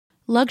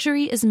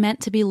Luxury is meant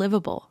to be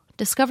livable.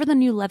 Discover the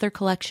new leather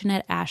collection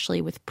at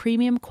Ashley with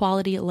premium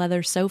quality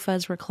leather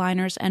sofas,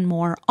 recliners, and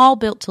more, all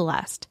built to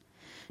last.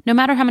 No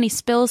matter how many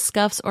spills,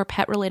 scuffs, or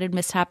pet-related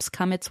mishaps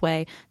come its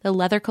way, the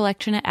leather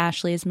collection at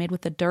Ashley is made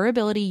with the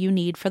durability you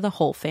need for the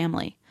whole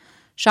family.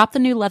 Shop the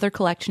new leather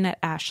collection at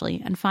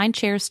Ashley and find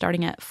chairs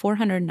starting at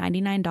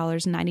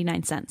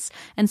 $499.99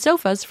 and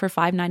sofas for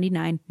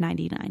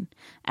 $599.99.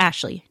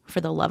 Ashley,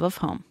 for the love of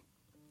home.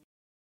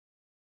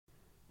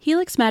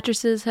 Helix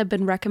mattresses have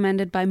been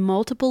recommended by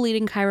multiple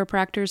leading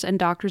chiropractors and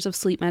doctors of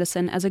sleep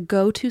medicine as a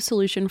go-to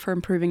solution for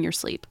improving your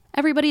sleep.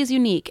 Everybody is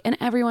unique, and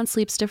everyone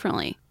sleeps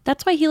differently.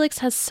 That's why Helix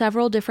has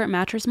several different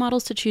mattress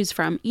models to choose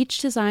from, each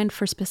designed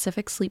for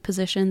specific sleep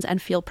positions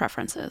and feel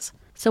preferences.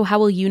 So how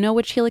will you know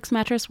which Helix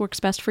mattress works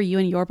best for you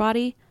and your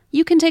body?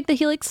 You can take the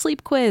Helix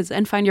Sleep Quiz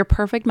and find your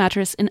perfect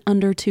mattress in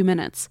under 2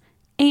 minutes.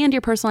 And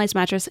your personalized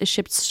mattress is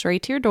shipped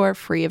straight to your door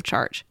free of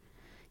charge.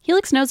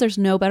 Helix knows there's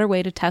no better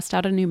way to test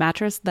out a new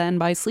mattress than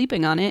by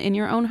sleeping on it in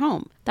your own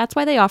home. That's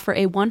why they offer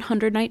a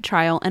 100-night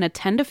trial and a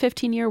 10 to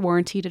 15-year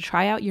warranty to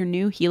try out your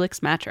new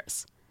Helix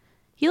mattress.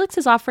 Helix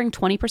is offering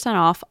 20%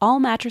 off all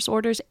mattress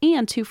orders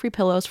and 2 free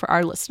pillows for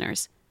our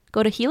listeners.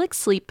 Go to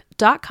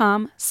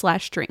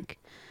helixsleep.com/drink.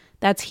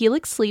 That's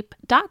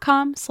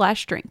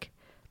helixsleep.com/drink.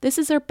 This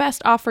is their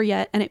best offer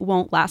yet, and it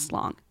won't last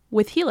long.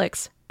 With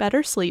Helix,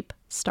 better sleep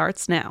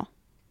starts now.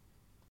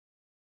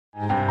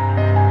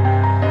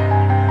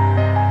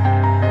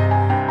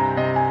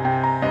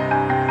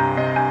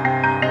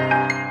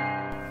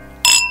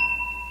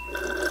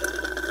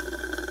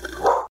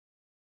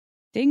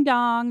 Ding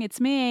dong, it's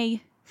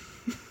me.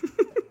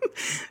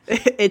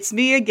 It's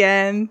me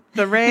again.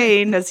 The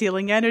rain has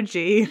healing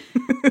energy.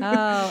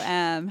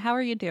 How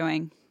are you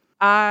doing?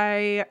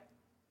 I'm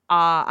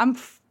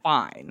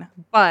fine.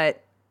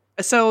 But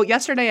so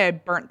yesterday I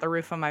burnt the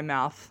roof of my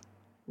mouth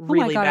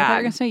really Oh my God, bad. I thought you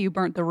were going to say you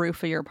burnt the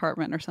roof of your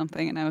apartment or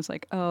something. And I was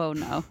like, oh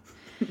no.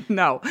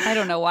 No. I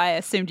don't know why I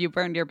assumed you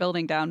burned your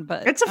building down,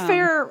 but It's a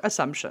fair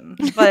assumption.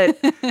 But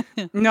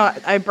no,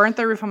 I burnt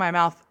the roof of my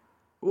mouth,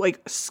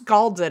 like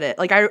scalded it.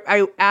 Like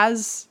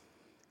as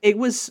it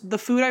was, the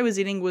food I was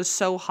eating was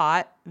so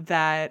hot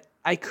that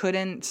I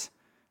couldn't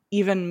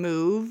even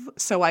move.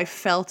 So I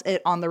felt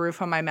it on the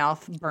roof of my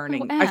mouth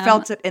burning. Oh, I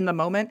felt it in the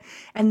moment.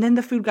 And then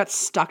the food got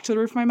stuck to the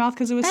roof of my mouth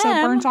because it was so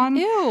burnt on.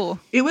 Ew.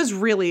 It was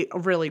really,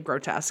 really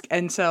grotesque.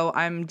 And so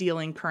I'm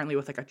dealing currently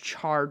with like a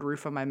charred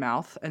roof of my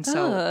mouth. And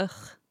so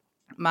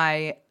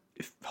my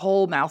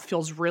whole mouth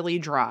feels really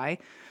dry.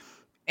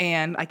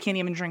 And I can't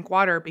even drink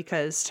water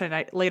because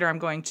later I'm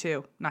going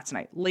to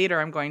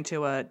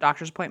a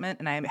doctor's appointment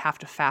and I have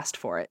to fast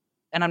for it.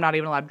 And I'm not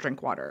even allowed to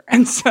drink water.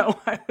 And so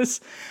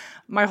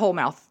my whole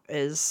mouth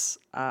is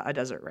a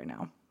desert right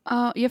now.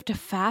 You have to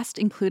fast,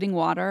 including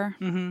water?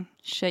 Mm-hmm.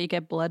 Shit, you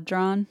get blood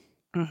drawn?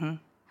 Mm-hmm.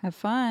 Have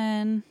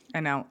fun. I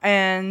know.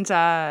 And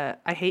I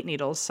hate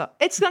needles. So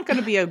it's not going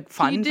to be a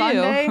fun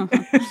day.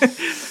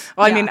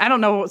 Well, I mean, I don't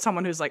know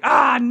someone who's like,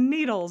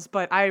 needles.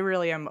 But I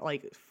really am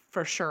like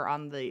for sure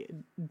on the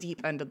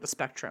deep end of the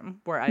spectrum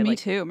where Me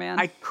too, man.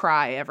 I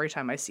cry every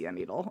time I see a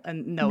needle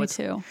and Me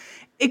too.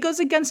 It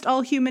goes against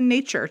all human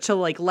nature to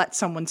like let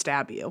someone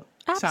stab you.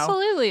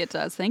 Absolutely, it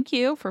does. Thank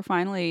you for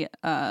finally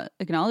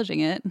acknowledging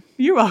it.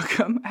 You're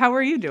welcome. How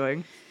are you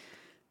doing?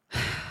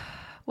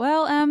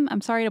 Well, I'm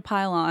sorry to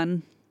pile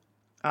on.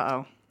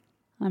 Uh-oh.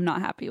 I'm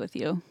not happy with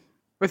you.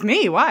 With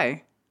me?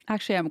 Why?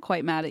 Actually, I'm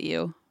quite mad at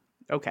you.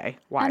 Okay.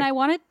 Why?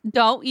 And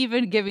don't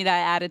even give me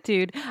that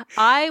attitude.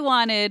 I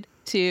wanted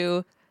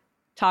to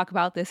talk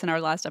about this in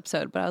our last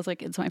episode, but I was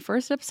like, it's my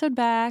first episode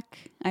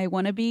back. I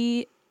want to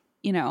be,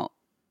 I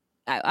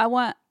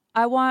want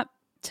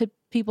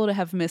people to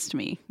have missed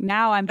me.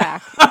 Now I'm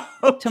back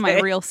to my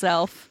real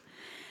self.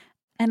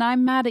 And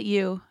I'm mad at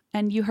you,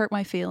 and you hurt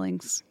my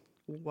feelings.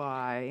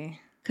 Why?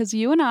 Because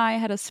you and I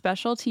had a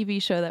special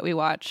TV show that we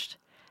watched,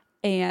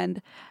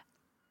 and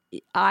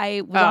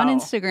I was on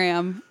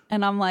Instagram,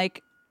 and I'm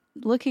like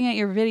looking at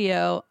your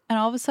video, and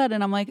all of a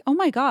sudden I'm like, oh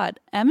my God,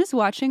 Em is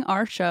watching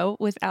our show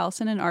with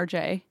Allison and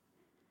RJ.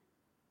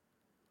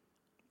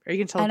 Are you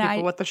going to tell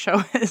people what the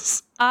show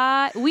is?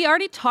 We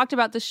already talked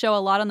about this show a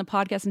lot on the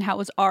podcast and how it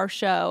was our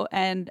show.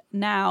 And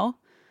now,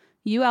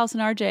 you, Allison,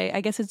 RJ,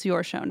 I guess it's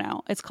your show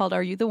now. It's called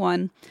Are You the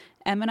One?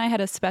 Em and I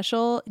had a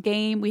special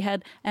game.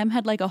 Em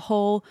had like a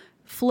whole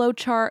flow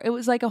chart. It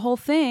was like a whole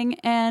thing.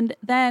 And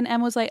then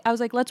Em was like, I was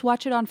like, let's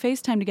watch it on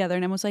FaceTime together.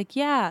 And Em was like,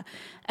 yeah.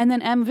 And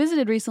then Em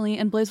visited recently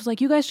and Blaze was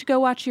like, you guys should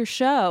go watch your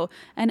show.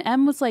 And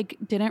Em was like,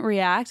 didn't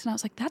react. And I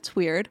was like, that's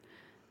weird.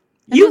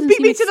 You beat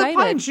me to the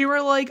punch. You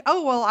were like,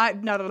 "Oh well,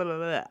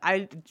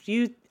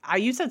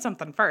 you said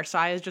something first, so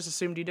I just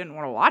assumed you didn't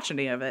want to watch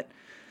any of it."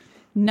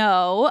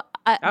 No,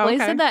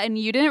 Blaze said that, and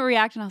you didn't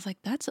react, and I was like,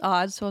 "That's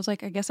odd." So I was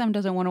like, "I guess Em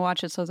doesn't want to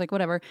watch it." So I was like,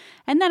 "Whatever."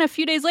 And then a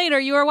few days later,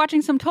 you were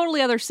watching some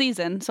totally other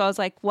season. So I was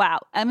like,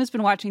 "Wow, Em has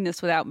been watching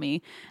this without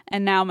me,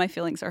 and now my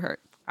feelings are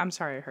hurt." I'm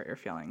sorry I hurt your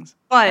feelings,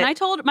 but and I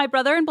told my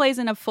brother and Blaze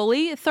in a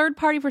fully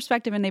third-party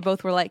perspective, and they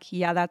both were like,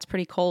 "Yeah, that's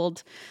pretty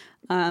cold."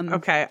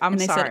 Okay, I'm and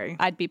they sorry. said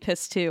I'd be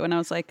pissed too, and I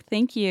was like,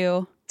 "Thank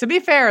you." To be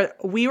fair,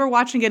 we were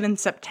watching it in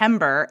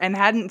September and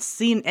hadn't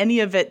seen any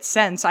of it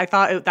since. I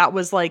thought that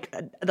was like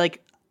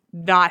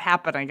not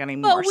happening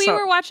anymore. But we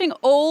were watching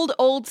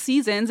old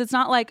seasons. It's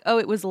not like, oh,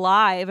 it was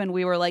live and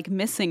we were like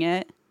missing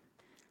it.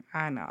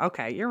 I know.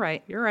 Okay, you're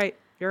right.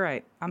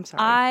 I'm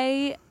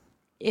sorry.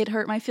 It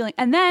hurt my feeling.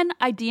 And then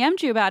I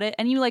DM'd you about it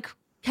and you like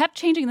kept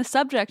changing the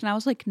subject and I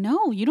was like,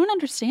 no, you don't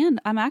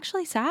understand. I'm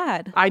actually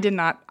sad. I did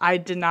not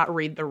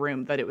read the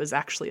room that it was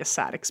actually a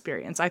sad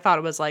experience. I thought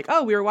it was like,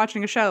 oh, we were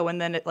watching a show and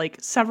then it like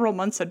several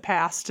months had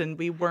passed and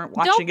we weren't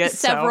watching it.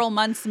 Several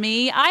months,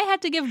 me. I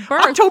had to give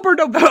birth. October,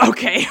 November.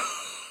 Okay.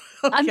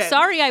 I'm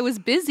sorry, I was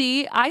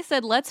busy. I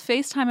said, let's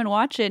FaceTime and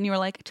watch it. And you were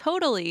like,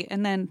 totally.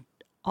 And then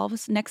all of a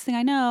sudden, next thing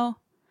I know.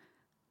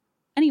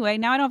 Anyway,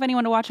 now I don't have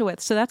anyone to watch it with.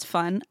 So that's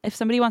fun. If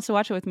somebody wants to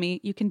watch it with me,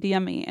 you can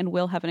DM me and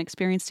we'll have an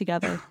experience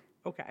together.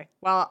 Okay.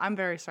 Well, I'm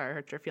very sorry I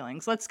hurt your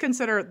feelings. Let's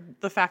consider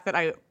the fact that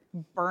I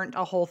burnt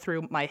a hole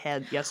through my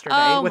head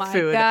yesterday with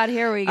food. Oh my God,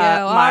 here we go.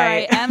 All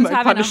right, Em's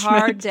having a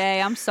hard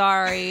day. I'm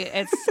sorry.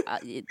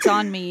 It's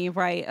on me.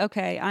 Right.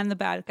 Okay, I'm the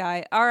bad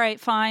guy. All right,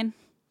 fine.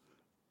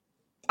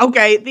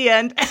 Okay, the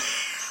end.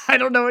 I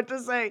don't know what to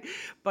say.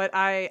 But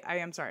I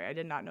am sorry. I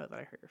did not know that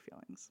I hurt your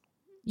feelings.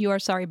 You are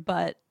sorry,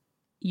 but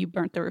you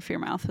burnt the roof of your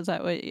mouth. Is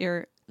that what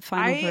your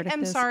final verdict is? I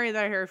am sorry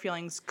that I hurt your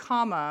feelings,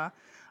 comma,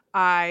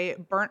 I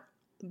burnt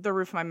the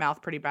roof of my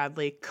mouth pretty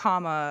badly,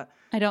 comma.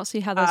 I don't see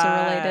how those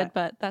are related,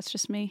 but that's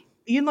just me.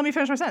 You let me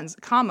finish my sentence,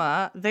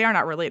 comma, they are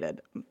not related.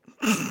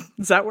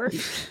 Does that work?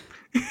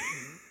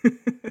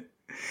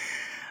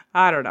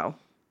 I don't know.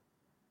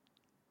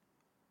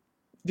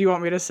 Do you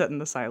want me to sit in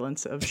the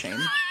silence of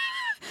shame?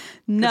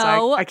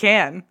 No, I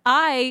can.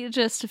 I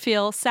just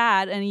feel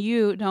sad, and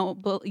you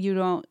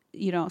don't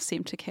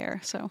seem to care.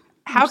 So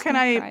how can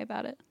I cry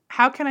about it?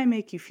 How can I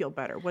make you feel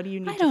better? What do you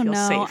need to feel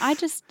safe? I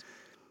just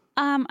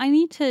I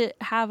need to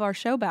have our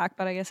show back,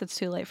 but I guess it's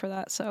too late for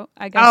that. So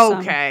I guess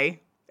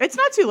okay. It's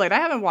not too late. I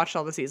haven't watched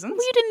all the seasons.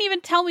 Well, you didn't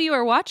even tell me you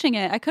were watching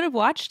it. I could have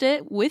watched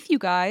it with you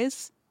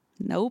guys.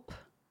 Nope.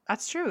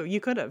 That's true. You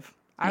could have.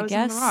 I was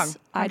guess in the wrong. 100%.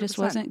 I just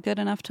wasn't good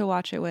enough to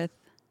watch it with.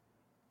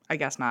 I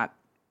guess not.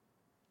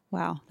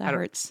 Wow, that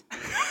hurts.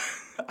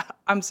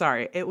 I'm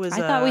sorry. It was. I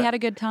thought we had a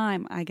good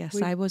time. I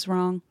guess I was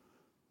wrong.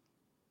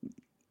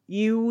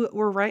 You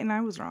were right and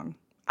I was wrong.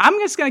 I'm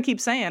just going to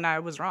keep saying I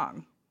was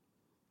wrong.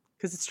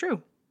 Because it's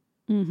true.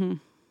 Mm-hmm.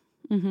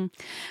 Mm-hmm.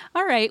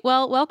 All right.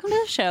 Well, welcome to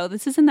the show.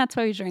 This is And That's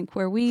Why We Drink,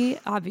 where we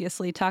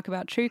obviously talk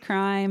about true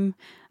crime,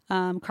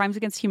 crimes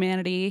against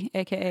humanity,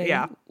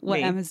 a.k.a.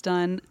 what Em has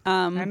done.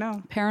 I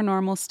know.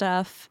 Paranormal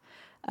stuff.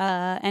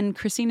 And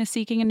Christina's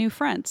seeking a new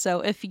friend. So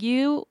if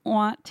you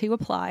want to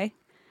apply,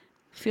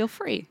 feel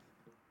free.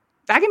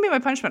 That can be my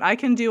punishment. I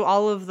can do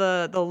all of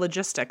the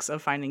logistics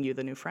of finding you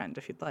the new friend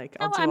if you'd like.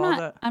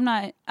 I'm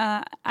not.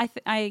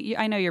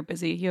 I know you're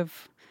busy. You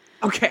have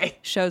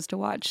shows to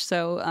watch.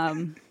 So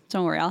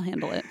don't worry. I'll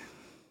handle it.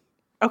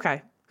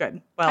 Okay, good.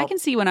 Well, I can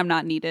see when I'm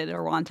not needed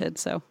or wanted,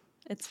 so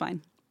it's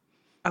fine.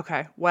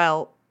 Okay.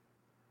 Well,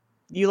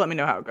 you let me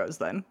know how it goes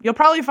then. You'll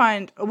probably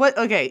find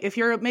if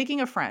you're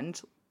making a friend,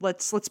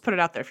 let's put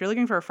it out there. If you're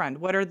looking for a friend,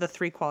 what are the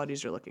 3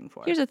 qualities you're looking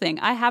for? Here's the thing.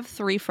 I have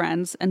 3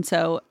 friends, and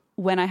so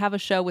when I have a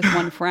show with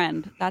one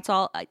friend, that's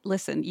all.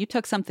 Listen, you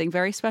took something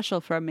very special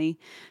from me,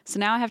 so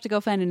now I have to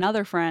go find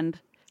another friend.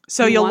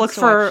 So you'll look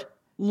for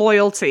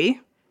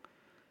loyalty,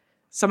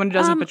 someone who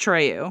doesn't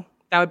betray you.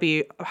 That would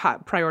be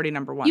priority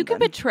number 1. You can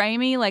betray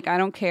me, like I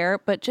don't care,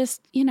 but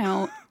just be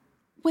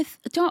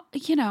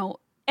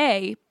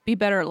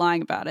better at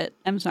lying about it.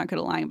 Em's not good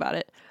at lying about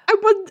it. I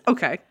would.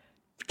 Okay.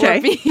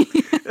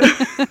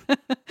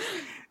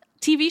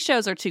 TV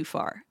shows are too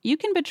far. You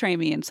can betray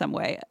me in some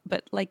way,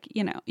 but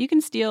you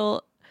can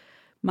steal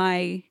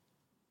my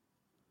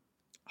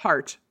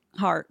heart,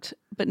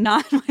 but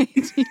not my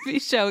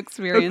TV show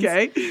experience.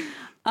 Okay.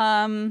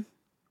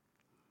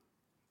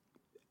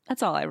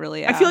 That's all I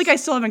really ask. I feel like I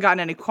still haven't gotten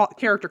any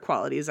character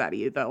qualities out of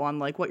you, though, on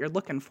like what you're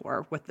looking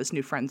for with this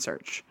new friend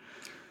search.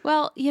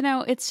 Well,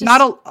 it's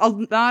just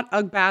not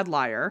a bad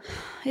liar.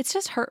 It's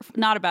just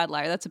not a bad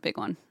liar. That's a big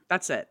one.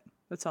 That's it.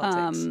 That's all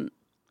it takes.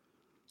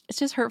 It's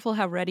just hurtful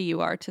how ready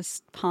you are to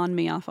pawn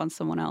me off on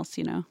someone else,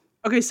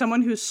 Okay,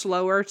 someone who's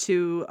slower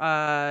to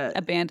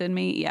abandon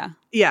me, yeah.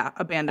 Yeah,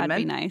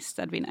 abandonment.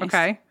 That'd be nice.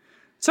 Okay.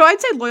 So I'd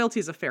say loyalty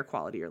is a fair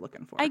quality you're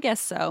looking for. I guess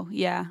so,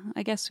 yeah.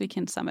 I guess we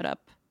can sum it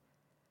up.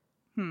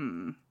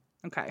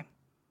 Okay.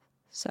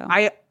 So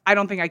I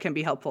don't think I can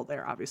be helpful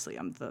there, obviously.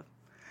 I'm the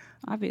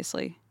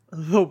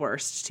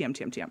worst.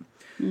 TM.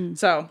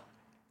 So,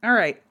 all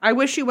right. I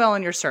wish you well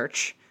in your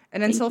search.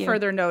 And until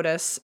further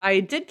notice, I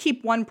did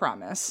keep one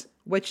promise,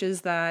 which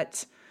is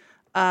that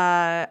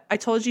I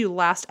told you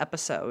last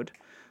episode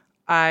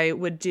I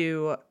would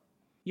do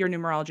your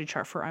numerology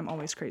chart for I'm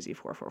Always Crazy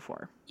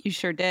 444. You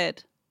sure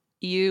did.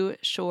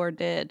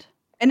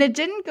 And it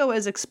didn't go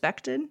as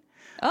expected.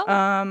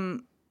 Oh.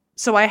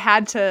 So I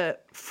had to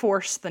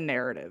force the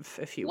narrative,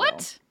 if you will.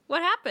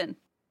 What happened?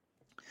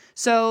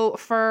 So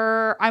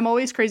for I'm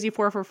Always Crazy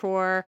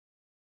 444,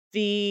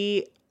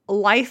 the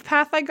life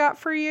path I got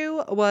for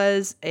you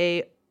was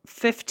a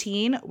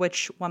 15,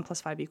 which 1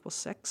 plus 5 equals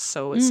 6.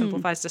 So it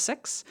simplifies to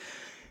 6.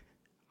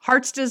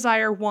 Heart's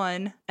Desire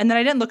 1. And then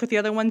I didn't look at the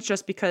other ones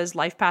just because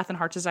Life Path and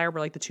Heart's Desire were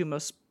like the two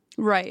most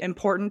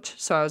important.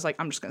 So I was like,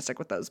 I'm just going to stick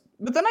with those.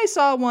 But then I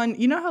saw one,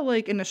 you know how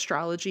like in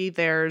astrology,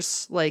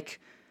 there's like,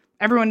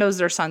 everyone knows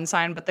their sun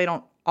sign, but they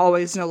don't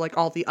always know like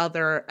all the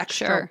other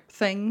extra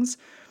things.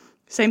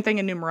 Same thing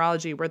in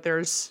numerology where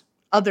there's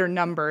other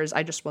numbers.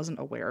 I just wasn't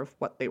aware of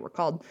what they were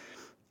called.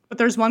 But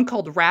there's one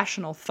called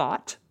Rational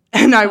Thought.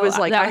 And I was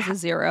like, that was a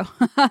 0.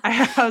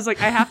 I was like,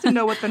 I have to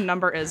know what the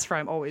number is for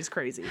I'm Always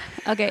Crazy.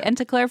 Okay. And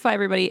to clarify,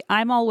 everybody,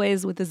 I'm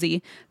always with a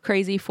Z.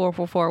 Crazy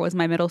 444 was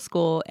my middle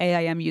school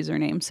AIM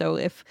username. So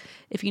if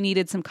you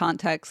needed some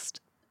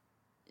context,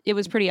 it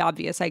was pretty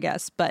obvious, I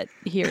guess. But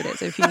here it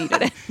is if you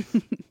needed it.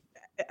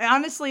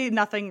 Honestly,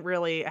 nothing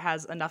really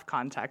has enough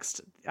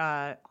context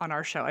on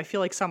our show. I feel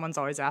like someone's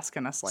always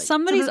asking us like.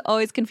 Somebody's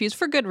always confused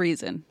for good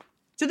reason.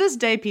 To this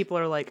day, people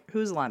are like,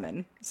 who's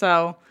Lemon?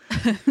 So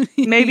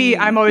maybe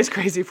I'm Always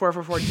Crazy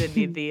 444 did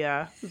need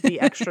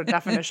the extra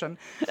definition.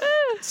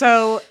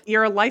 So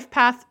you're a Life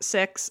Path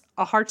 6,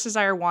 a Heart's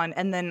Desire 1,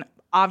 and then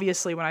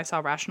obviously when I saw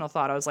Rational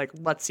Thought, I was like,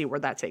 let's see where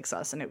that takes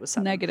us. And it was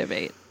 7.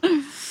 -8.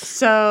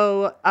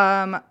 So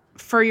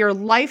for your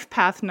Life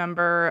Path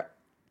number,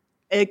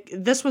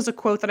 this was a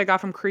quote that I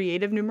got from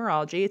Creative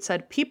Numerology. It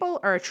said,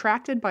 people are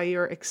attracted by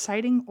your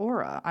exciting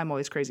aura. I'm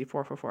Always Crazy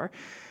 444.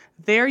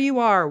 There you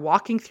are,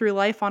 walking through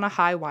life on a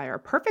high wire,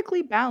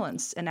 perfectly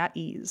balanced and at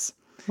ease.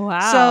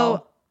 Wow.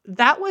 So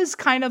that was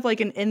kind of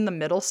like an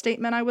in-the-middle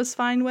statement I was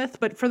fine with.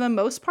 But for the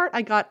most part,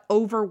 I got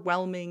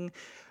overwhelming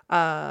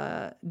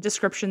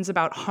descriptions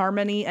about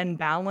harmony and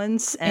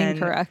balance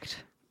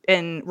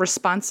and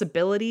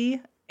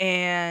responsibility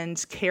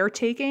and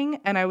caretaking.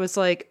 And I was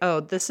like,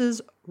 oh, this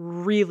is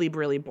really,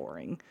 really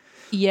boring.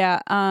 Yeah.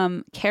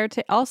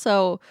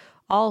 Also,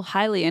 all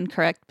highly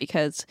incorrect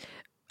because...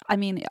 I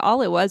mean,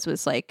 all it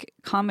was like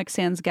Comic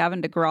Sans Gavin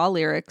DeGraw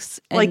lyrics.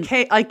 And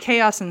like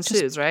chaos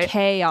ensues, right?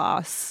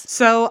 Chaos.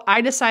 So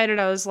I decided,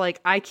 I was like,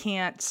 I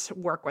can't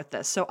work with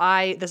this. So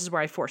this is where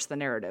I forced the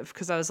narrative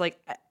because I was like,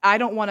 I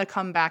don't want to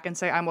come back and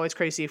say I'm Always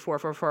Crazy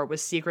 444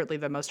 was secretly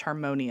the most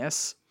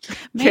harmonious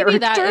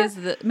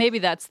character. Maybe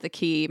that's the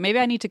key. Maybe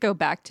I need to go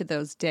back to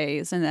those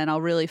days and then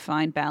I'll really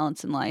find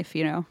balance in life,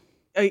 you know?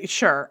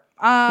 Sure.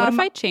 What if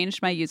I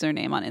changed my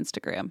username on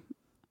Instagram?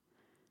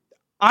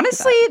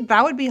 Honestly,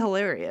 that would be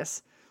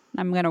hilarious.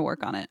 I'm going to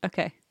work on it.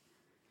 Okay.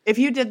 If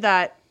you did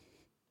that,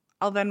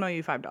 I'll Venmo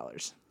you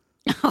 $5.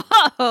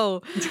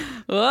 Oh,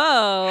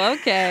 whoa,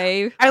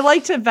 okay. I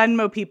like to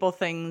Venmo people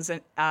things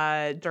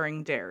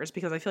during dares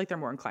because I feel like they're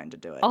more inclined to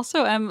do it.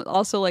 Also, Em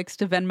also likes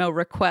to Venmo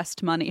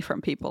request money from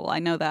people. I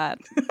know that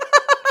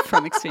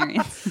from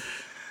experience.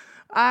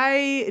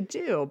 I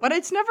do, but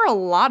it's never a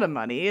lot of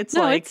money. It's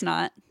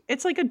not.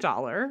 It's like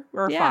 $1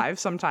 or $5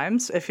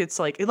 sometimes. If it's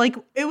like it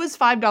was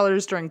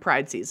 $5 during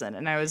Pride season,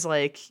 and I was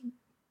like,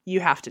 you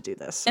have to do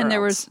this. And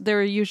there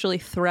were usually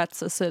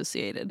threats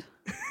associated.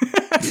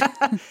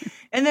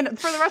 And then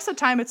for the rest of the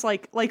time, it's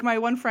like my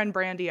one friend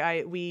Brandy,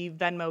 we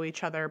Venmo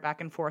each other back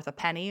and forth a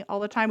penny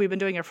all the time. We've been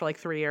doing it for like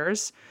 3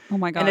 years. Oh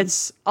my God. And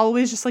it's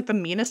always just like the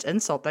meanest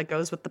insult that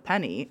goes with the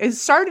penny. It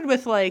started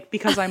with like,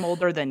 because I'm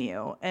older than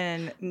you.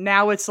 And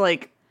now it's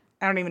like,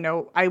 I don't even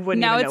know. I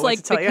wouldn't even know what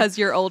to tell you. Now it's like, because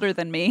you're older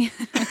than me.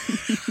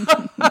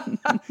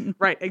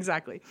 Right,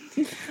 exactly.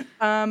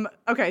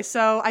 Okay,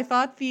 so I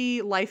thought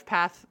the Life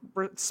Path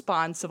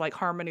response of like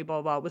harmony,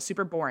 blah, blah, blah, was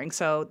super boring.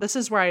 So this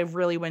is where I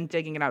really went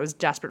digging and I was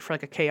desperate for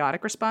like a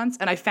chaotic response.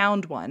 And I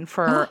found one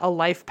for a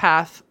Life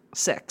Path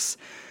 6.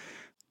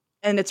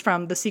 And it's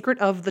from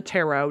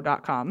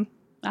thesecretofthetarot.com.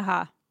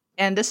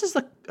 And this is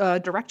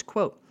the direct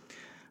quote.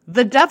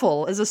 The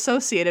devil is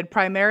associated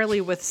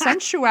primarily with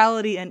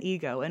sensuality and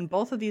ego, and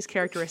both of these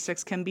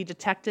characteristics can be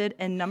detected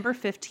in number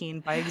 15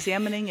 by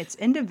examining its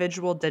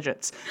individual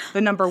digits. The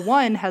number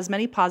 1 has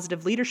many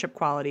positive leadership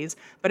qualities,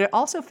 but it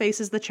also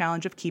faces the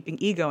challenge of keeping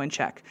ego in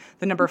check.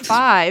 The number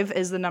 5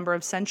 is the number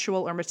of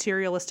sensual or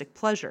materialistic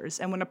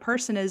pleasures, and when a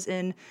person is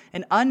in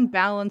an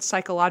unbalanced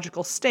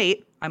psychological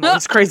state, I'm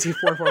Always Crazy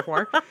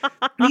 444.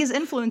 These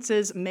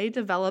influences may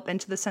develop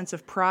into the sense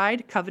of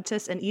pride,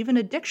 covetous, and even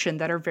addiction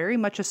that are very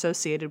much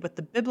associated with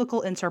the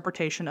biblical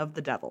interpretation of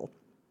the devil.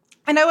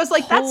 And I was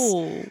like,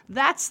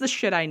 that's the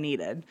shit I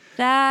needed.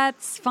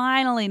 That's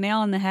finally nail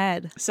on the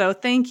head. So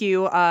thank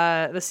you,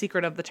 The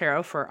Secret of the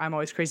Tarot, for I'm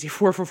Always Crazy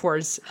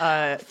 444's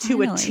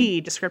to a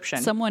T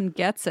description. Someone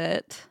gets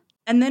it.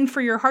 And then for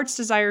your Heart's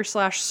Desire /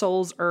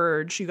 Soul's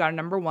Urge, you got a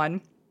number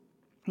 1,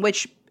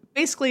 which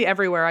basically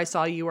everywhere I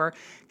saw you were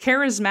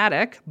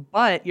charismatic,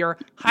 but you're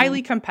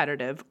highly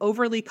competitive,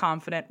 overly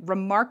confident,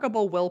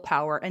 remarkable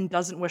willpower, and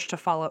doesn't wish to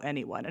follow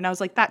anyone. And I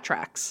was like, that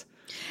tracks.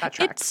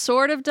 It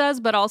sort of does,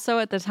 but also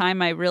at the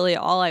time,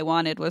 all I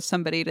wanted was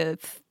somebody to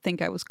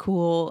think I was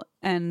cool,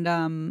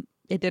 and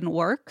it didn't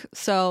work.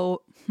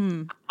 So,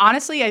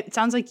 honestly, it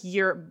sounds like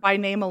by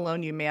name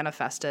alone, you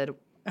manifested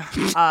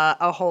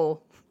a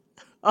whole,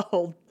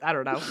 I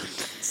don't know,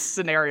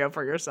 scenario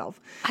for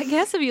yourself. I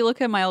guess if you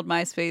look at my old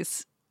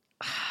MySpace,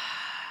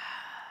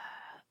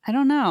 I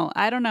don't know.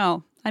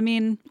 I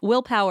mean,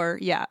 willpower.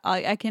 Yeah,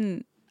 I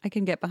can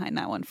get behind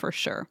that one for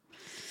sure.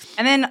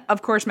 And then,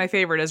 of course, my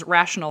favorite is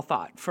rational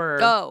thought for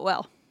Oh,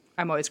 well.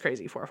 I'm always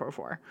crazy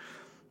 444.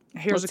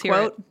 Here's a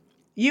quote.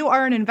 You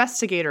are an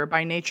investigator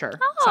by nature.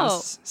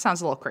 Oh.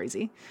 Sounds a little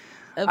crazy.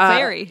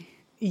 Very.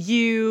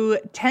 You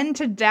tend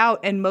to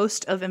doubt in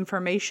most of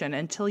information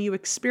until you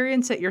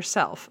experience it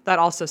yourself. That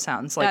also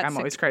sounds like I'm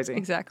always crazy.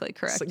 Exactly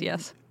correct, so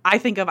yes. I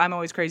think of I'm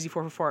always crazy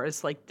 444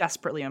 as like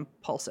desperately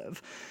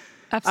impulsive.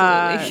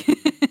 Absolutely.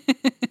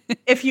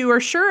 If you are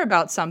sure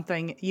about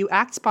something, you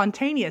act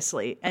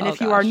spontaneously. And if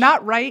you are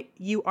not right,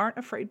 you aren't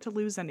afraid to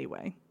lose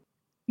anyway.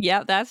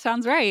 Yeah, that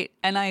sounds right.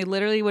 And I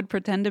literally would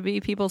pretend to be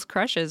people's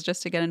crushes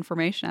just to get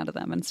information out of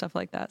them and stuff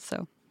like that.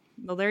 So,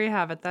 well, there you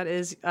have it. That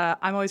is,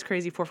 I'm always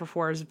crazy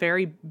 444 is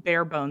very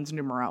bare bones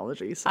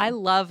numerology. So. I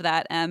love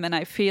that, Em, and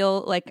I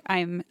feel like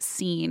I'm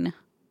seen.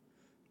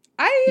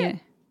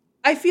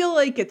 I feel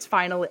like it's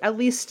finally, at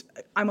least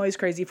I'm always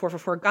crazy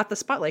 444 got the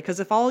spotlight, because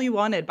if all you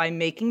wanted by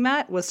making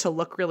that was to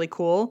look really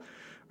cool,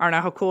 I don't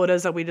know how cool it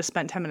is that we just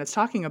spent 10 minutes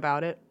talking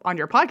about it on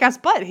your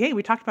podcast, but hey,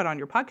 we talked about it on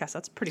your podcast.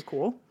 That's pretty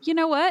cool. You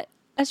know what?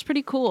 That's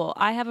pretty cool.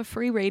 I have a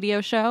free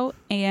radio show,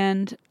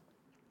 and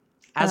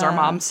as our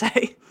moms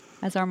say.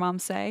 As our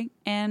moms say,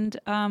 and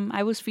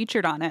I was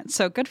featured on it,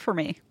 so good for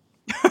me.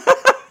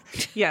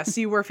 Yes,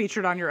 you were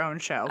featured on your own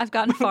show. I've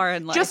gotten far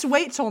in life. Just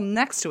wait till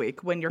next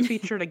week when you're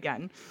featured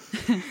again.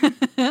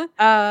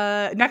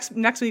 Next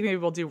week maybe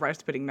we'll do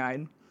Rice Pudding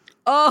 9.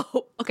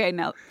 Oh, okay.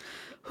 Now,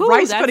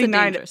 Rice Pudding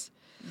 9.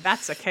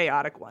 That's a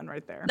chaotic one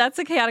right there. That's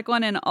a chaotic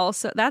one, and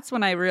also that's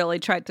when I really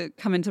tried to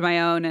come into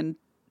my own and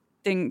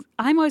things.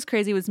 I'm always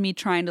crazy was me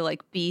trying to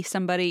like be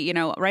somebody. You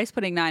know, Rice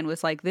Pudding 9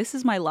 was like, this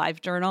is my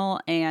live journal,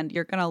 and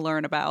you're gonna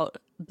learn about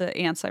the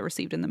ants I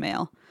received in the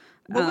mail.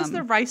 What was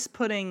the rice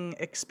pudding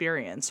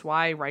experience?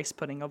 Why rice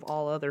pudding of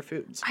all other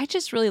foods? I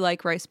just really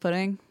like rice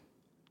pudding.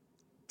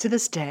 To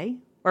this day?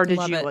 Or did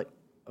you like...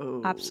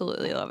 Oh.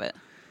 Absolutely love it.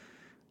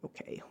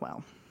 Okay,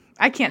 well.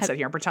 I can't sit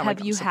here and pretend like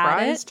I'm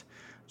surprised. Had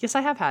it? Yes,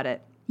 I have had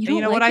it. You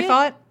know what I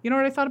thought? You know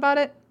what I thought about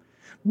it?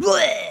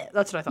 Blech!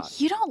 That's what I thought.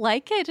 You don't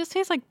like it? It just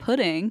tastes like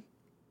pudding.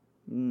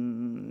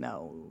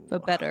 No.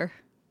 But better.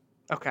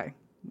 Okay,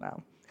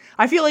 well.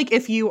 I feel like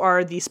if you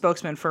are the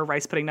spokesman for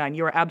Rice Pudding 9,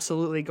 you are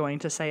absolutely going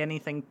to say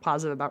anything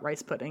positive about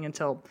rice pudding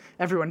until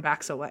everyone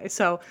backs away.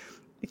 So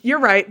you're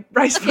right.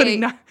 Rice Pudding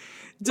 9.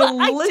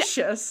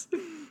 Delicious.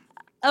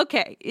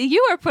 Okay.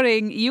 You are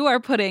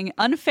putting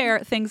unfair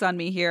things on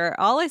me here.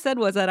 All I said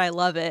was that I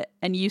love it,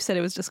 and you said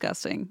it was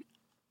disgusting.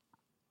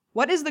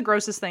 What is the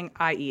grossest thing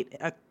I eat,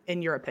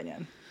 in your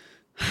opinion?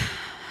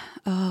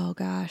 Oh,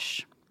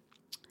 gosh.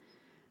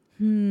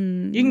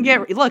 You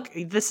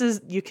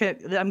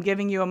can I'm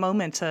giving you a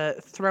moment to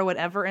throw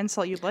whatever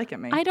insult you'd like at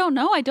me. I don't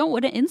know. I don't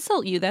want to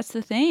insult you. That's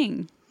the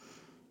thing.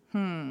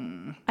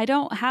 I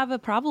don't have a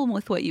problem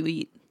with what you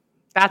eat.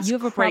 That's you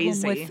have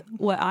crazy. A problem with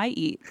what I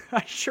eat.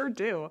 I sure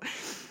do.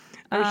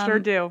 I sure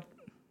do.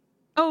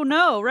 Oh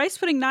no, Rice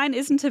Pudding 9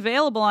 isn't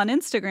available on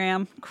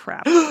Instagram.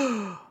 Crap.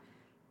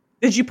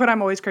 Did you put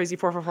I'm always crazy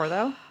 444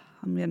 though?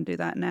 I'm gonna do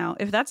that now.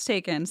 If that's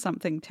taken,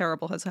 something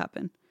terrible has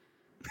happened.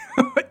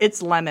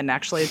 It's Lemon,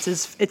 actually. It's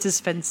his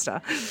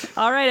Finsta.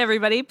 All right,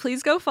 everybody,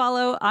 please go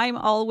follow I'm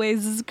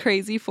always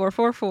crazy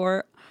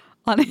 444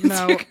 on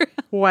Instagram.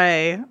 No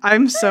way.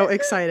 I'm so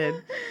excited.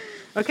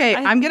 Okay,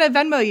 I'm gonna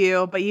Venmo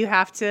you, but you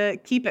have to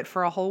keep it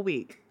for a whole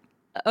week.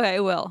 Okay, I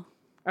will.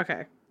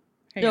 Okay.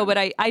 No, but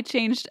I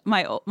changed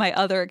my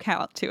other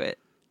account to it.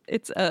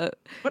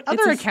 What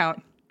other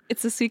account?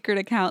 It's a secret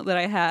account that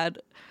I had.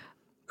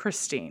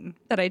 Christine.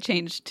 That I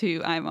changed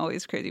to I'm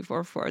always crazy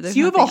 444. So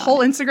you have a whole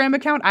Instagram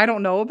account I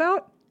don't know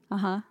about?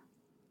 Uh-huh.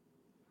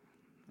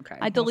 Okay.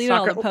 I deleted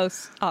all the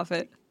posts off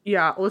it.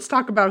 Yeah, let's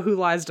talk about who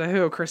lies to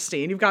who,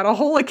 Christine. You've got a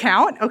whole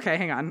account? Okay,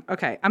 hang on.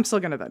 Okay, I'm still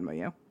going to Venmo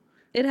you.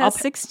 It has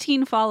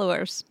 16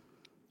 followers.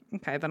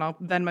 Okay, then I'll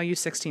Venmo you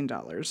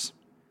 $16.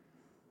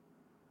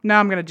 No,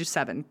 I'm going to do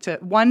 7.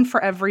 One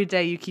for every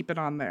day you keep it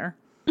on there.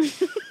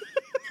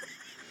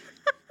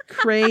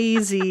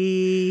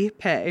 Crazy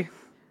pay.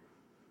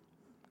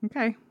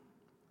 Okay.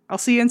 I'll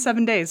see you in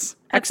 7 days.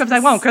 Except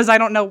I won't, because I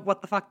don't know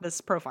what the fuck this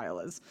profile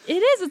is. It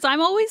is. It's I'm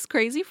always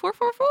crazy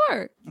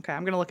 444. Okay,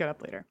 I'm going to look it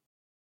up later.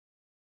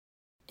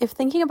 If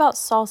thinking about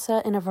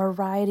salsa in a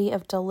variety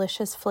of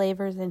delicious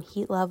flavors and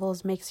heat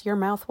levels makes your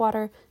mouth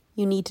water,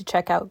 you need to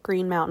check out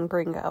Green Mountain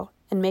Gringo.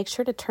 And make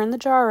sure to turn the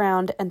jar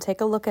around and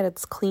take a look at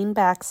its clean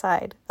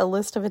backside, a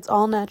list of its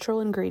all-natural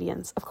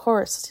ingredients. Of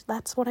course,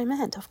 that's what I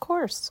meant, of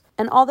course.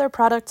 And all their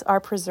products are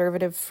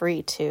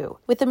preservative-free, too.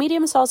 With the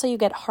medium salsa, you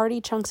get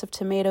hearty chunks of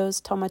tomatoes,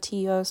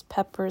 tomatillos,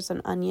 peppers,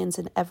 and onions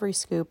in every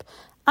scoop,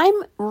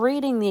 I'm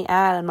reading the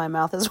ad and my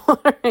mouth is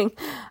watering.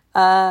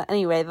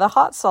 Anyway, the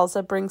hot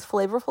salsa brings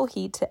flavorful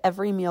heat to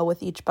every meal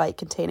with each bite,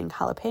 containing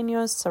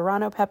jalapenos,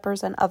 serrano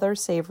peppers, and other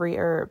savory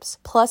herbs.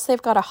 Plus,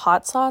 they've got a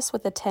hot sauce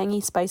with a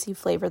tangy, spicy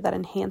flavor that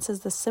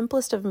enhances the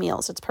simplest of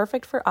meals. It's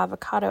perfect for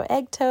avocado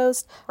egg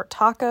toast or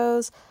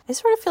tacos. I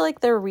sort of feel like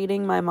they're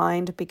reading my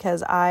mind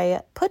because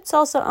I put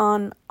salsa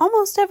on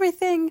almost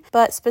everything,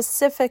 but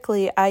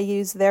specifically I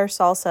use their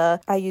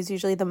salsa. I use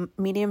usually the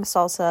medium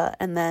salsa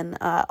and then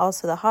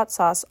also the hot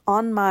sauce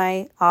on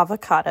my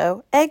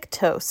avocado egg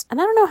toast.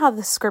 And I don't know how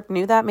the script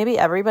knew that. Maybe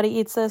everybody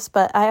eats this,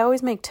 but I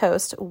always make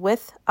toast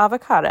with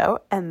avocado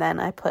and then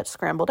I put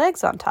scrambled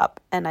eggs on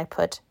top and I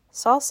put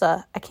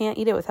salsa. I can't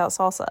eat it without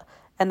salsa.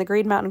 And the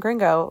Green Mountain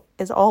Gringo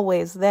is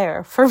always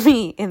there for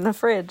me in the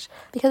fridge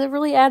because it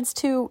really adds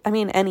to,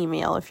 any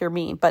meal if you're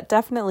me, but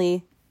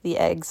definitely the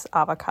eggs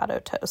avocado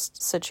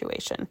toast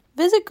situation.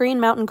 Visit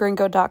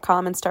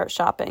greenmountaingringo.com and start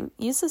shopping.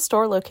 Use the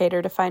store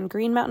locator to find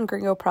Green Mountain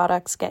Gringo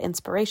products, get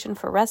inspiration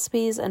for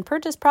recipes, and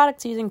purchase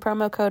products using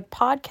promo code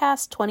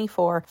PODCAST24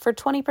 for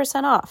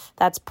 20% off.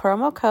 That's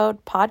promo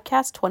code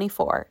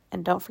PODCAST24.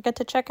 And don't forget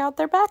to check out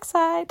their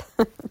backside.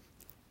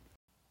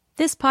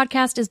 This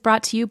podcast is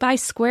brought to you by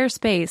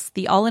Squarespace,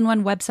 the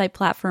all-in-one website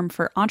platform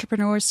for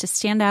entrepreneurs to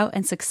stand out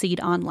and succeed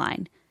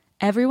online.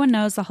 Everyone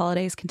knows the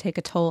holidays can take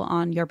a toll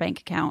on your bank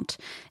account.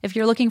 If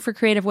you're looking for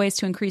creative ways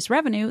to increase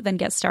revenue, then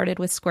get started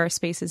with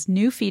Squarespace's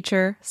new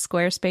feature,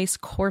 Squarespace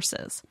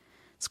Courses.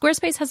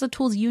 Squarespace has the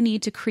tools you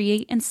need to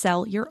create and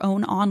sell your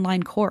own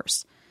online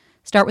course.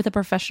 Start with a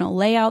professional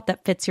layout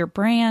that fits your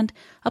brand,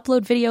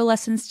 upload video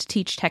lessons to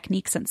teach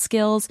techniques and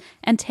skills,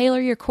 and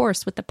tailor your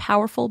course with the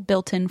powerful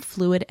built-in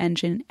Fluid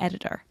Engine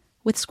editor.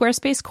 With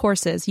Squarespace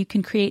Courses, you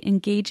can create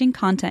engaging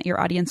content your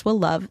audience will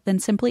love, then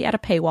simply add a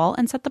paywall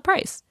and set the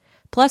price.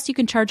 Plus, you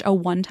can charge a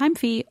one-time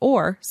fee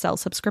or sell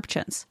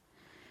subscriptions.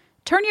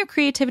 Turn your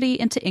creativity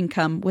into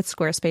income with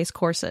Squarespace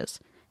Courses.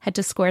 Head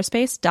to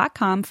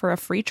squarespace.com for a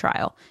free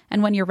trial,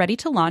 and when you're ready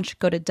to launch,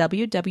 go to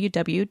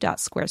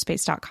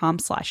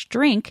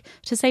www.squarespace.com/drink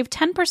to save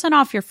 10%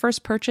 off your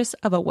first purchase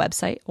of a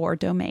website or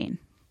domain.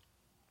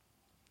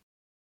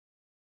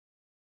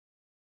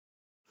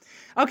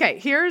 Okay,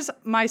 here's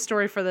my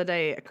story for the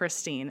day,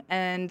 Christine,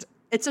 and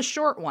it's a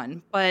short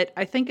one, but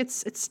I think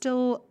it's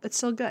still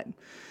good.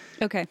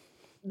 Okay.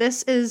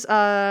 This is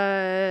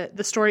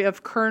the story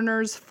of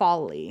Kerner's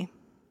Folly.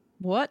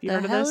 What the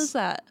hell is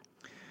that?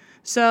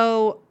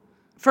 So,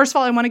 first of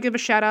all, I want to give a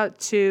shout out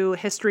to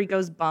History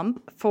Goes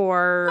Bump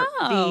for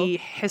the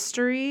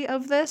history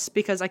of this,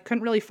 because I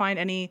couldn't really find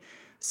any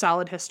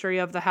solid history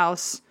of the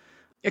house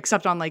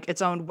except on like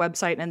its own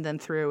website and then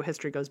through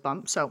History Goes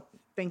Bump. So,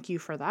 thank you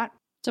for that.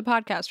 It's a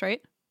podcast,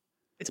 right?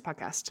 It's a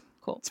podcast.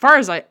 Cool. As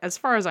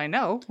far as I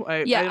know,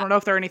 I don't know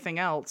if there's anything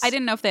else. I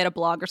didn't know if they had a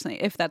blog or something,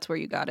 if that's where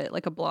you got it,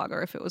 like a blog,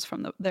 or if it was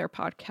from their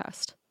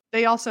podcast.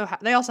 They also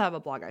have a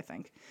blog, I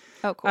think.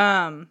 Oh,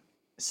 cool.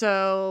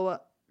 So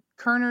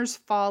Kerner's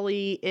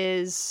Folly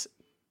is,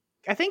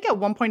 I think at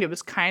one point it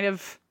was kind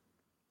of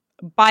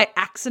by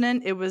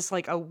accident, it was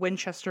like a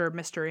Winchester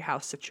Mystery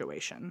House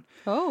situation.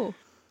 Oh.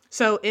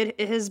 So it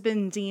has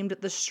been deemed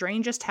the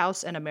strangest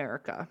house in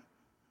America.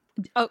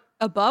 Oh,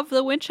 above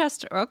the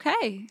Winchester.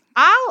 Okay.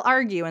 I'll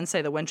argue and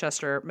say the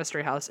Winchester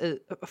Mystery House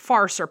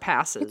far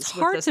surpasses. It's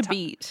hard to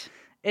beat.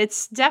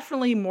 It's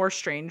definitely more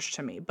strange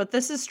to me, but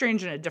this is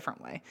strange in a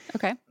different way.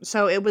 Okay.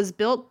 So it was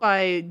built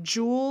by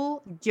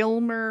Jewel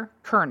Gilmer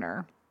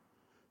Kerner.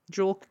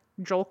 Jewel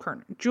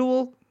Kerner.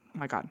 Jewel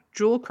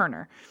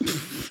Kerner.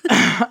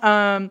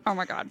 Oh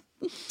my God.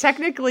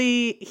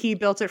 Technically, he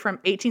built it from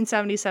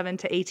 1877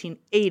 to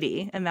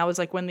 1880, and that was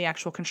like when the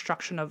actual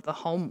construction of the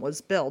home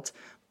was built.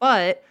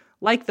 But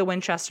like the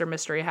Winchester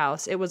Mystery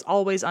House, it was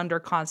always under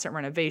constant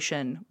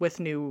renovation with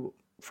new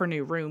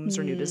rooms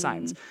or new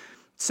designs.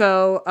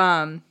 So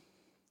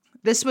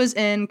this was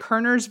in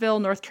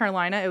Kernersville, North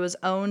Carolina. It was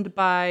owned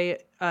by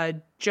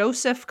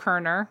Joseph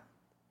Kerner.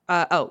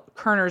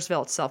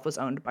 Kernersville itself was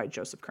owned by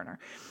Joseph Kerner,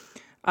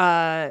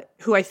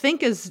 who I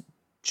think is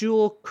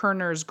Jewel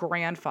Kerner's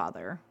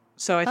grandfather.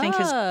 So I think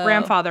his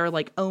grandfather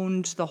like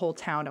owned the whole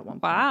town at one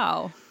point.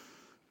 Wow.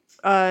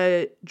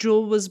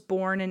 Jewel was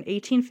born in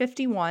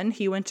 1851.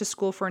 He went to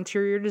school for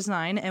interior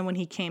design, and when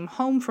he came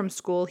home from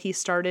school, he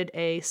started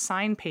a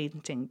sign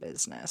painting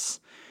business.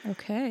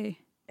 Okay.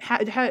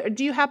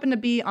 Do you happen to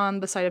be on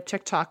the site of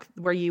TikTok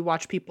where you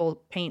watch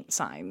people paint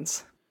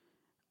signs?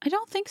 I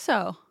don't think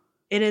so.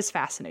 It is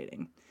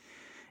fascinating.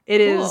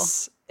 It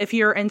is, if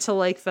you're into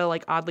like the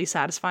like oddly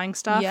satisfying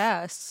stuff.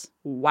 Yes.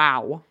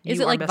 Wow. Is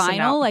it like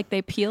vinyl? Like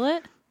they peel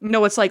it?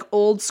 No, it's like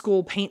old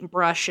school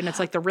paintbrush, and it's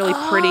like the really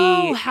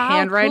pretty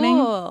handwriting.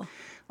 Cool.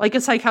 Like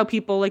it's like how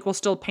people like will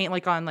still paint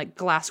like on like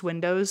glass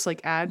windows, like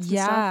ads and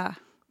stuff.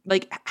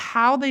 Like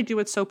how they do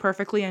it so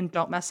perfectly and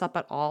don't mess up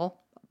at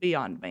all,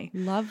 beyond me.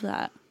 Love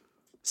that.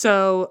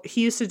 So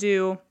he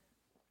started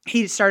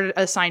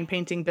a sign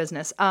painting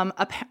business. I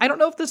don't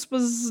know if this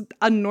was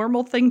a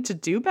normal thing to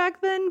do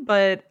back then,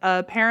 but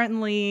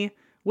apparently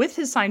with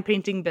his sign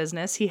painting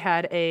business, he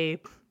had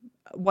a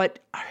what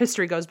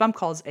history goes bump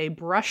calls a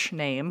brush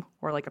name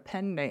or like a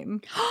pen name.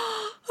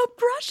 A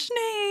brush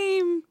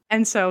name.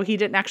 And so he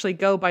didn't actually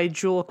go by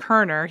Jewel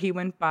Kerner. He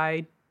went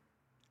by,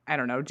 I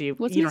don't know.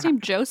 What's his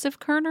name? Joseph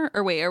Kerner?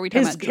 Or wait, are we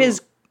talking about Jewel?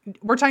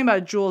 We're talking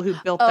about Jewel who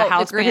built the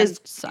house, but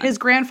his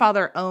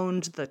grandfather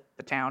owned the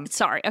town.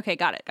 Sorry. Okay,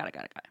 got it.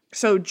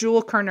 So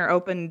Jewel Kerner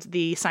opened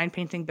the sign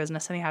painting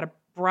business, and he had a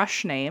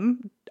brush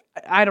name.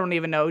 I don't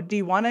even know. Do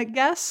you want to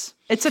guess?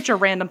 It's such a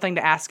random thing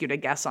to ask you to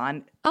guess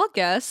on. I'll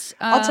guess.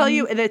 I'll tell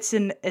you.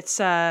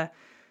 The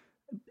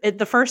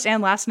first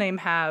and last name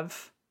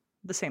have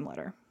the same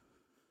letter.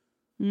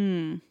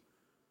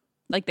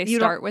 Like they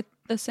start with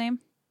the same?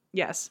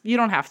 Yes. You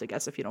don't have to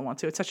guess if you don't want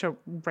to. It's such a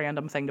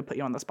random thing to put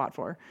you on the spot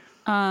for.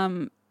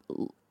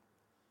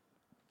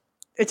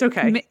 It's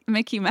okay.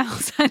 Mickey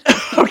Mouse.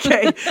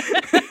 Okay.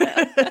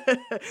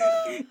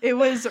 It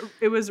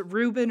was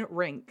Reuben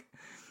Rink.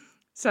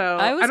 So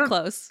I was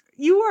close.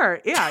 You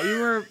were. Yeah,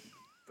 you were.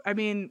 I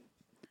mean,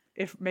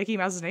 if Mickey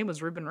Mouse's name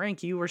was Reuben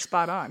Rink, you were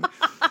spot on.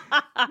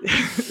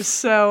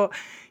 So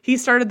he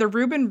started the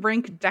Reuben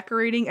Rink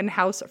Decorating and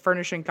House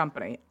Furnishing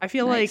Company. I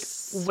feel like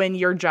when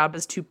your job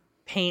is to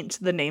paint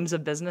the names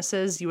of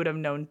businesses, you would have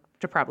known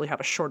to probably have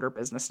a shorter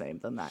business name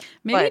than that.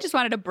 Maybe he just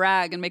wanted to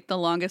brag and make the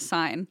longest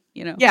sign,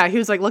 you know? Yeah, he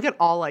was like, look at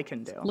all I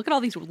can do. Look at all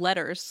these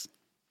letters.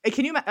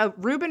 Can you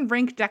Reuben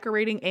Rink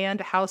Decorating and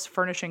House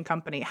Furnishing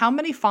Company? How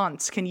many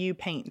fonts can you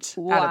paint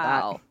out of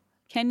that?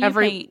 Can you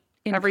paint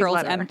in Curls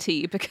letter.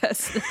 MT?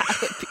 Because that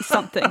would be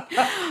something.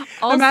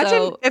 Also,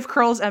 imagine if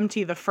Curls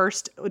MT, the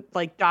first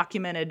like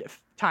documented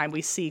time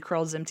we see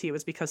Curls MT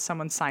was because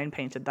someone sign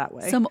painted that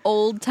way. Some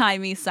old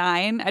timey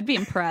sign. I'd be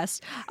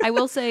impressed. I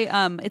will say,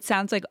 it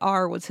sounds like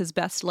R was his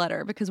best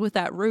letter because with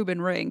that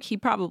Reuben Rink, he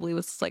probably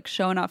was like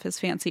showing off his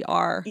fancy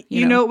R.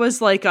 You know, it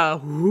was like a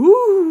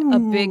whoo, a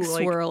big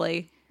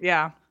swirly.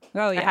 Yeah.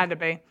 Oh yeah. It had to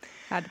be.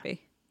 Had to be.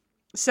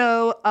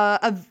 So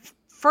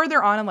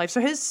further on in life,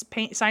 so his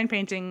sign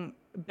painting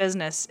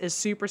business is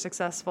super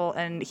successful,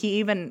 and he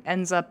even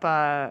ends up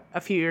a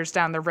few years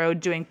down the road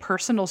doing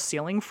personal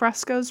ceiling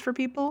frescoes for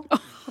people.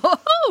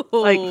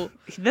 Like,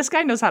 this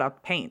guy knows how to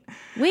paint.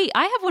 Wait,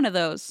 I have one of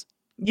those.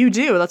 You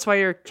do. That's why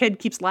your kid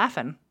keeps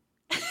laughing.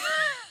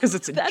 Because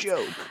it's a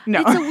joke.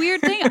 No. It's a weird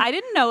thing. I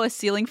didn't know a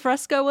ceiling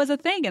fresco was a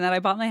thing, and then I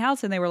bought my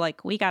house, and they were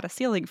like, we got a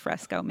ceiling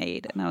fresco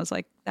made. And I was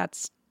like,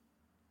 that's...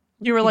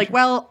 You were like,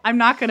 well, I'm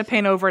not going to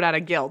paint over it out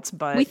of guilt,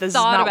 but this is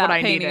not what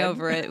I needed. We thought about painting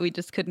over it. We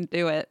just couldn't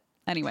do it.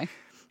 Anyway.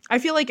 I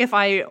feel like if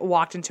I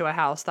walked into a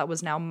house that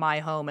was now my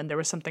home and there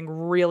was something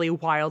really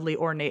wildly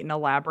ornate and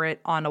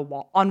elaborate on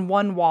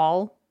one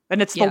wall,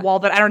 and it's the wall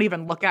that I don't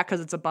even look at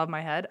because it's above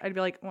my head, I'd be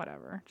like,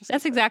 whatever.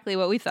 That's exactly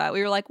what we thought.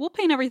 We were like, we'll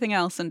paint everything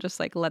else and just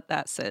like let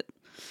that sit.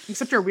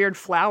 Except your weird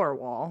flower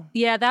wall.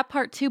 Yeah, that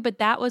part too. But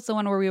that was the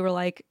one where we were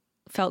like,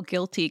 felt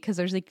guilty because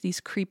there's like these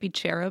creepy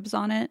cherubs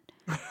on it.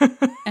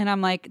 And I'm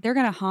like, they're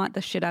going to haunt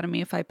the shit out of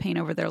me if I paint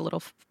over their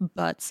little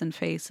butts and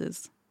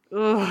faces.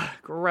 Ugh,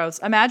 gross.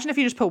 Imagine if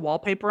you just put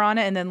wallpaper on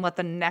it and then let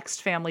the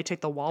next family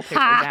take the wallpaper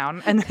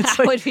down. And that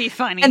would be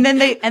funny. And then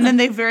they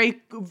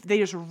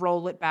just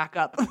roll it back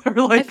up.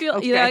 Like, I feel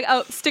like,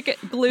 oh, stick it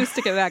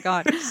back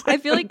on. I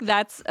feel like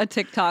that's a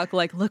TikTok,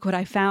 like, look what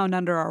I found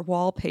under our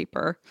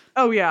wallpaper.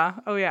 Oh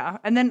yeah.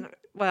 And then,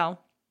 well,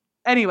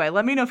 anyway,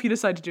 let me know if you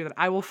decide to do that.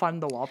 I will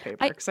fund the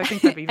wallpaper because I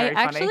think that'd be very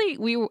funny.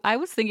 Actually, I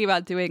was thinking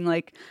about doing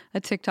like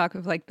a TikTok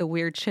of like the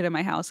weird shit in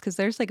my house because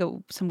there's like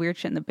some weird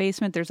shit in the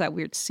basement. There's that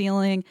weird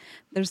ceiling.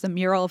 There's the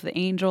mural of the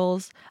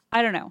angels.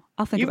 I don't know.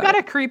 I'll think about it. You've got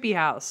a creepy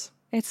house.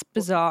 It's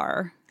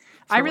bizarre.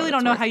 I really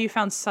don't know how you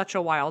found such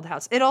a wild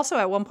house. It also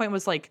at one point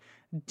was like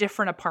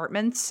different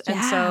apartments,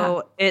 and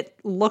so it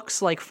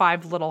looks like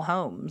 5 little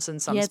homes in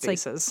some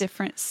spaces. Like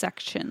different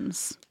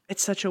sections.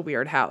 It's such a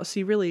weird house.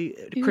 You really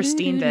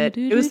Christined it.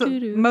 It was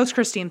the most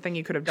Christine thing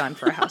you could have done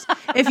for a house.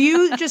 If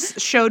you just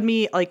showed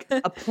me like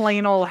a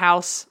plain old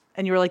house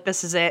and you were like,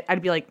 this is it,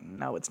 I'd be like,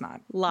 no, it's not.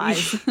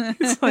 Lies.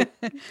 It's like,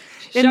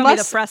 Show me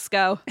the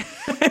fresco.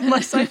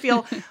 Unless I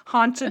feel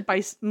haunted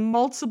by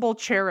multiple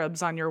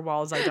cherubs on your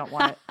walls, I don't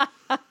want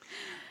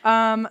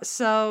it.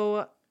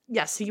 So...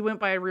 Yes, he went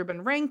by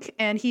Reuben Rink,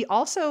 and he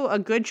also, a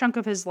good chunk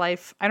of his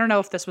life, I don't know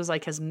if this was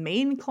like his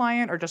main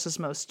client or just his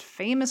most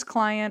famous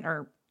client,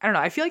 or I don't know.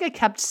 I feel like I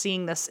kept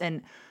seeing this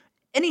in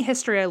any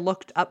history I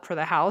looked up for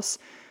the house.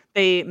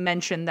 They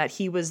mentioned that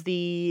he was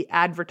the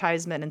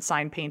advertisement and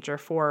sign painter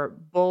for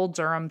Bull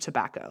Durham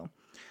Tobacco.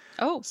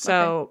 Oh,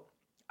 so okay.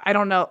 I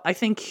don't know. I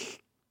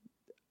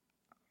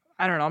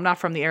don't know. I'm not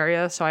from the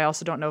area, so I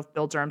also don't know if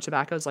Bull Durham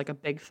Tobacco is like a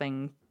big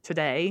thing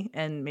today,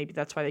 and maybe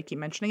that's why they keep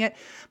mentioning it.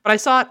 But I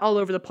saw it all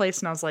over the place,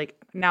 and I was like,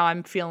 now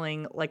I'm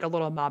feeling like a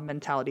little mob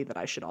mentality that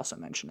I should also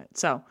mention it.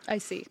 So I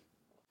see.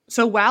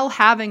 So while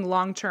having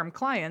long-term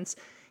clients,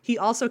 he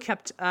also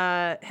kept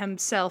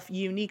himself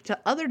unique to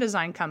other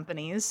design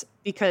companies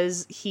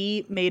because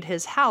he made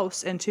his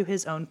house into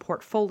his own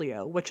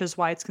portfolio, which is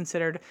why it's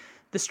considered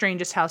the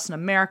strangest house in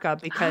America,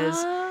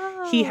 because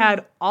He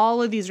had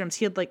all of these rooms.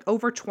 He had like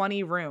over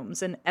 20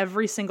 rooms, and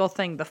every single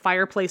thing, the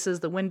fireplaces,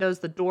 the windows,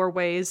 the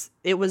doorways,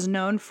 it was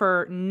known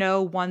for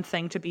no one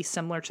thing to be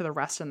similar to the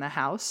rest in the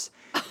house.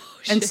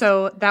 And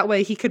so that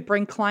way he could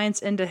bring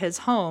clients into his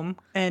home,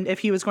 and if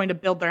he was going to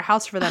build their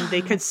house for them,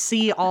 they could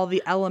see all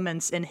the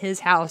elements in his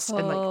house.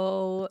 And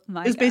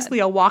like, it was basically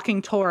a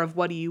walking tour of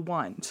what do you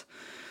want.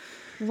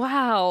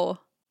 Wow.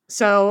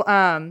 So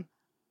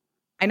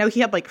I know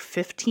he had like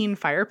 15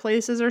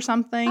 fireplaces or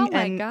something. Oh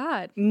my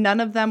God. None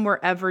of them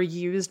were ever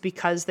used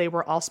because they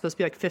were all supposed to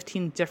be like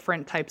 15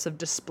 different types of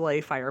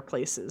display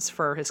fireplaces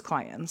for his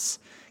clients.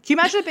 Can you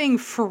imagine it being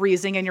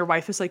freezing and your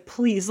wife is like,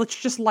 please, let's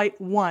just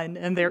light one.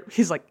 And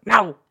he's like,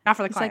 no, not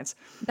for the clients.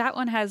 Like, that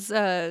one has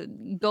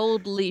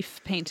gold leaf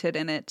painted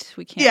in it.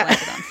 We can't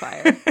light it on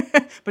fire.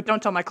 But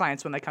don't tell my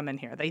clients when they come in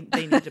here. They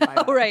need to buy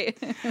that.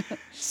 Right.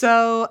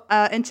 So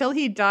until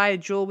he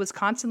died, Jewel was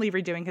constantly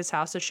redoing his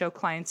house to show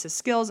clients his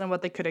skills and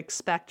what they could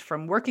expect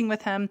from working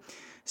with him.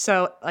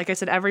 So like I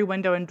said, every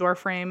window and door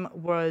frame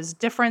was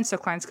different, so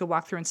clients could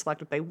walk through and select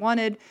what they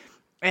wanted.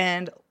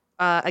 And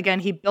again,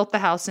 he built the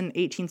house in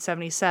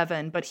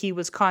 1877, but he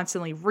was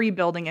constantly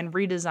rebuilding and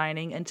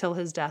redesigning until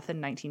his death in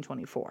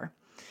 1924.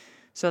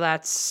 So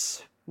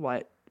that's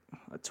what?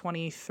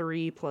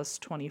 23 plus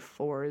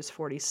 24 is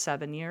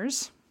 47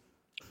 years.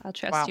 I'll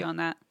trust you on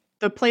that.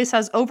 The place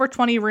has over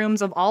 20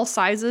 rooms of all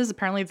sizes.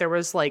 Apparently there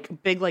was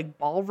like big like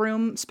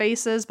ballroom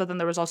spaces, but then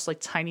there was also like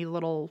tiny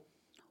little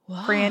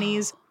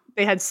crannies.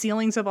 They had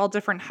ceilings of all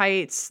different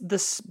heights.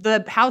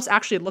 The house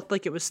actually looked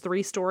like it was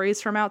 3 stories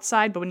from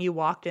outside, but when you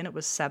walked in, it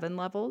was 7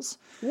 levels.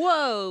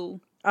 Whoa.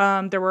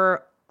 There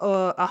were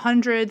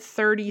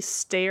 130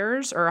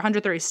 stairs or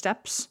 130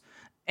 steps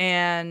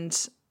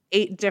and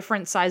 8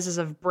 different sizes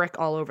of brick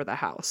all over the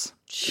house.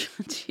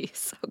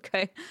 Jeez.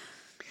 Okay.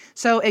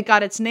 So it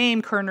got its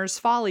name Kerner's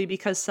Folly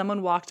because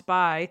someone walked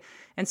by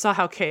and saw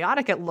how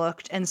chaotic it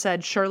looked and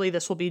said, surely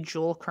this will be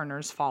Jewel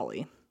Kerner's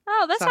Folly.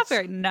 Oh, that's not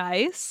very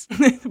nice.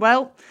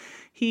 Well,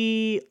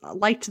 he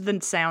liked the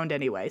sound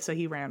anyway, so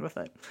he ran with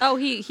it. Oh,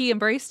 he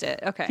embraced it.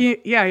 Okay.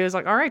 He was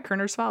like, all right,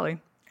 Kerner's Folly.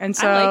 And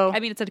so... I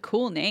mean, it's a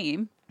cool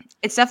name.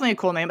 It's definitely a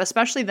cool name,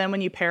 especially then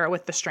when you pair it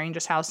with The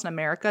Strangest House in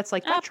America. It's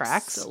like, that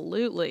tracks.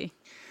 Absolutely.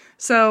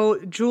 So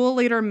Jewel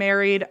later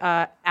married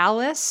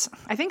Alice.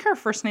 I think her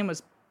first name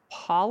was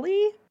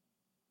Polly,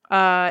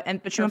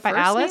 but she went by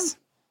Alice.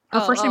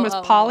 Her first name was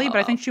Polly, but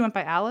I think she went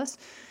by Alice.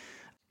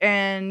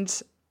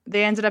 And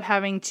they ended up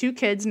having 2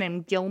 kids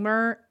named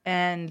Gilmer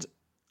and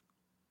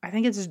I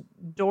think it's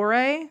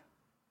Dora.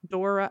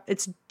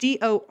 It's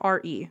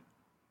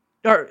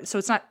Dore. So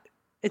it's not.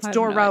 It's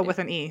Dora with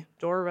an E.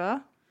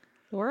 Dora.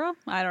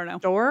 I don't know.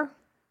 Dor.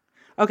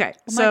 Okay.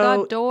 Oh my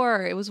God,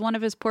 door. It was one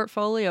of his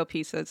portfolio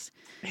pieces.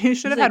 He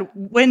should have had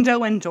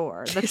window and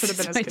door. That should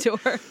have been his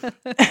door.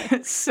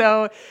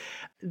 So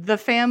the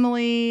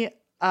family,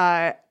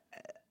 I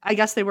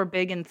guess they were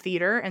big in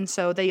theater. And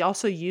so they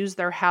also used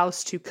their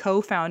house to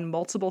co-found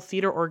multiple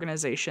theater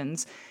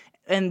organizations.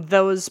 And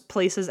those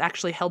places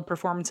actually held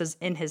performances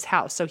in his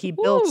house. So he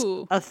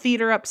built a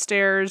theater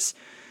upstairs.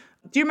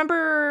 Do you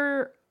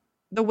remember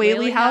the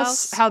Whaley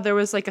House? How there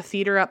was like a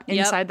theater up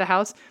inside the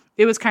house?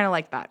 It was kind of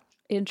like that.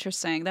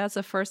 Interesting. That's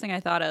the first thing I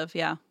thought of.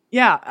 Yeah.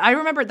 Yeah. I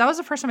remember that was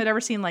the first time I'd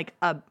ever seen like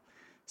a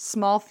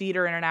small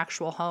theater in an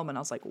actual home. And I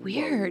was like,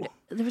 weird.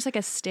 Whoa. There was like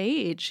a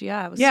stage.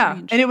 Yeah. It was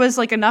strange. And it was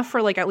like enough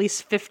for like at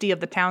least 50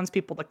 of the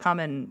townspeople to come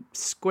and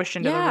squish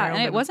into the room.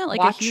 And it wasn't like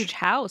a huge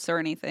house or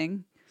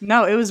anything.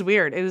 No, it was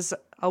weird. It was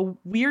a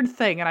weird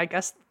thing. And I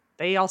guess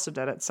they also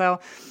did it. So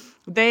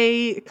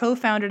they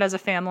co-founded as a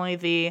family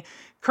the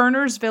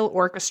Kernersville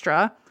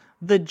Orchestra,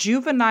 the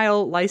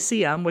Juvenile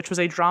Lyceum, which was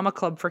a drama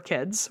club for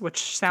kids,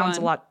 which sounds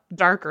a lot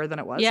darker than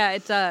it was. Yeah,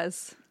 it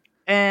does.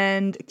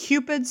 And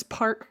Cupid's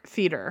Park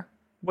Theater,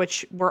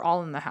 which were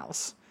all in the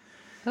house.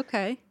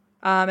 Okay.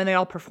 And they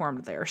all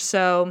performed there.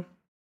 So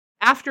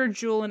after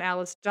Jewel and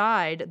Alice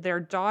died, their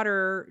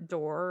daughter,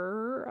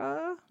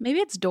 Dora... Maybe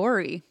it's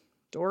Dory.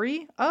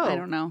 Dory? Oh. I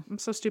don't know. I'm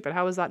so stupid.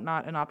 How is that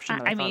not an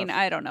option? I mean,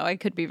 I don't know. I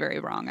could be very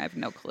wrong. I have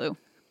no clue.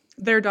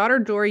 Their daughter,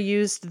 Dory,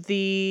 used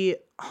the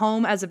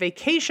home as a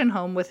vacation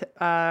home with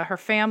her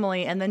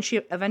family, and then she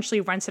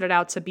eventually rented it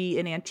out to be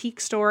an antique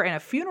store and a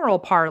funeral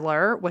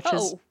parlor, which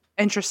is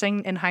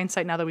interesting in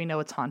hindsight now that we know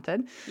it's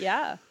haunted.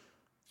 Yeah.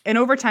 And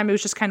over time, it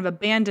was just kind of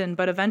abandoned,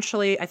 but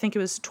eventually, I think it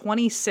was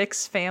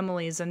 26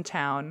 families in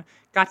town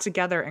got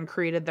together and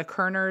created the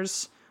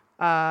Kerner's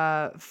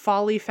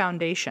Folly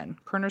Foundation.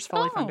 Kerner's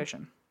Folly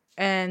Foundation.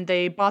 And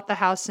they bought the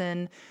house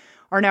and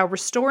are now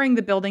restoring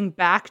the building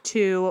back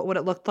to what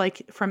it looked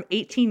like from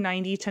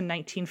 1890 to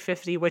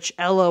 1950, which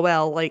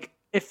LOL, like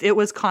if it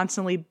was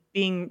constantly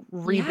being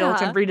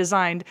rebuilt and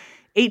redesigned,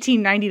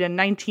 1890 to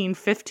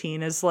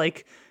 1915 is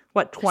like,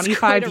 what,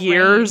 25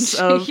 years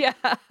of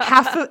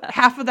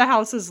half of the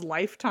house's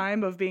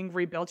lifetime of being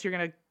rebuilt. You're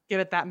going to give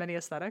it that many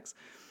aesthetics.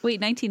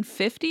 Wait,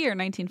 1950 or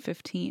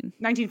 1915?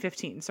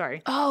 1915,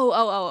 sorry.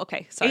 Oh,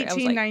 okay. Sorry.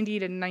 1890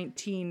 to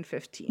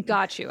 1915.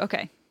 Got you.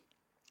 Okay.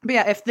 But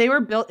yeah,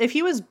 if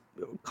he was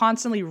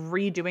constantly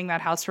redoing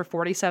that house for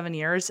 47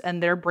 years,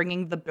 and they're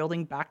bringing the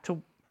building back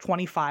to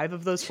 25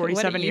 of those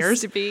 47 what it years.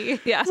 Used to be.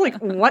 Yeah. It's like,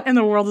 what in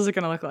the world is it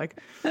going to look like?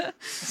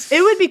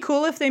 It would be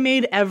cool if they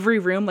made every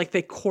room, like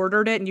they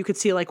quartered it and you could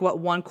see like what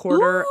one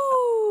quarter,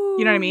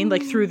 you know what I mean?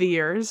 Like through the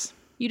years.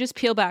 You just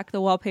peel back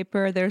the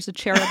wallpaper. There's a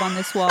cherub on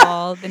this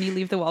wall. Then you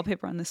leave the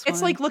wallpaper on this one.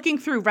 It's like looking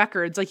through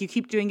records. Like you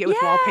keep doing it with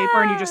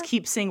wallpaper and you just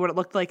keep seeing what it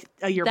looked like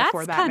a year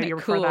before that and a year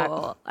before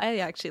that. I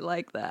actually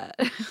like that.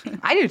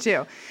 I do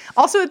too.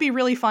 Also, it'd be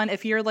really fun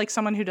if you're like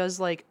someone who does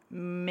like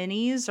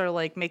minis or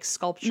like makes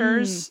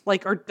sculptures,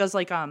 like, or does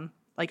like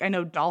I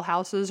know doll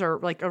houses are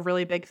like a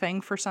really big thing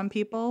for some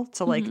people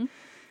to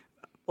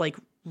like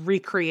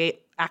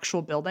recreate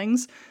actual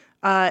buildings.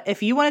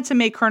 If you wanted to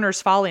make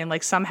Kerner's Folly and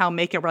like somehow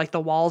make it where like the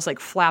walls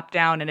like flap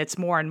down and it's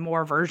more and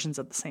more versions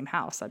of the same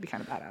house, that'd be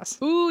kind of badass.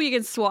 Ooh, you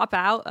can swap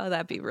out. Oh,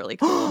 that'd be really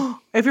cool.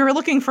 If you were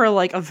looking for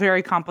like a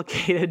very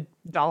complicated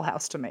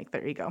dollhouse to make,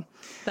 there you go.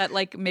 That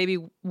like maybe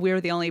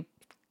we're the only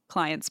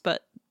clients,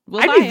 but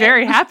I'd be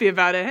very happy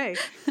about it. Hey,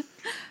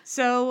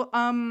 so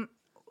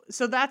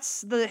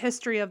that's the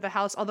history of the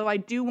house. Although I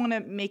do want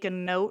to make a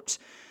note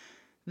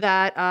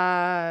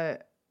that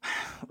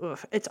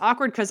it's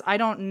awkward because I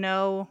don't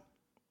know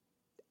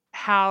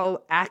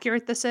how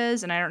accurate this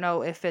is, and I don't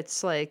know if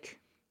it's like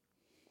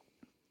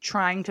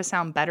trying to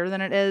sound better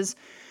than it is,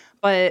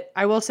 but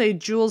I will say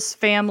Jules'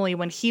 family,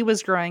 when he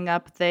was growing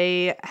up,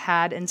 they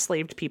had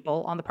enslaved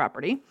people on the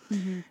property,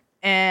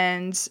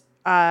 and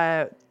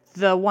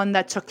the one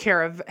that took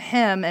care of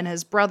him and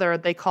his brother,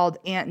 they called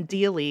Aunt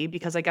Dealey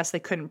because I guess they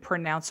couldn't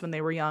pronounce when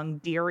they were young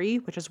Dearie,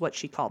 which is what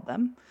she called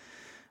them.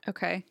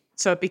 Okay.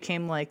 So it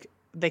became like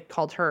they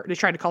tried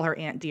to call her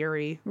Aunt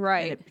Dearie,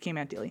 right? And it became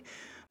Aunt Dealey.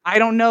 I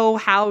don't know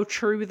how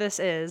true this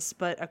is,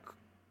 but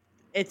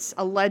it's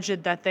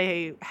alleged that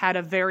they had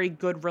a very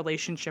good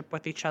relationship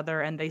with each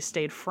other and they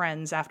stayed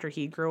friends after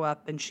he grew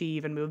up and she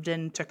even moved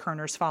into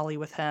Kerner's Folly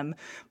with him.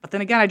 But then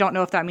again, I don't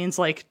know if that means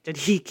like, did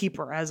he keep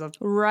her as a...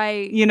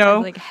 Right. You know?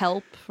 Like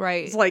help,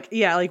 right. It's like,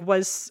 yeah, like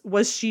was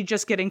she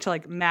just getting to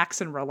like max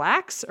and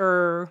relax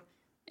or...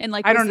 And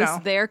like, I don't was know.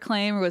 this their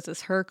claim or was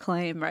this her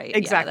claim? Right.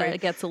 Exactly. Yeah,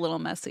 it gets a little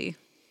messy.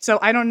 So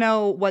I don't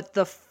know what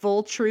the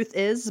full truth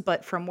is,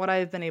 but from what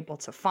I've been able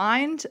to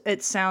find,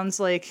 it sounds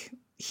like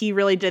he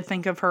really did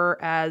think of her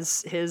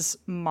as his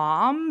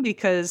mom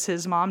because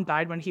his mom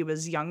died when he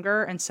was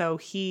younger. And so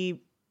he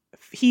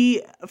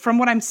from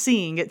what I'm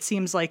seeing, it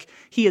seems like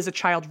he as a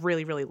child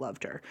really, really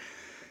loved her.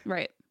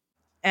 Right.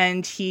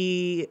 And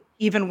he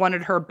even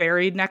wanted her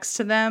buried next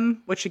to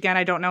them, which again,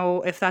 I don't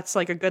know if that's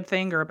like a good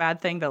thing or a bad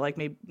thing that like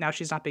maybe now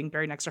she's not being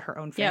buried next to her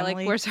own family. Yeah,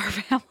 like where's her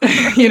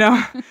family? You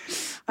know?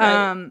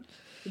 Right.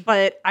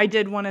 But I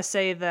did want to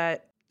say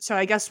that, so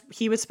I guess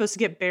he was supposed to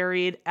get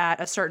buried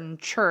at a certain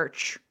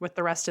church with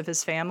the rest of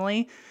his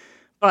family,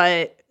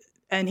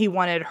 and he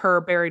wanted her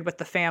buried with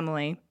the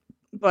family,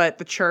 but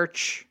the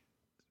church,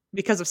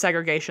 because of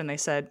segregation, they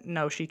said,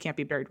 no, she can't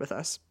be buried with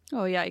us.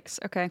 Oh,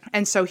 yikes. Okay.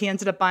 And so he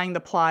ended up buying the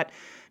plot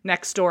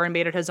next door and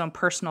made it his own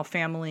personal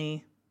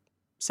family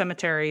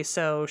cemetery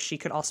so she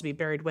could also be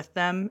buried with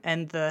them.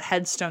 And the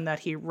headstone that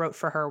he wrote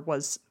for her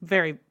was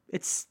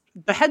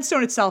the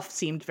headstone itself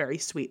seemed very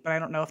sweet, but I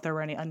don't know if there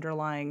were any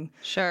underlying.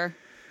 Sure.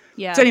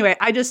 Yeah. So anyway,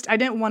 I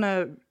didn't want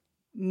to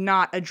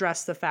not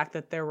address the fact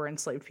that there were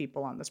enslaved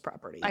people on this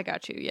property. I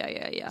got you.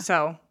 Yeah.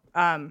 So,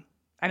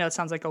 I know it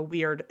sounds like a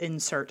weird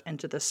insert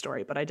into this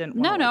story, but I didn't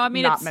want to I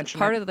mean, not it's mention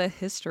part it. of the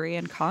history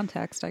and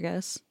context, I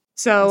guess.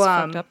 So, as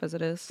fucked up as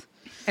it is.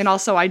 And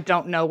also, I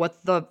don't know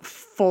what the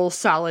full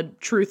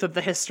solid truth of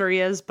the history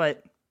is,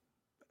 but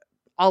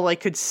all I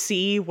could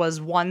see was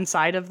one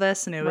side of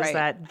this, and it was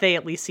that they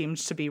at least seemed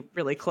to be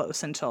really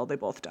close until they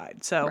both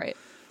died. So,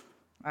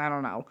 I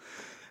don't know.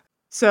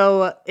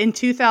 So, in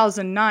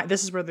 2009,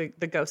 this is where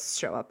the ghosts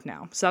show up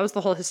now. So, that was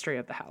the whole history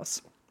of the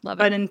house. Love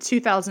it. But in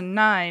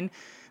 2009,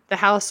 the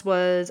house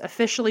was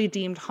officially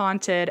deemed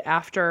haunted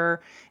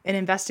after an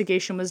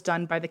investigation was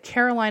done by the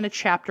Carolina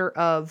chapter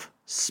of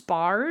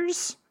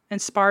SPARS. And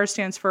SPARS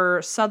stands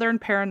for Southern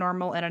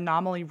Paranormal and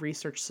Anomaly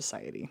Research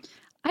Society.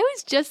 I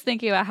was just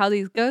thinking about how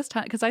these ghost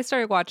hunt, because I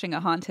started watching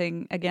A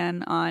Haunting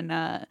again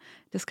on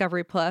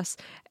Discovery Plus,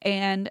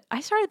 and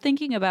I started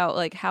thinking about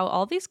like how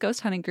all these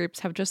ghost hunting groups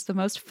have just the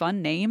most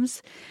fun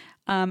names,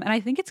 and I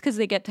think it's because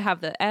they get to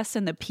have the S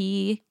and the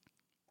P.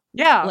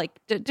 Yeah, like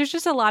there's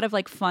just a lot of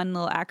like fun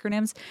little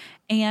acronyms,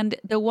 and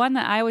the one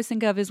that I always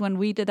think of is when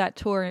we did that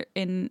tour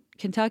in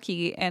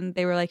Kentucky, and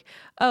they were like,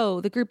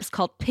 "Oh, the group is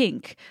called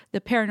Pink, the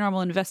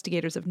Paranormal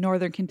Investigators of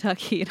Northern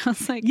Kentucky," and I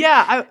was like,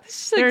 "Yeah,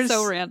 it's just like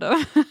so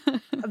random."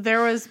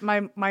 There was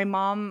my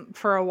mom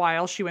for a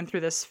while. She went through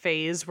this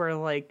phase where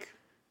like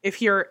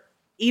if you're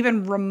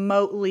even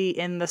remotely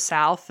in the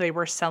South, they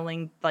were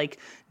selling like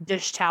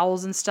dish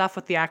towels and stuff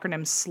with the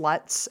acronym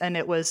SLUTS, and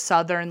it was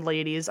Southern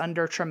Ladies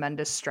Under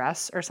Tremendous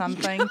Stress or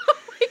something. Oh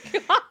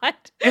my God.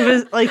 It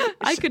was like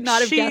I could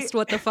not have guessed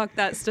what the fuck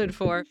that stood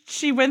for.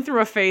 She went through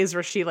a phase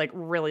where she like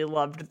really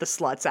loved the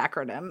SLUTS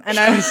acronym, and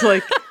I was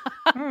like,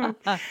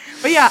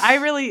 But yeah,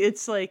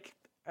 it's like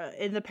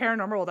in the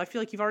paranormal world, I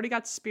feel like you've already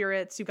got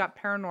spirits, you've got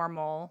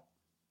paranormal.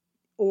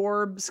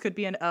 Orbs could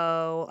be an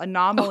O.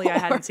 Anomaly I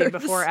hadn't seen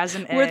before as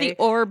an A. We're the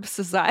Orb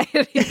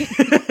Society.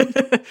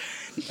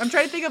 I'm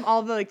trying to think of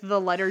all the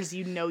letters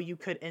you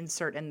could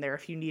insert in there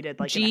if you needed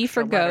like G an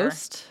extra for letter.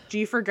 ghost.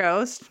 G for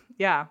ghost.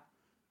 Yeah.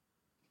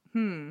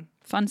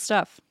 Fun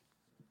stuff.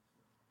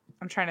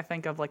 I'm trying to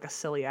think of like a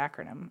silly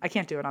acronym. I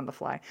can't do it on the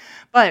fly.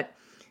 But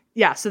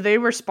yeah, so they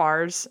were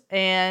SPARs,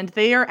 and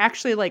they are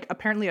actually like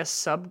apparently a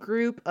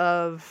subgroup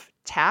of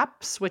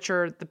TAPs, which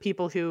are the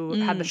people who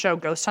had the show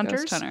Ghost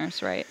Hunters. Ghost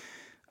Hunters, right.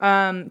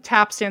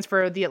 TAP stands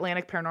for the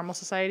Atlantic Paranormal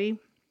Society.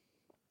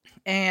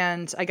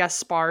 And I guess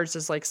SPARs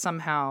is like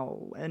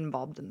somehow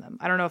involved in them.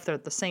 I don't know if they're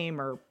the same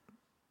or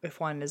if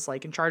one is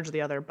like in charge of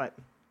the other, but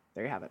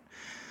there you have it.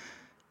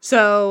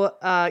 So,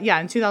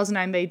 in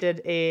 2009, they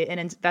did an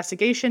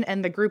investigation,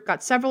 and the group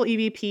got several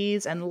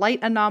EVPs and light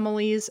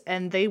anomalies,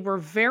 and they were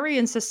very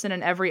insistent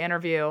in every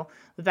interview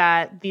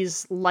that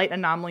these light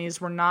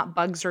anomalies were not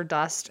bugs or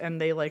dust,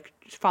 and they like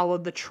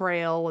followed the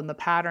trail and the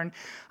pattern.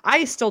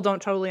 I still don't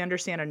totally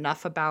understand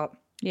enough about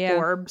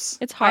orbs.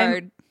 It's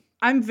hard.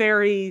 I'm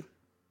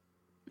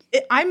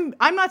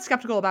not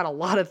skeptical about a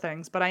lot of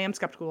things, but I am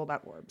skeptical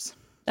about orbs.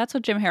 That's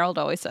what Jim Harold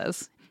always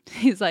says.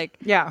 He's like,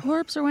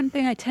 orbs are one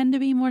thing I tend to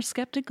be more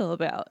skeptical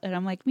about. And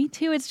I'm like, me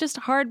too. It's just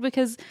hard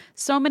because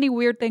so many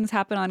weird things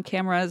happen on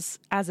cameras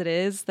as it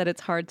is that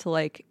it's hard to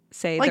like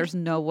say there's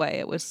no way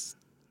it was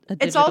a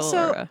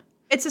digital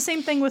It's the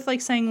same thing with like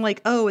saying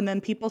like, oh, and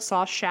then people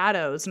saw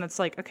shadows. And it's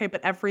like, okay,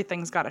 but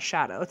everything's got a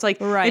shadow. It's like,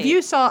 if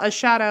you saw a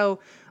shadow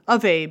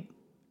of a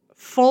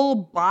full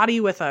body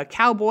with a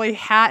cowboy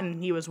hat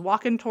and he was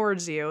walking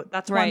towards you,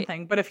 that's one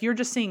thing. But if you're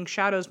just seeing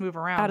shadows move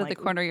around out of the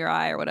corner of your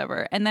eye or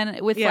whatever, and then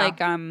with a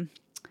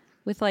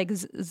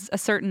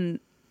certain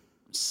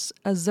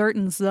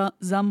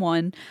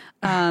someone,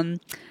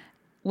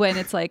 when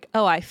it's like,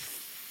 oh, I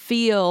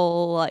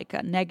feel like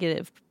a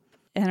negative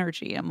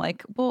energy, I'm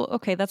like, well,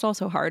 okay, that's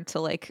also hard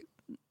to like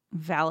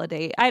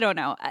validate. I don't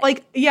know.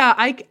 I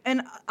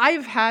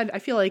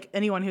feel like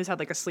anyone who's had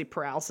like a sleep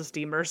paralysis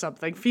demon or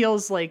something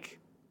feels like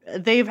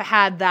they've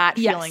had that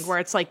feeling where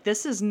it's like,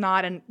 this is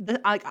not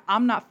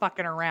I'm not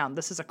fucking around.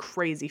 This is a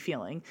crazy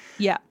feeling.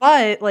 Yeah.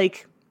 But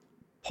like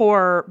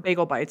poor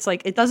Bagel Bites,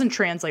 like it doesn't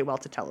translate well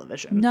to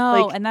television.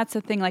 No. Like, and that's the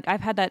thing. Like I've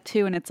had that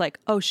too. And it's like,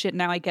 oh shit,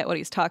 now I get what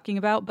he's talking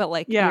about. But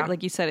like,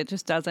 like you said, it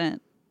just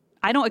doesn't,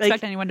 I don't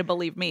expect anyone to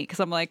believe me.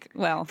 Cause I'm like,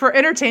 well, for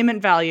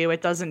entertainment value,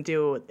 it doesn't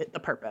do the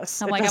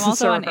purpose. I'm like, I'm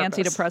also on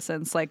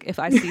antidepressants. Like if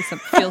I see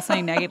feel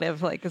something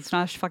negative, like it's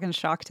not a fucking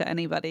shock to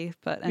anybody,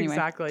 but anyway.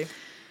 Exactly.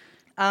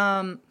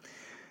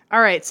 All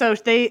right, so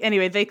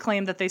they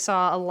claimed that they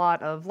saw a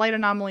lot of light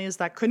anomalies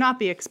that could not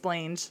be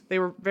explained. They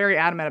were very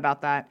adamant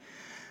about that.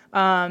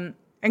 And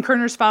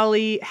Kerner's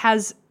Folly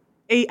has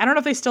I don't know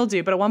if they still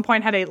do, but at one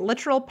point had a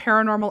literal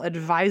paranormal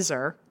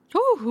advisor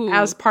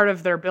as part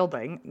of their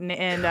building.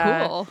 And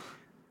cool.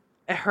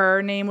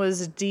 Her name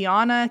was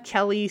Deanna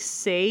Kelly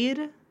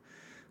Sayed.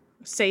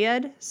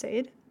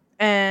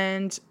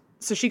 And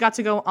so she got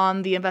to go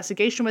on the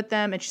investigation with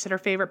them, and she said her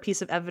favorite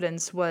piece of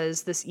evidence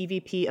was this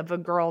EVP of a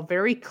girl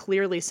very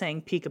clearly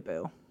saying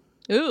peekaboo.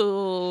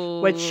 Ooh.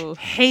 Which,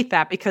 hate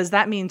that, because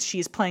that means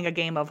she's playing a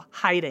game of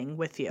hiding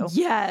with you.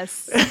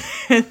 Yes.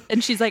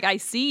 And she's like, I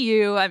see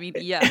you. I mean,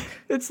 yuck.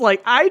 It's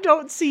like, I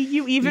don't see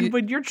you even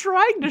when you're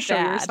trying to show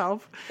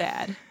yourself.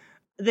 Bad.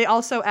 They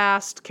also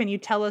asked, can you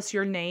tell us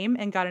your name?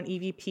 And got an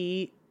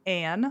EVP,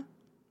 Anne.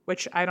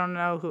 Which I don't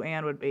know who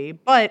Anne would be.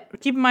 But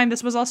keep in mind,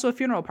 this was also a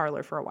funeral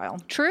parlor for a while.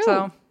 True.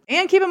 So,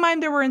 and keep in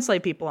mind, there were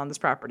enslaved people on this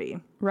property.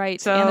 Right.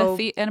 So,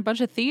 and a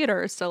bunch of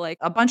theaters. So, like,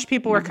 a bunch of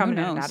people were coming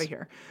in and out of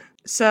here.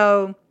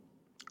 So,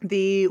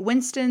 the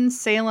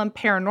Winston-Salem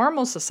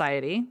Paranormal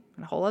Society,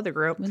 a whole other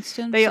group.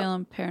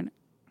 Winston-Salem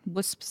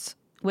Wisps.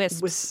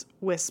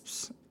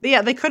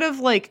 Yeah, they could have,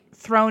 like,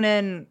 thrown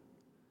in...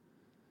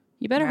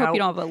 You better hope you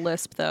don't have a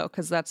lisp, though,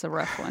 because that's a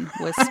rough one.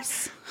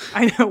 Wisps.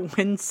 I know.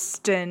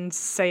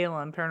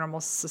 Winston-Salem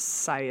Paranormal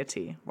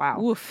Society.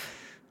 Wow.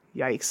 Oof.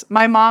 Yikes.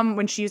 My mom,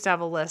 when she used to have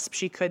a lisp,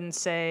 she couldn't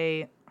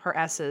say her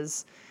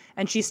S's.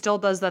 And she still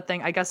does that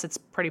thing. I guess it's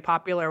pretty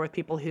popular with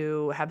people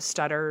who have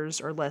stutters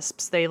or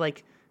lisps. They,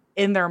 like,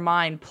 in their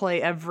mind,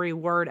 play every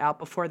word out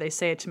before they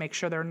say it to make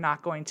sure they're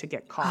not going to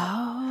get caught.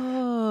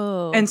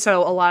 Oh. And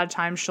so a lot of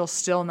times she'll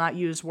still not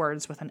use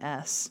words with an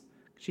S.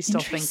 She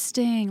still thinks.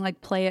 Interesting. Like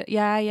play it.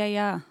 Yeah.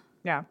 Yeah.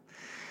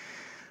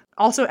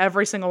 Also,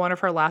 every single one of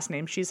her last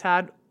names she's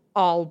had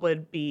all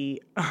would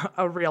be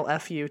a real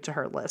FU to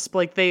her lisp.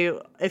 Like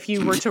if she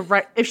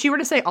were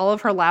to say all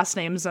of her last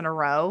names in a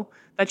row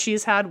that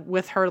she's had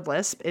with her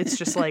lisp, it's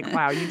just like,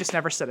 wow, you just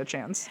never stood a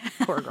chance.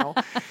 Poor girl.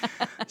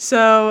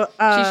 So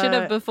she should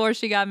have, before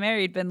she got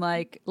married, been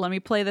like, let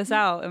me play this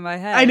out in my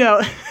head. I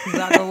know.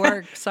 That'll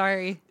work.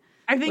 Sorry.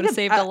 I think would have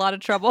saved a lot of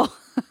trouble.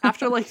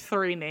 After like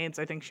 3 names,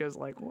 I think she was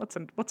like, what's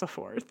a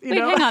fourth? Wait,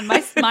 hang on.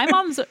 My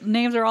mom's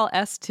names are all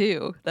S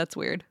too. That's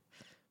weird.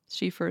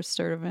 She first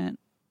servant.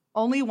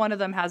 Only one of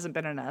them hasn't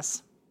been an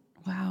S.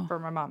 Wow. For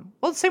my mom.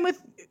 Well, same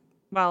with,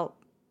 the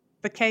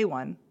K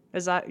one.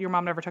 Is that your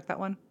mom never took that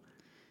one?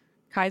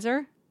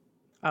 Kaiser?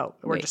 Oh,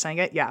 we're just saying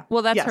it? Yeah.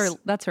 Well, that's Yes.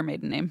 that's her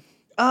maiden name.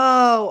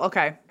 Oh,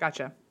 okay.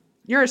 Gotcha.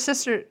 Your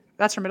sister,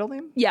 that's her middle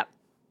name? Yeah.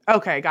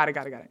 Okay, got it.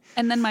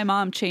 And then my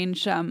mom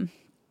changed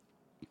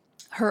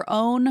her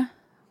own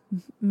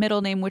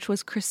middle name, which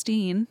was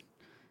Christine.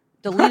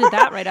 Deleted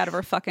that right out of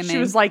her fucking name. She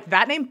was like,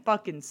 that name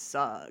fucking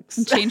sucks.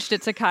 And changed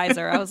it to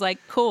Kaiser. I was like,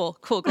 cool.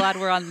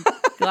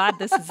 Glad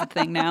this is a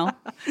thing now.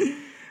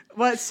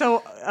 What?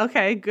 So,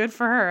 okay, good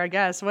for her, I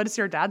guess. What is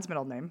your dad's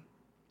middle name?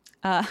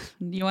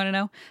 You want to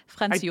know?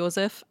 Franz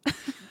Josef.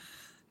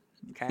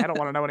 Okay, I don't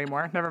want to know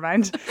anymore. Never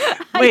mind.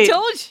 I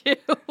told you.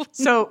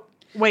 So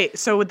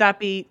would that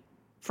be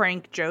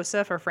Frank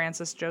Joseph or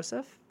Francis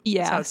Joseph?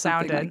 Yeah, That's how it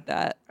something sounded. like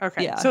that.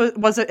 Okay. Yeah. So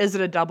is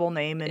it a double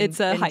name in, It's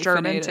a in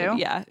German too?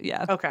 Yeah.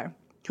 Okay.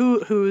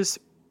 Who's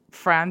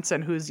Franz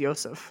and who's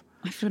Joseph?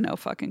 I have no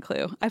fucking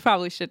clue. I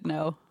probably should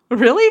know.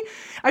 Really?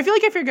 I feel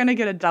like if you're gonna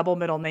get a double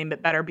middle name,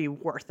 it better be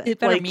worth it. It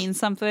better mean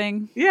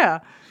something.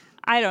 Yeah.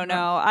 I don't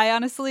know. I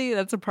honestly,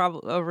 that's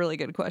a really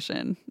good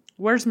question.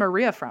 Where's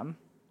Maria from?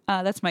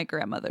 That's my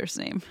grandmother's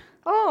name.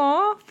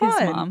 Oh, fun.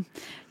 His mom.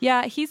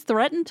 Yeah, he's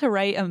threatened to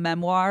write a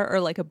memoir or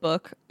like a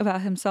book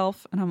about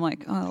himself. And I'm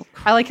like, oh,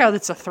 I like how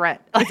it's a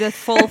threat. it's a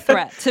full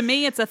threat. To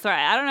me, it's a threat.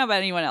 I don't know about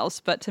anyone else,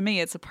 but to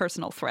me, it's a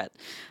personal threat.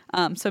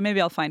 So maybe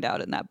I'll find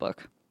out in that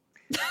book.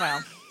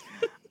 Well,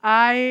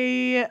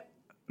 Franz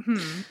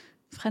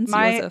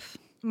Josef.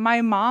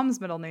 my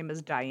mom's middle name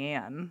is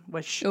Diane,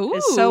 which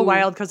is so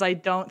wild because I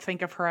don't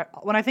think of her.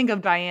 When I think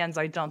of Diane's,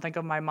 I don't think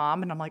of my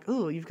mom. And I'm like,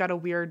 ooh, you've got a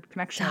weird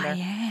connection there.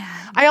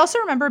 I also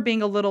remember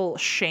being a little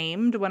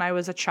shamed when I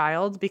was a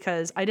child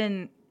because I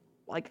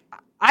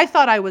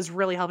thought I was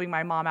really helping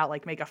my mom out,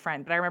 like make a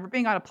friend. But I remember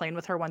being on a plane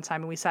with her one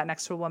time and we sat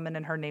next to a woman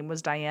and her name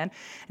was Diane.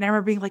 And I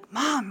remember being like,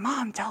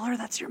 Mom, tell her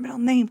that's your middle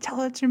name. Tell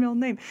her that's your middle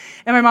name.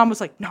 And my mom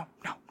was like, no.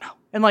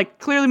 And like,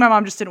 clearly my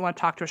mom just didn't want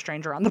to talk to a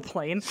stranger on the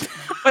plane.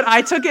 But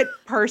I took it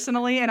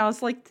personally and I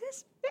was like,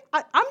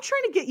 I'm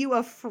trying to get you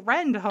a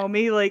friend,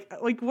 homie.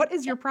 Like what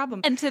is your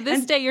problem? And to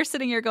this day, you're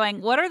sitting here going,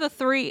 what are the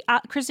three?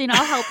 Christine,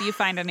 I'll help you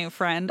find a new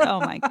friend.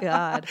 Oh my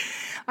God.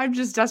 I'm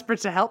just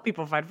desperate to help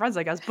people find friends,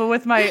 I guess. But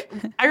with I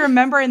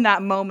remember in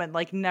that moment,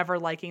 like never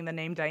liking the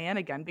name Diane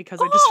again because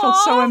I just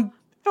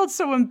felt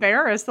so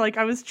embarrassed. Like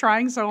I was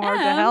trying so hard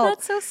to help.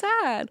 That's so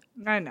sad.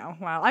 I know.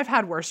 Wow. I've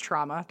had worse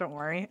trauma. Don't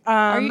worry.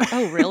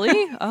 Oh,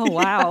 really? Oh,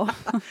 wow.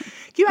 Can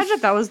you imagine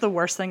if that was the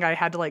worst thing I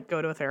had to like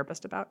go to a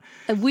therapist about?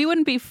 We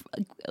wouldn't be,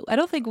 I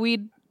don't think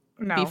we'd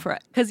be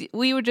friends because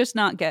we would just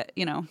not get,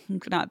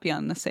 not be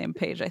on the same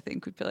page. I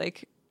think we'd be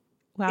like,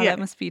 wow, that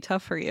must be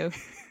tough for you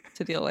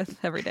to deal with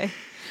every day.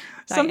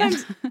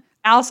 Sometimes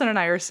Allison and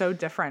I are so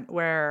different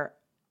where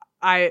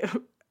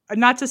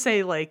not to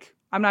say like,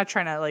 I'm not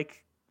trying to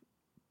like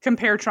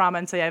compare trauma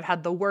and say I've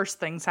had the worst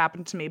things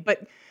happen to me,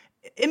 but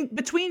in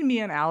between me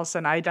and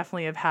Allison, I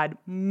definitely have had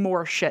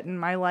more shit in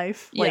my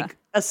life, like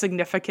a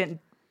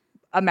significant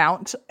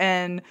amount.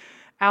 And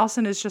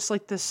Allison is just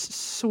like this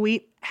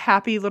sweet,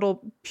 happy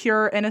little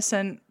pure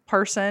innocent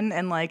person.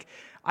 And like,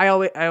 I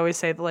always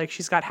say that like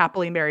she's got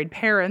happily married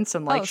parents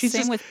and like she's same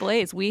just with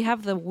Blaze. We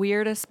have the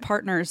weirdest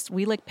partners.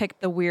 We like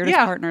pick the weirdest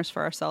partners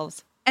for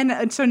ourselves.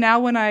 And so now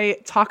when I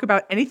talk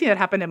about anything that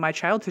happened in my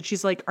childhood,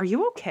 she's like, "Are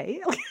you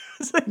okay?"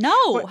 Like,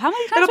 no. How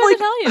many times did I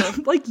tell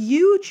you? Like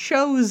you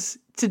chose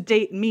to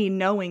date me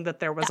knowing that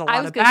there was a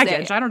lot of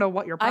baggage. I don't know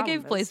what your problem is. I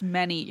gave Blaze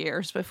many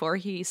years before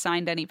he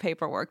signed any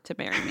paperwork to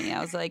marry me. I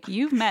was like,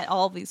 you've met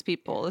all these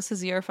people. This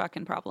is your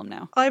fucking problem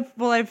now.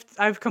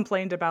 I've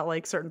complained about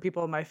like certain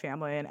people in my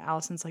family and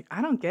Allison's like,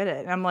 I don't get it.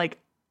 And I'm like,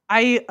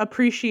 I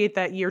appreciate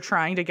that you're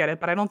trying to get it,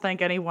 but I don't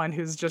think anyone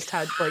who's just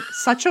had like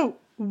such a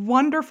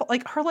wonderful,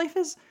 like her life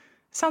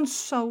sounds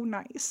so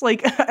nice.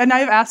 Like, and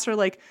I've asked her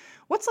like,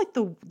 what's like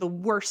the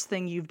worst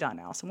thing you've done,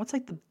 Allison? What's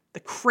like the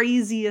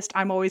craziest,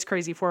 I'm always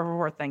crazy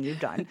for thing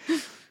you've done?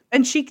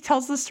 And she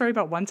tells this story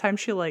about one time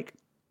she I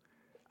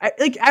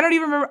don't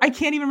even remember. I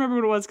can't even remember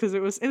what it was because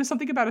it was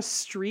something about a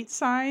street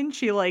sign.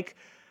 She like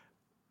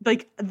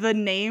the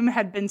name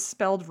had been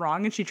spelled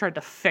wrong and she tried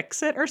to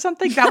fix it or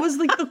something. That was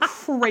like the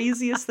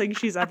craziest thing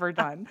she's ever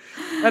done.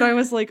 And I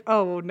was like,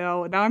 oh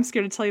no, now I'm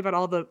scared to tell you about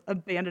all the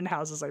abandoned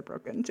houses I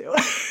broke into.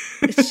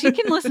 She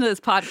can listen to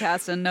this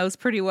podcast and knows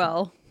pretty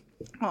well.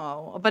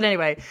 Oh, but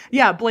anyway,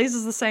 yeah, Blaze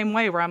is the same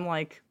way where I'm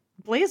like,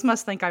 Blaze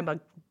must think I'm a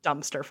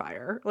dumpster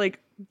fire. Like,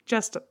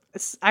 just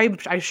I'm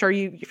sure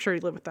you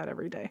live with that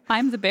every day.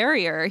 I'm the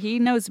barrier. He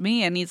knows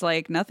me, and he's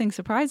like, nothing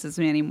surprises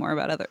me anymore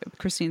about other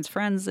Christine's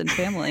friends and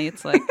family.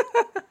 It's like,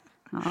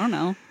 I don't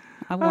know.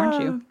 I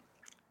warned you.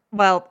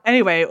 Well,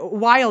 anyway,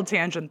 wild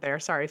tangent there.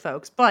 Sorry,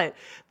 folks. But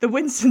the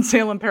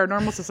Winston-Salem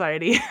Paranormal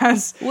Society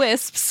has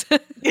Wisps.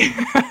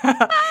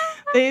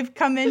 They've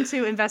come in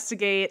to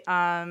investigate,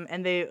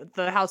 and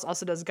the house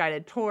also does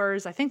guided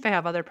tours. I think they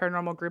have other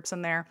paranormal groups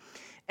in there.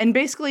 And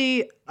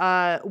basically,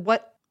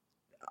 what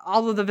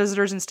all of the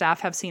visitors and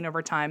staff have seen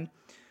over time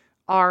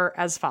are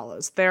as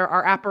follows. There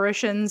are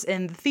apparitions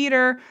in the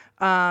theater.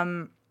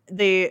 The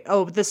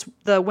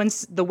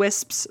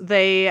Wisps,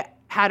 they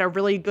had a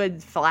really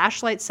good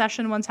flashlight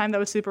session one time that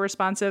was super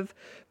responsive,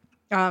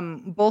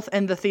 both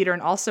in the theater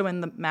and also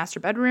in the master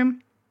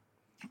bedroom,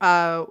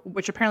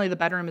 which apparently the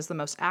bedroom is the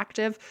most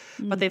active.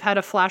 But they've had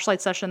a flashlight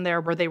session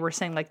there where they were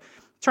saying, like,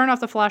 turn off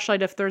the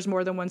flashlight if there's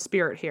more than one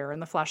spirit here, and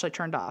the flashlight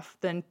turned off.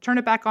 Then turn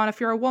it back on if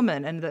you're a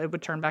woman, and it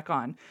would turn back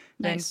on.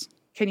 Nice. Then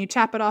can you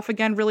tap it off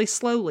again really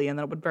slowly, and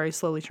then it would very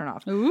slowly turn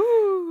off.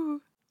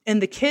 Ooh. In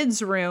the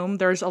kids' room,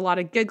 there's a lot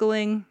of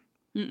giggling.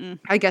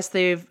 I guess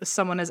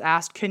someone has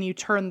asked, can you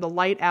turn the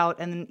light out?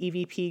 And an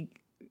EVP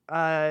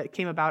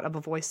came about of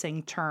a voice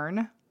saying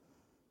turn.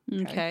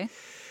 Okay.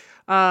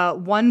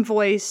 One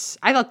voice,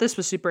 I thought this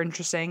was super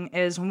interesting,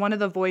 is one of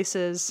the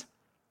voices,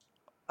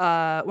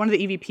 one of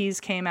the EVPs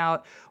came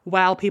out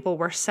while people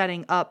were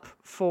setting up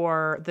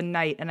for the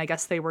night. And I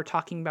guess they were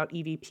talking about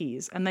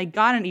EVPs. And they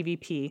got an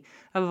EVP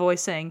of a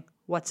voice saying,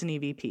 what's an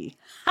EVP?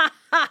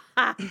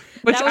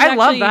 Which I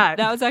love that.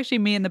 That was actually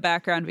me in the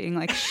background being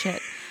like,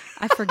 shit,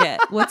 I forget.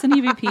 What's an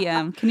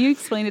EVP? Can you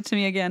explain it to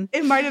me again?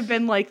 It might have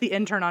been like the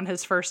intern on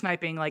his first night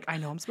being like, I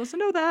know I'm supposed to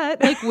know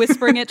that. Like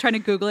whispering it, trying to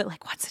Google it,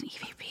 like, what's an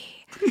EVP?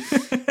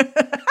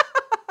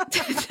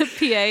 The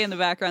PA in the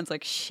background's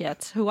like,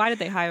 shit, why did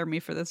they hire me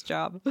for this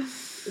job?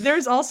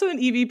 There's also an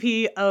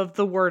EVP of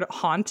the word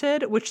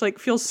haunted, which like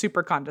feels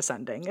super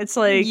condescending. It's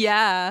like,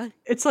 yeah,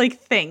 it's like,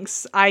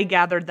 thanks, I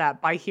gathered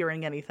that by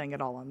hearing anything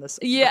at all on this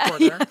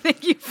recorder. Yeah,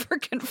 thank you for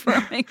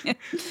confirming it.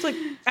 It's like,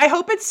 I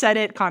hope it said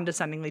it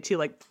condescendingly too,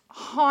 like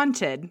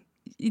haunted.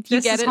 You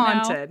this get is it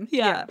haunted.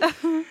 Now?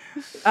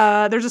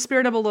 Yeah. There's a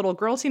spirit of a little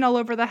girl seen all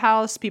over the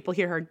house. People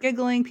hear her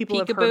giggling. People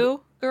have heard, Peekaboo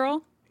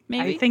girl,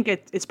 maybe? I think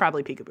it's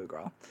probably Peekaboo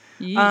Girl.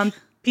 Yeesh.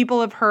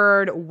 People have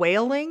heard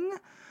wailing.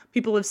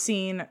 People have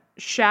seen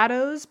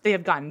shadows. They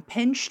have gotten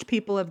pinched.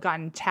 People have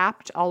gotten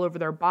tapped all over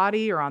their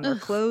body or on their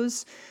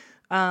clothes.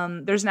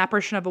 There's an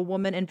apparition of a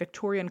woman in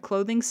Victorian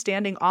clothing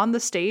standing on the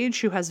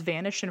stage who has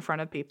vanished in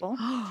front of people.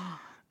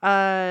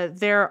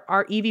 There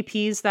are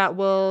EVPs that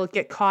will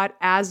get caught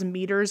as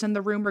meters in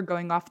the room are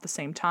going off at the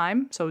same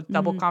time. So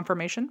double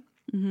confirmation.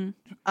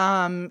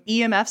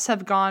 EMFs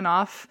have gone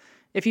off.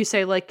 If you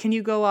say, like, can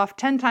you go off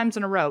 10 times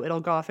in a row? It'll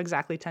go off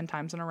exactly 10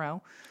 times in a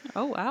row.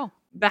 Oh, wow.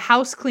 The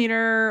house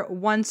cleaner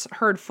once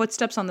heard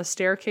footsteps on the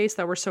staircase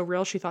that were so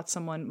real she thought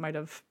someone might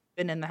have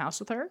been in the house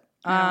with her.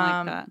 I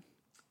don't like that.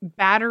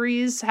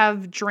 Batteries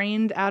have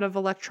drained out of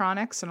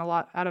electronics and a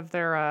lot out of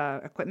their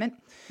equipment.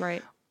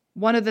 Right.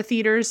 One of the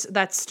theaters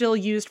that's still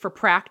used for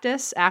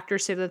practice,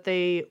 actors say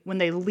that when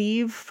they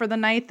leave for the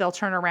night, they'll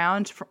turn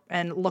around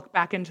and look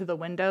back into the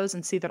windows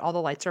and see that all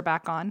the lights are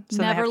back on.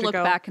 So never look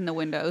back in the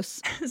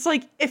windows. It's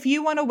like, if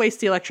you want to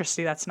waste the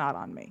electricity, that's not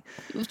on me.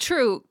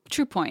 True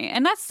point.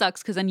 And that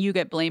sucks because then you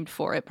get blamed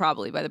for it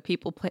probably by the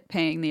people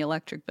paying the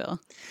electric bill.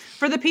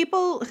 For the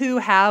people who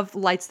have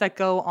lights that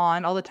go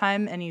on all the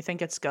time and you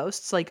think it's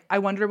ghosts, like, I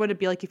wonder what it'd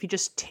be like if you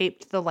just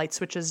taped the light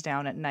switches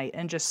down at night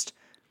and just...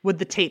 would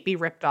the tape be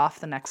ripped off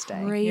the next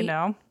day? Great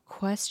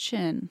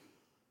Question.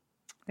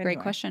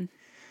 Great question.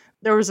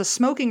 There was a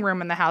smoking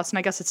room in the house, and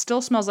I guess it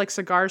still smells like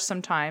cigars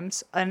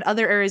sometimes. In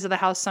other areas of the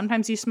house,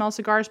 sometimes you smell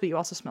cigars, but you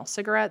also smell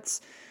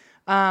cigarettes.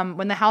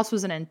 When the house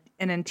was an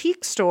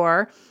antique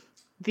store,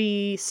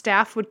 the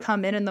staff would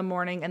come in the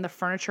morning, and the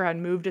furniture had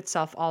moved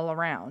itself all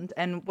around.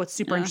 And what's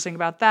super interesting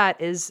about that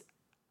is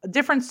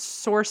different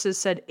sources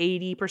said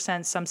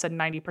 80%, some said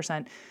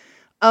 90%.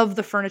 Of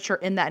the furniture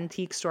in that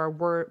antique store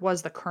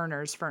was the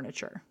Kerner's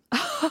furniture.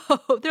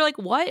 Oh, they're like,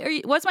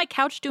 what's my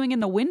couch doing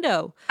in the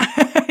window?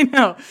 I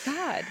know.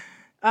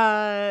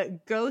 God.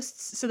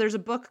 Ghosts. So there's a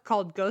book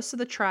called Ghosts of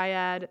the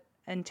Triad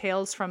and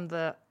Tales from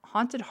the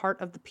Haunted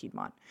Heart of the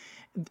Piedmont.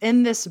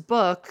 In this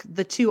book,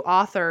 the two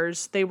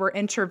authors, they were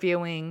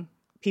interviewing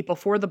people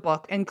for the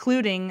book,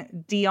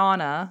 including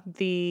Deanna,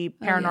 the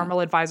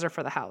paranormal advisor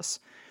for the house.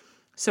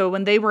 So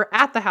when they were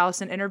at the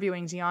house and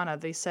interviewing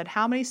Deanna, they said,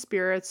 how many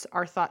spirits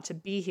are thought to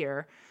be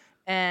here?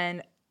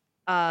 And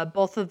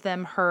both of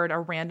them heard a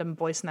random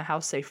voice in the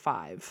house say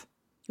 5.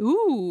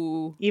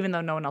 Ooh. Even though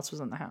no one else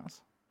was in the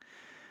house.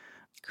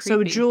 Creepy.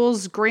 So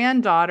Jules'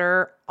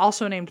 granddaughter,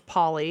 also named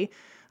Polly,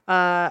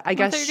 I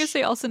guess... I thought you were going to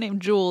say also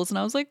named Jules, and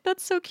I was like,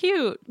 that's so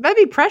cute. That'd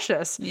be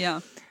precious.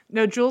 Yeah.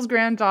 No, Jules'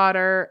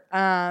 granddaughter,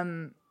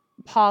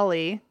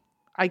 Polly,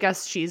 I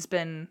guess she's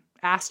been...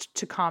 asked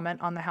to comment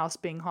on the house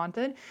being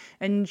haunted,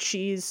 and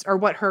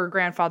what her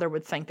grandfather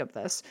would think of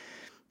this.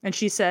 And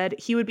she said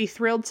he would be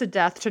thrilled to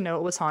death to know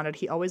it was haunted.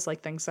 He always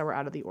liked things that were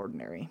out of the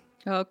ordinary.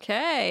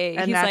 Okay.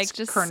 And he's that's like,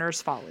 just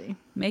Kerner's folly.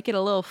 Make it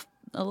a little.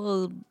 I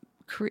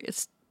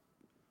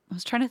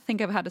was trying to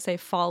think of how to say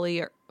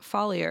folly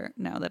or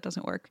no, that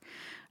doesn't work.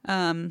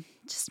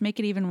 Just make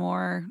it even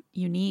more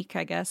unique,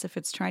 I guess, if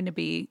it's trying to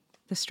be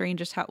the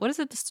strangest house. What is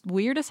it? The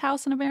weirdest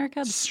house in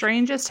America?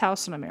 Strangest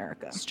house in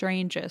America.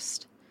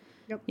 Strangest.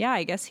 Yep. Yeah,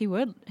 I guess he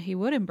would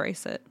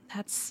embrace it.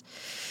 That's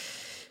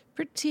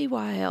pretty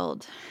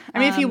wild. I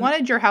mean, if you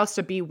wanted your house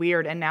to be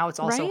weird and now it's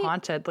also right?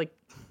 haunted, like,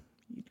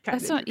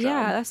 that's what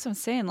I'm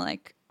saying.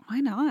 Like, why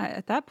not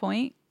at that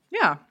point?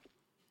 Yeah.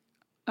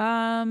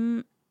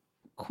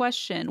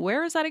 Question: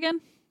 where is that again?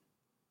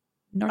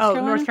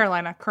 North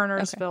Carolina.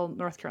 Kernersville,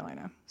 North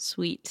Carolina.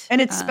 Sweet.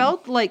 And it's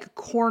spelled like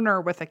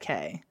corner with a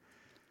K.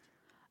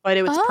 But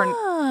it was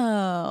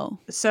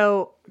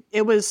so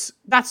it was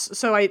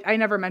I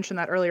never mentioned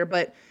that earlier,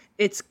 but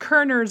it's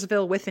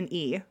Kernersville with an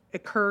E.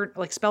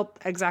 Like spelled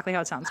exactly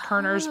how it sounds.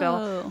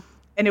 Kernersville.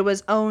 And it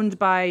was owned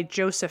by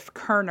Joseph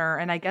Kerner,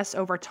 and I guess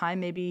over time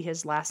maybe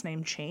his last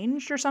name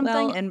changed or something.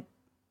 Well, and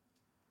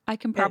I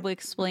can probably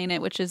explain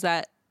it, which is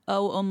that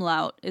O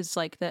umlaut is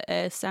like the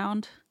E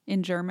sound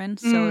in German,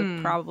 so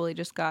it probably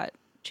just got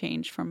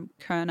changed from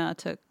Kerner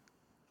to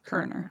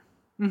Kerner.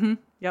 Mm-hmm.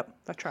 Yep,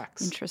 that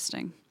tracks.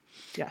 Interesting.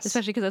 Yes.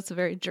 Especially because that's a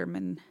very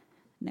German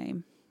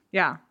name.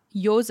 Yeah.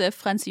 Josef,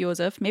 Franz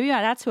Josef. Maybe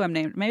that's who I'm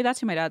named. Maybe that's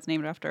who my dad's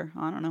named after.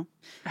 I don't know.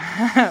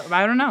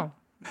 I don't know.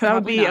 That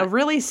would be a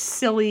really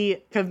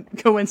silly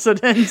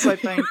coincidence, I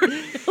think.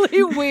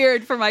 Really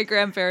weird for my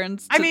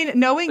grandparents. I mean,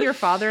 knowing your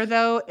father,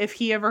 though, if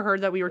he ever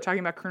heard that we were talking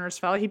about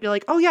Kernersville, he'd be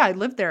like, oh, yeah, I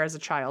lived there as a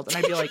child. And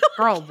I'd be like,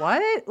 girl,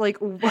 what?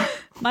 Like,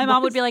 my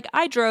mom would be like,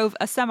 I drove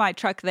a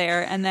semi-truck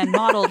there and then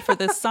modeled for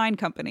this sign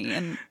company.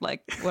 And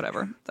like,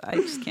 whatever. I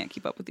just can't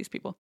keep up with these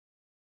people.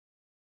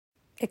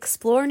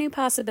 Explore new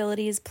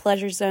possibilities,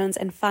 pleasure zones,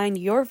 and find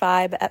your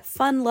vibe at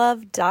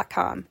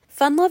funlove.com.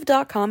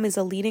 Funlove.com is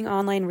a leading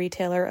online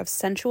retailer of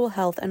sensual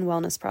health and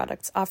wellness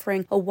products,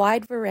 offering a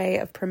wide array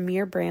of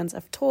premier brands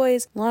of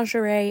toys,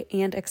 lingerie,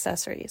 and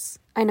accessories.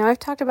 I know I've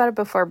talked about it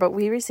before, but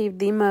we received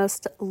the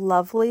most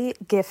lovely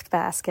gift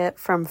basket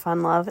from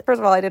Funlove. First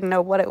of all, I didn't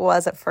know what it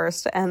was at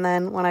first, and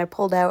then when I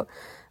pulled out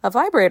a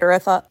vibrator, I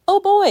thought, oh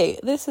boy,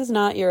 this is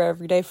not your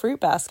everyday fruit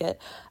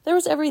basket. There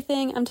was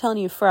everything, I'm telling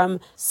you, from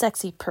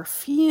sexy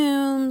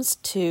perfumes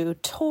to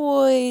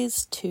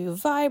toys to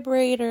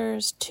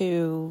vibrators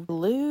to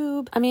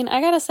lube. I mean,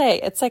 I gotta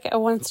say, it's like a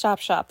one-stop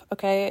shop,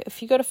 okay?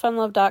 If you go to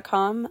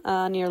funlove.com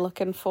and you're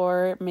looking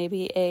for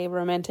maybe a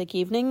romantic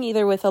evening,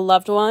 either with a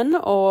loved one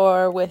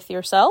or with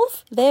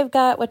yourself, they've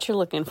got what you're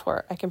looking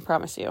for, I can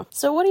promise you.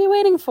 So what are you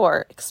waiting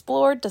for?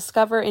 Explore,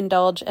 discover,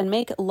 indulge, and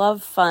make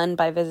love fun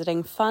by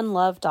visiting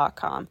funlove.com.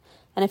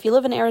 And if you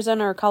live in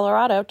Arizona or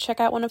Colorado, check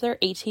out one of their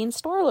 18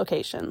 store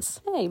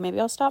locations. Hey, maybe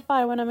I'll stop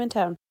by when I'm in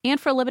town.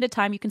 And for a limited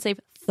time, you can save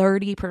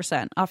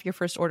 30% off your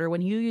first order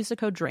when you use the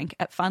code DRINK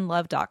at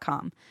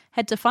funlove.com.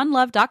 Head to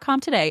funlove.com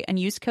today and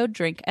use code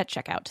DRINK at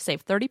checkout to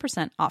save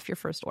 30% off your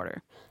first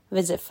order.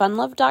 Visit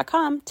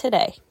funlove.com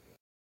today.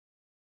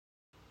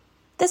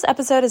 This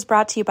episode is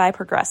brought to you by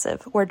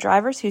Progressive, where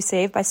drivers who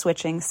save by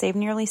switching save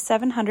nearly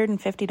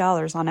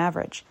 $750 on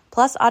average.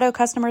 Plus, auto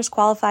customers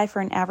qualify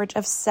for an average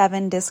of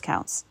 7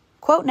 discounts.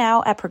 Quote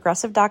now at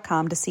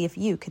progressive.com to see if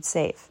you could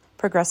save.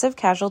 Progressive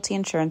Casualty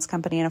Insurance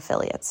Company and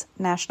Affiliates.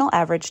 National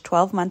average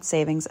 12-month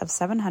savings of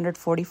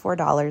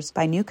 $744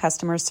 by new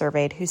customers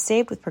surveyed who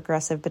saved with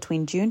Progressive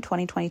between June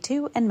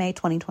 2022 and May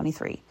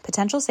 2023.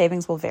 Potential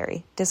savings will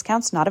vary.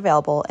 Discounts not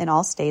available in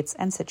all states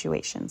and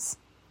situations.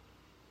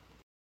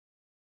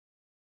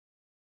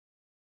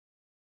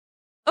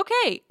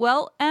 Okay,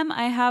 well, Em,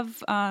 I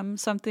have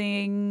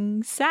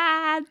something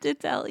sad to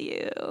tell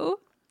you.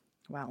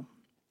 Wow.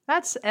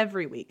 That's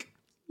every week.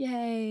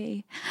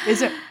 Yay.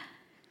 Is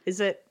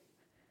it?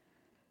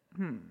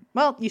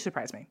 Well, you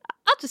surprised me.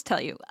 I'll just tell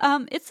you.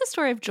 It's the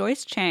story of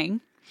Joyce Chang.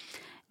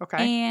 Okay.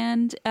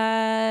 And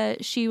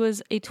she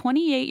was a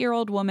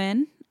 28-year-old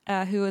woman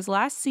who was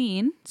last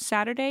seen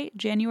Saturday,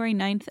 January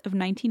 9th of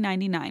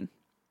 1999.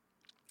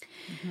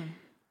 Mm-hmm.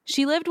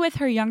 She lived with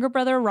her younger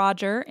brother,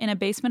 Roger, in a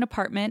basement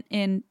apartment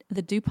in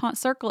the DuPont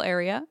Circle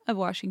area of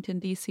Washington,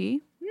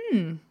 D.C.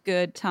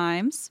 Good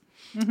times.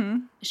 Mm-hmm.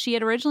 She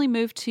had originally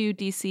moved to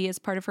D.C. as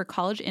part of her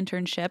college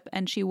internship,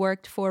 and she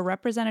worked for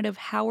Representative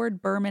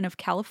Howard Berman of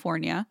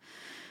California.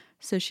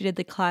 So she did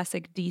the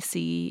classic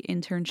D.C.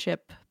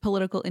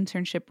 political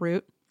internship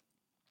route.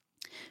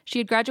 She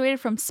had graduated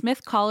from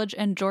Smith College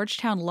and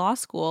Georgetown Law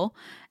School,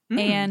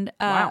 and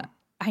wow.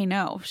 I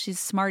know, she's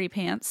smarty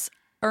pants.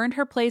 Earned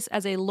her place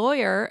as a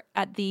lawyer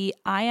at the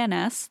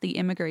INS, the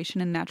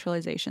Immigration and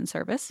Naturalization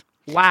Service.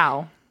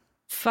 Wow.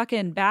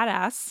 Fucking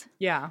badass.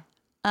 Yeah.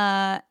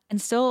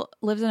 And still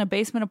lives in a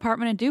basement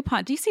apartment in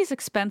DuPont. DC's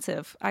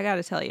expensive, I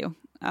gotta tell you.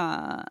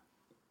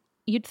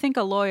 You'd think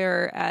a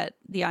lawyer at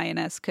the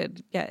INS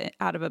could get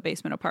out of a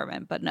basement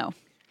apartment, but no.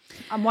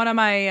 One of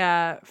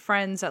my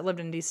friends that lived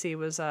in DC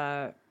was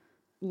a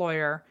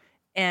lawyer,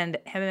 and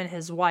him and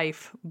his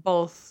wife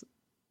both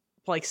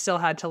like still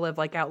had to live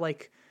like out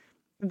like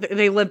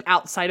they lived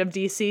outside of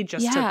DC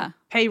just to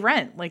pay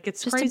rent. Like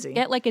it's just crazy. To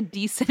get like a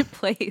decent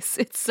place.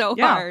 It's so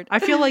hard. I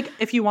feel like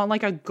if you want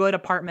like a good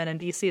apartment in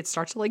DC, it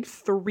starts at like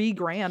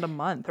 $3,000 a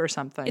month or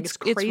something. It's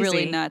crazy. It's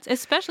really nuts.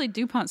 Especially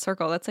DuPont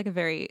Circle. That's like a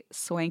very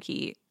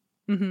swanky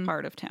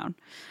part of town.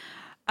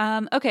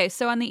 Okay,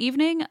 so on the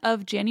evening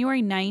of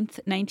January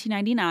 9th,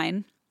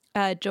 1999,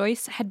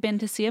 Joyce had been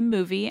to see a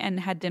movie and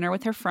had dinner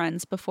with her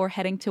friends before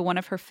heading to one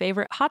of her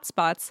favorite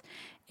hotspots,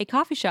 a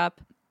coffee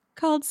shop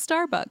called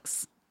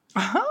Starbucks.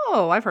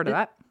 Oh, I've heard of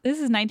that. This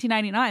is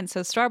 1999,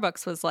 so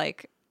Starbucks was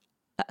like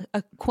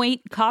a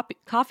quaint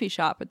coffee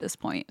shop at this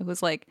point. It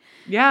was like...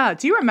 Yeah.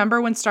 Do you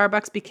remember when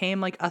Starbucks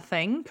became like a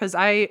thing? Because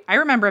I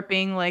remember it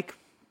being like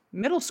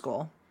middle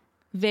school.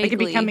 Vaguely. Like it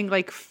becoming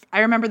like,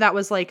 I remember that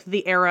was like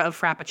the era of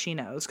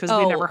Frappuccinos because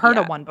we'd never heard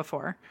of one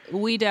before.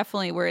 We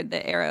definitely were in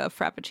the era of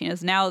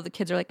Frappuccinos. Now the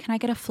kids are like, can I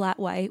get a flat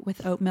white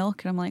with oat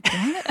milk? And I'm like,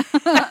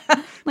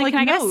 what? like,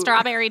 can I get a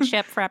strawberry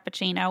chip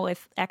Frappuccino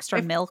with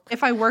extra milk?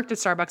 If I worked at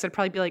Starbucks, I'd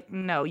probably be like,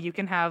 no, you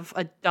can have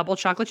a double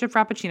chocolate chip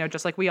Frappuccino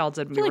just like we all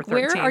did when we were 13.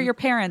 Where are your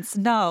parents?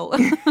 No.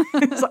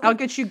 So I'll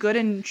get you good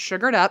and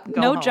sugared up.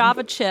 No home.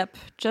 Java chip,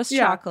 just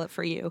chocolate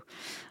for you.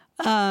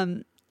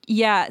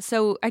 Yeah,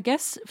 so I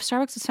guess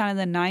Starbucks was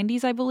founded in the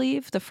 90s, I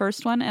believe, the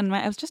first one. And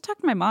I was just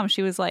talking to my mom.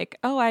 She was like,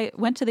 oh, I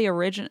went to the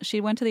original.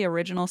 She went to the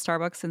original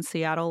Starbucks in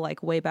Seattle,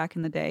 like way back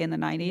in the day in the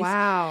 90s.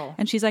 Wow.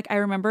 And she's like, I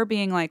remember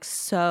being like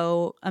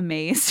so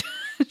amazed.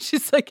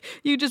 She's like,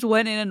 you just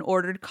went in and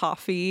ordered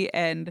coffee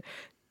and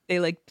they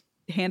like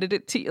handed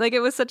it to you. Like it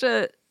was such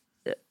a,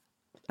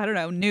 I don't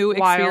know, new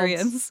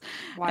experience.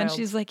 Wild. And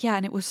she's like, yeah,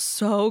 and it was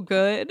so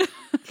good.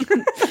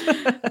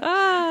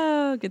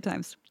 Oh, good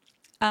times.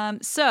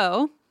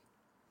 So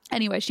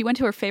anyway, she went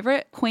to her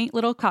favorite quaint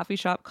little coffee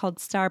shop called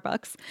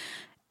Starbucks.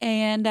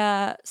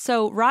 And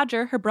so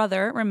Roger, her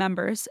brother,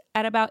 remembers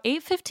at about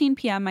 8:15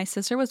 p.m., my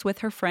sister was with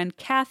her friend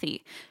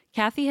Kathy.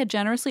 Kathy had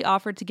generously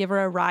offered to give her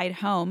a ride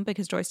home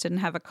because Joyce didn't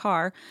have a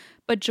car,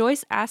 but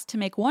Joyce asked to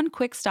make one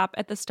quick stop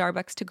at the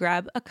Starbucks to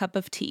grab a cup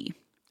of tea.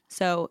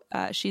 So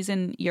she's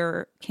in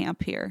your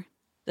camp here,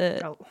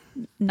 the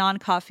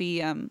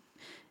non-coffee.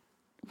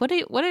 What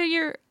are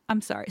your?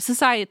 I'm sorry,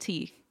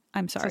 society.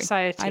 I'm sorry.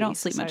 Society. I don't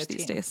sleep much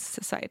these days.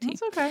 Society.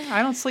 That's okay.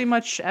 I don't sleep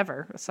much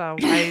ever. So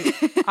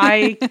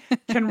I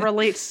can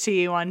relate to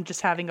you on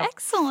just having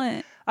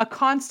a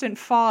constant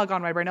fog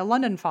on my brain, a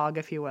London fog,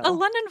 if you will. A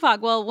London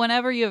fog. Well,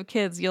 whenever you have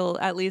kids, you'll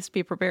at least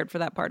be prepared for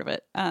that part of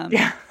it.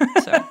 Yeah.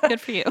 So good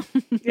for you.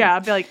 Yeah.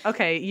 I'd be like,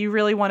 okay, you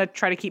really want to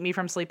try to keep me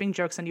from sleeping?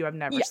 Joke's on you. I've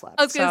never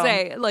slept. I was going to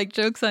say, like,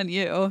 joke's on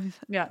you.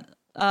 Yeah.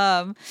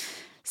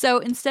 So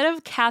instead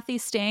of Kathy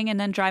staying and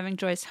then driving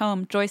Joyce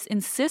home, Joyce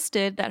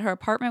insisted that her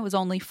apartment was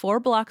only 4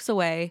 blocks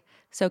away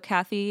so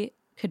Kathy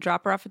could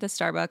drop her off at the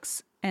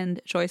Starbucks and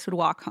Joyce would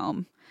walk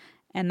home.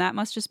 And that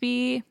must just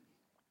be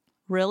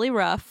really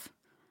rough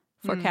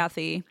for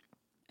Kathy,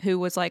 who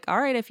was like,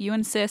 all right, if you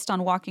insist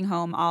on walking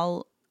home,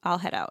 I'll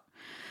head out.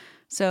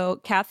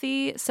 So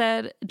Kathy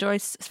said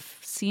Joyce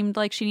seemed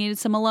like she needed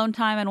some alone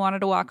time and wanted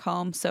to walk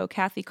home. So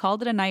Kathy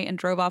called it a night and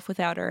drove off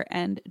without her,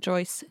 and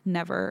Joyce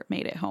never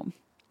made it home.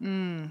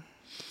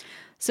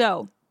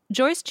 So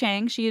Joyce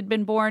Chang, she had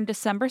been born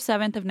December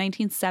 7th of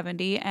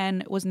 1970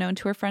 and was known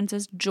to her friends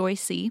as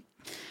Joycey.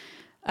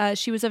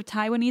 She was of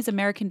Taiwanese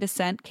American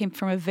descent, came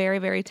from a very,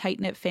 very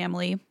tight-knit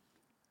family.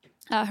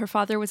 Her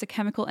father was a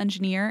chemical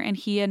engineer, and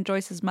he and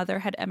Joyce's mother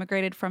had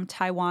emigrated from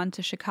Taiwan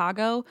to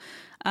Chicago.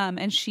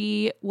 And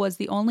she was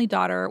the only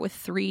daughter with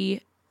 3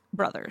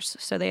 brothers.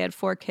 So they had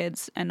 4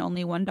 kids and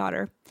only 1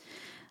 daughter.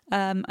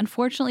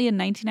 Unfortunately, in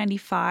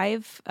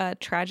 1995,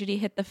 tragedy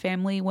hit the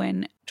family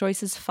when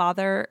Joyce's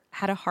father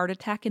had a heart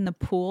attack in the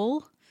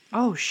pool.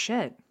 Oh,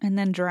 shit. And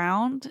then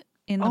drowned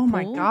in the pool. Oh,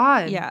 my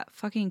God. Yeah,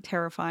 fucking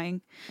terrifying.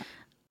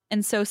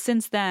 And so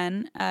since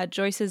then,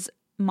 Joyce's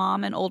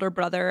mom and older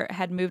brother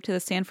had moved to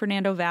the San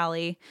Fernando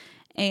Valley,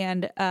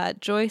 and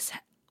Joyce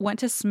went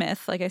to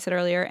Smith, like I said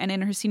earlier, and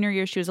in her senior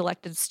year, she was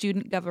elected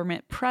student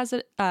government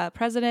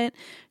president.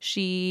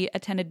 She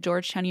attended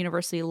Georgetown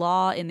University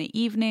Law in the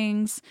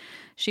evenings.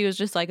 She was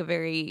just like a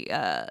very,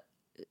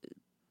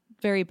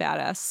 very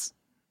badass,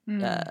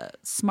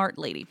 smart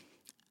lady.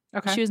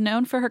 Okay. She was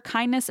known for her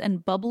kindness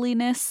and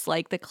bubbliness.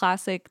 Like the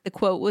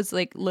quote was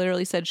like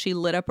literally said she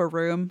lit up a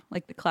room,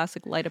 like the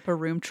classic light up a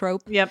room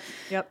trope. Yep.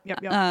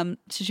 So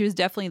she was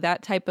definitely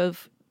that type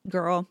of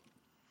girl.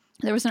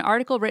 There was an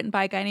article written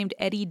by a guy named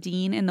Eddie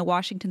Dean in the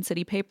Washington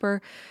City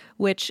paper,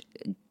 which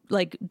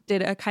like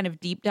did a kind of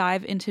deep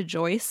dive into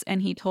Joyce,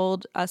 and he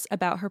told us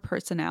about her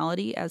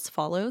personality as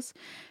follows.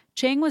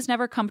 Chang was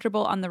never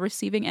comfortable on the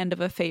receiving end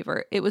of a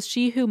favor. It was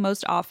she who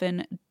most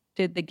often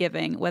did the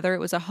giving, whether it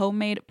was a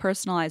homemade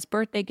personalized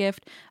birthday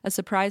gift, a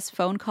surprise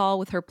phone call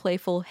with her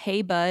playful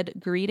 "Hey bud"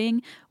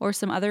 greeting, or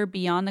some other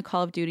beyond the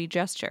call of duty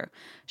gesture.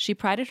 She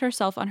prided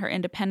herself on her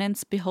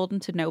independence, beholden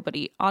to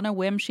nobody. On a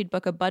whim, she'd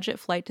book a budget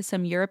flight to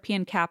some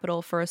European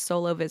capital for a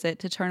solo visit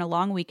to turn a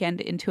long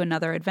weekend into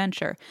another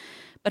adventure.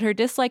 But her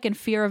dislike and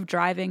fear of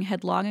driving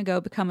had long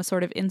ago become a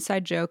sort of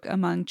inside joke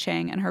among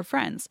Chang and her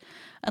friends.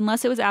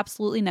 Unless it was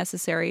absolutely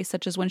necessary,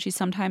 such as when she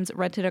sometimes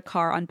rented a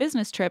car on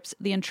business trips,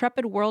 the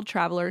intrepid world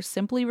traveler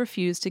simply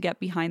refused to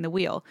get behind the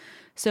wheel.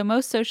 So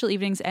most social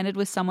evenings ended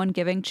with someone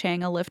giving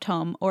Chang a lift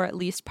home, or at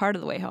least part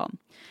of the way home.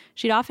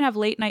 She'd often have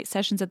late night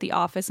sessions at the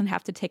office and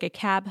have to take a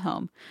cab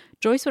home.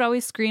 Joyce would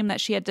always scream that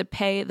she had to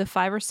pay the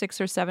 $5 or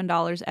 $6 or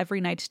 $7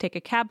 every night to take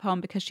a cab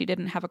home because she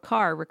didn't have a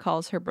car,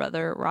 recalls her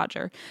brother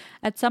Roger.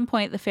 At some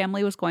point, the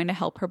family was going to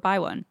help her buy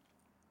one.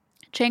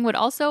 Chang would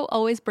also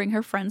always bring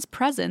her friends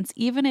presents,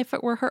 even if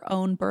it were her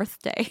own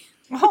birthday.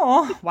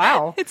 Oh,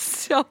 wow. It's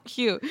so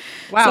cute.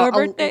 Wow. So her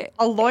birthday,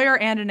 a lawyer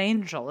and an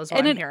angel is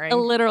what I'm hearing. A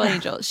literal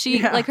angel. She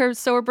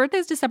her birthday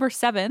is December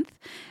 7th,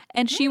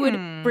 and she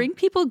would bring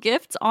people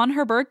gifts on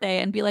her birthday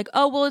and be like,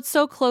 "Oh, well, it's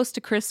so close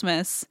to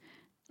Christmas."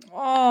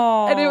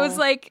 Oh. And it was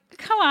like,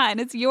 come on,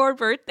 it's your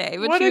birthday.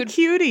 But what a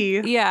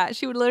cutie. Yeah,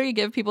 she would literally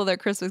give people their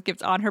Christmas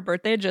gifts on her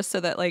birthday just so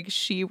that like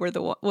she was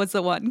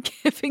the one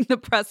giving the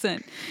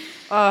present.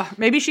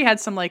 Maybe she had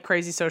some like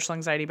crazy social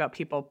anxiety about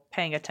people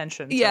paying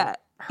attention to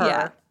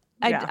her.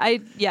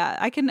 Yeah.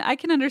 I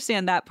can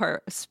understand that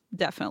part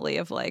definitely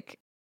of like,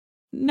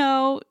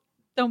 no,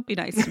 don't be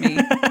nice to me.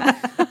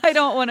 I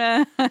don't want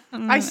to.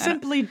 I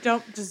simply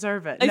don't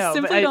deserve it.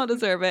 I don't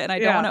deserve it, and I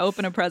don't want to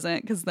open a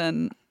present because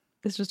then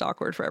it's just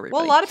awkward for everybody.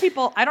 Well, a lot of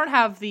people, I don't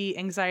have the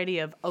anxiety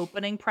of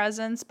opening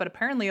presents, but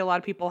apparently a lot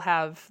of people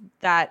have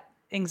that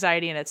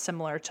anxiety, and it's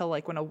similar to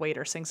like when a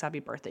waiter sings happy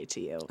birthday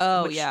to you.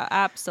 Oh, yeah,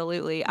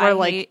 absolutely. Or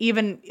like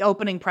even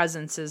opening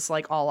presents is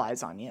like all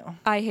eyes on you.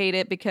 I hate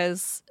it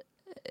because,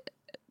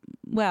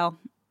 well,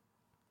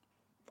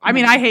 I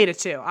mean, I hate it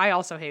too. I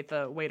also hate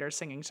the waiter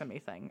singing to me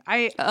thing.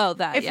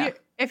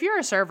 If you're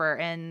a server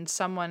and it's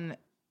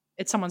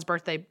someone's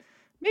birthday,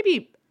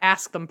 maybe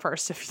ask them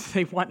first if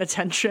they want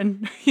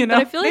attention. You know,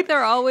 but I feel like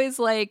they're always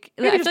like.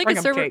 I feel like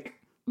a server. Cake.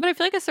 But I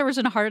feel like a server's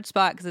in a hard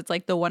spot because it's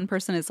like the one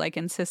person is like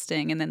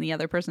insisting, and then the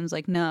other person's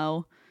like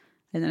no,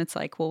 and then it's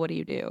like, well, what do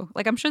you do?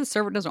 Like, I'm sure the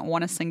server doesn't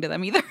want to sing to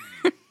them either.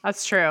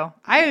 That's true.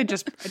 I would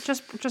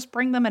just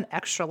bring them an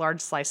extra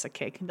large slice of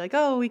cake and be like,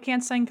 oh, we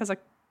can't sing because of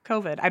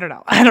COVID. I don't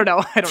know.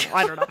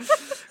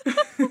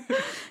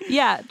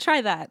 Yeah,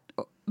 try that.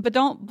 But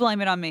don't blame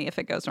it on me if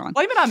it goes wrong.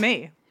 Blame it on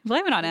me.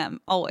 Blame it on him,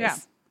 always. Yeah.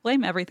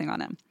 Blame everything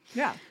on him.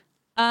 Yeah.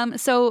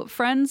 So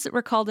friends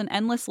recalled an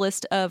endless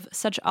list of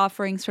such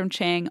offerings from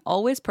Chang,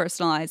 always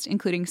personalized,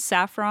 including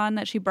saffron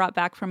that she brought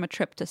back from a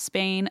trip to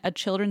Spain, a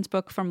children's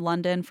book from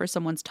London for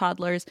someone's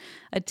toddlers,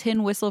 a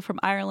tin whistle from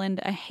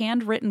Ireland, a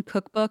handwritten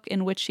cookbook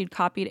in which she'd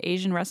copied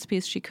Asian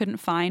recipes she couldn't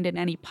find in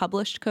any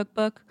published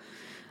cookbook.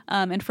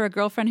 And for a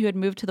girlfriend who had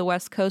moved to the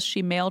West Coast,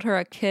 she mailed her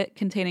a kit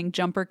containing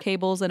jumper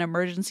cables and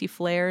emergency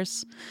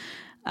flares.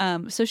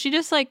 So she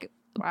just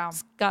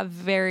got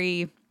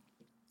very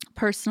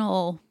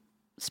personal,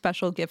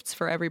 special gifts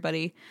for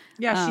everybody.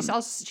 Yeah,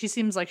 she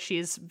seems like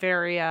she's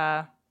very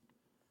I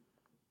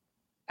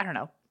don't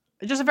know,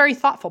 just a very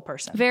thoughtful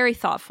person. Very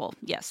thoughtful.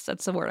 Yes,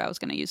 that's the word I was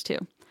going to use too.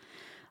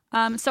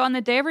 So on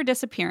the day of her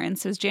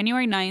disappearance, it was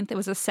January 9th, it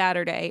was a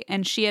Saturday,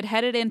 and she had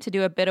headed in to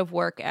do a bit of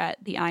work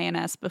at the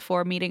INS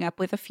before meeting up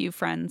with a few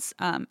friends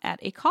at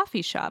a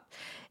coffee shop.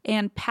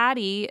 And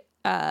Patty,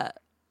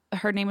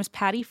 her name was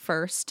Patty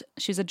First.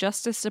 She's a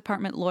Justice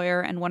Department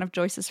lawyer and one of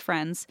Joyce's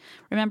friends.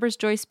 Remembers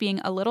Joyce being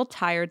a little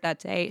tired that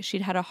day.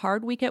 She'd had a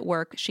hard week at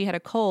work, she had a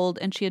cold,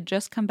 and she had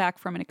just come back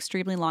from an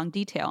extremely long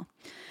detail.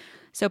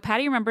 So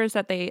Patty remembers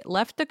that they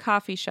left the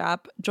coffee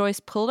shop. Joyce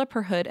pulled up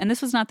her hood, and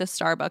this was not the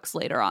Starbucks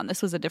later on.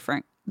 This was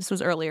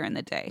earlier in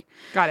the day.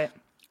 Got it.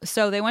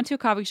 So they went to a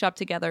coffee shop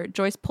together.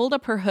 Joyce pulled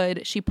up her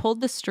hood. She pulled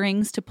the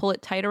strings to pull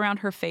it tight around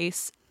her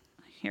face.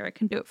 Here, I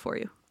can do it for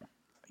you.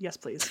 Yes,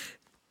 please.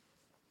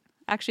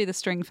 Actually, the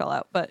string fell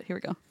out, but here we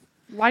go.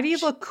 Why do you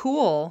look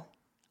cool?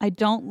 I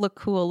don't look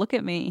cool. Look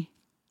at me.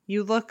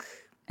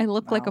 I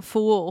look like a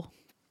fool.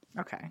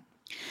 Okay.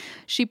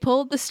 She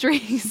pulled the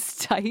strings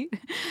tight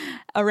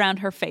around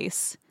her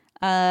face.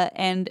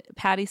 And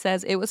Patty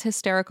says it was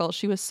hysterical.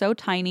 She was so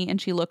tiny and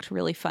she looked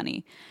really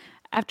funny.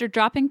 After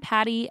dropping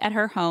Patty at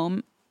her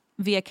home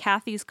via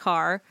Kathy's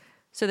car,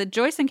 so that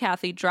Joyce and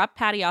Kathy dropped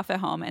Patty off at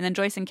home, and then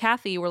Joyce and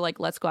Kathy were like,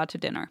 let's go out to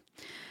dinner.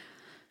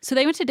 So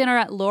they went to dinner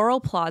at Laurel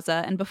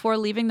Plaza, and before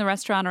leaving the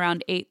restaurant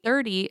around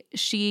 8:30,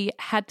 she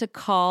had to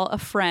call a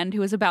friend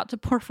who was about to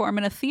perform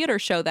in a theater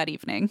show that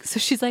evening. So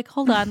she's like,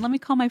 hold on, let me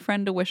call my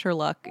friend to wish her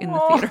luck in the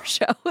theater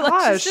show.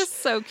 She's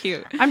just so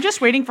cute. I'm just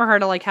waiting for her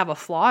to have a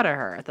flaw to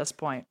her at this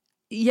point.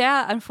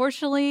 Yeah,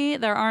 unfortunately,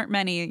 there aren't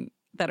many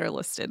that are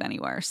listed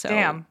anywhere. So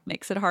Damn.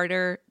 Makes it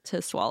harder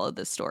to swallow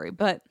this story.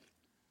 But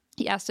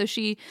yeah, so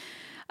she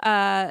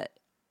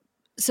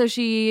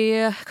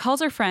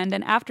calls her friend,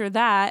 and after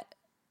that,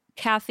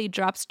 Kathy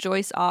drops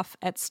Joyce off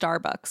at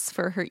Starbucks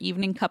for her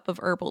evening cup of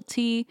herbal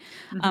tea.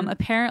 Mm-hmm.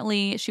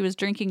 Apparently, she was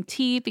drinking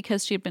tea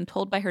because she had been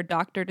told by her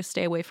doctor to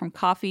stay away from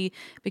coffee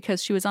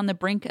because she was on the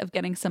brink of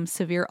getting some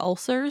severe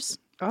ulcers.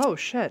 Oh,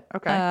 shit.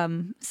 Okay.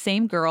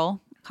 Same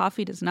girl.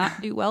 Coffee does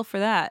not do well for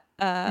that.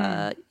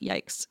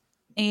 Yikes.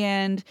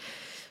 And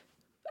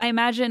I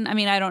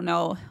don't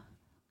know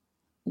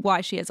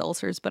why she has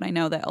ulcers, but I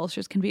know that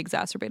ulcers can be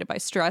exacerbated by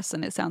stress,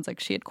 and it sounds like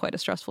she had quite a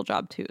stressful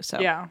job too. So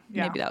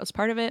maybe that was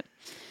part of it.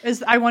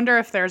 I wonder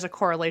if there's a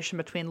correlation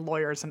between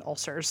lawyers and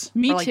ulcers.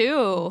 Me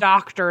too.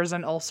 Doctors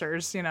and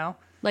ulcers,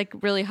 like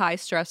really high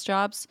stress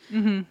jobs.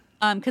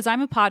 Mm-hmm. Because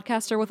I'm a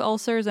podcaster with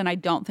ulcers, and I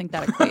don't think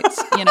that equates.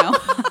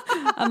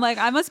 I'm like,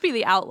 I must be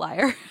the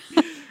outlier.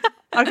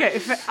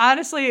 Okay,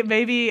 honestly,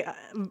 maybe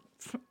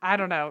I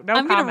don't know. No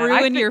I'm comment. gonna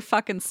ruin your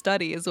fucking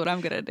study is what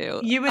I'm gonna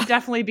do. You would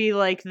definitely be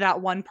like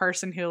that one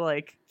person who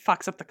like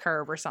fucks up the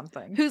curve or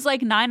something. Who's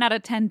like 9 out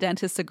of 10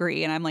 dentists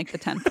agree, and I'm like the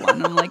 10th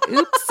one. I'm like,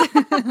 oops.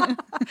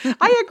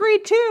 I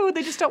agreed too.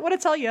 They just don't want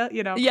to tell you,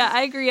 you know. Yeah,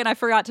 I agree, and I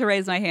forgot to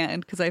raise my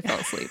hand because I fell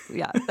asleep.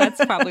 Yeah,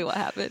 that's probably what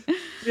happened.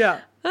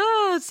 Yeah.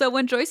 So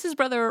when Joyce's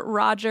brother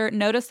Roger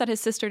noticed that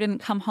his sister didn't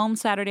come home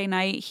Saturday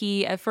night,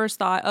 he at first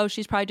thought, oh,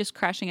 she's probably just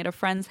crashing at a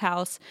friend's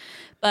house.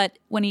 But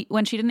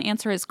when she didn't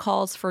answer his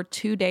calls for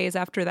 2 days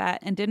after that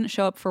and didn't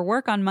show up for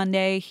work on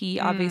Monday, he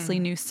obviously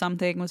knew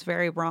something was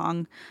very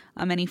wrong,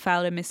 and he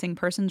filed a missing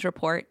persons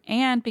report.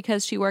 And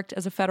because she worked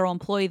as a federal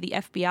employee, the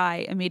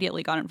FBI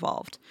immediately got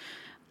involved.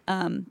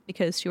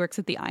 Because she works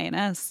at the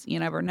INS, you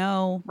never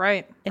know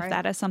if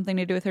that has something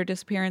to do with her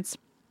disappearance.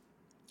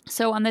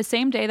 So on the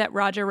same day that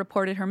Roger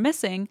reported her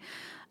missing,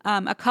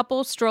 a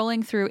couple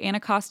strolling through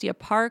Anacostia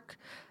Park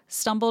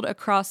stumbled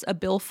across a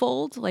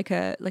billfold, like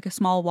a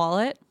small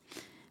wallet,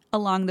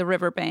 along the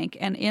riverbank.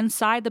 And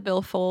inside the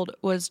billfold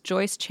was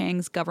Joyce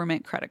Chang's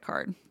government credit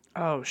card.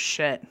 Oh,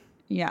 shit.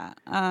 Yeah.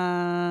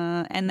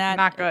 And that...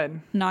 Not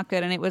good. Not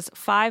good. And it was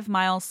 5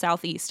 miles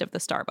southeast of the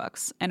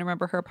Starbucks. And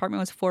remember, her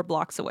apartment was 4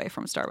 blocks away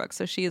from Starbucks.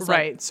 So she's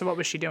right. So what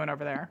was she doing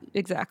over there?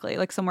 Exactly.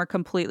 Like somewhere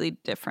completely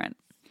different.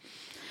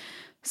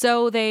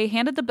 So they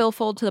handed the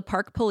billfold to the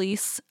park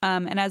police,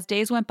 and as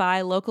days went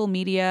by, local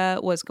media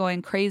was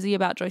going crazy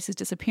about Joyce's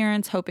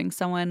disappearance, hoping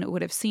someone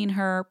would have seen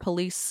her.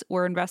 Police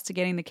were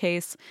investigating the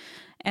case,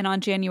 and on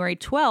January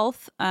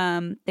 12th,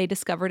 they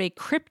discovered a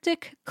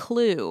cryptic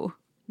clue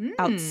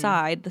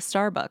outside the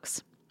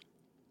Starbucks.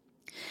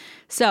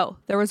 So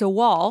there was a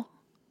wall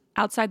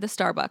outside the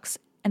Starbucks,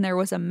 and there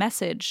was a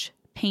message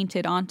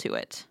painted onto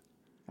it.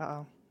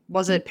 Uh-oh.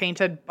 Was it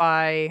painted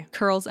by...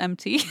 Curls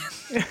Empty.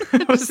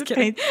 Was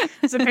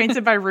it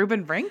painted by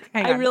Ruben Brink?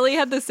 I really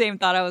had the same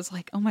thought. I was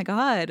like, oh my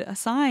God, a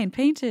sign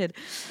painted.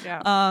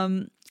 Yeah.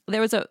 There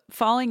was a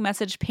following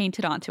message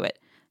painted onto it.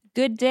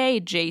 Good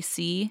day,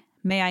 JC.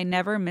 May I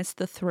never miss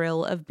the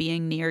thrill of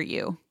being near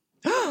you.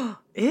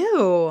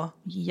 Ew.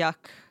 Yuck.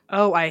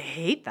 Oh, I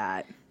hate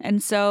that.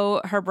 And so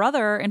her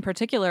brother in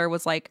particular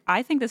was like,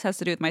 I think this has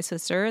to do with my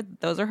sister.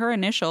 Those are her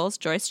initials,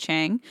 Joyce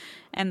Chang.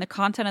 And the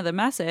content of the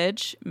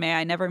message, may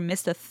I never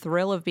miss the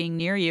thrill of being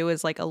near you,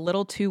 is like a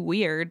little too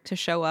weird to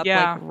show up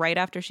like right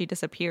after she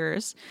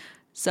disappears.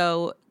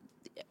 So,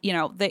 you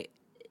know,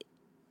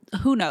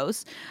 who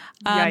knows?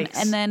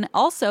 And then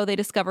also they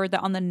discovered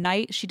that on the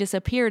night she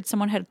disappeared,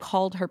 someone had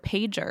called her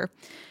pager.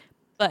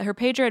 But her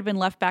pager had been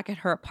left back at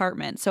her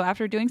apartment. So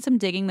after doing some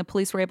digging, the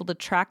police were able to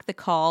track the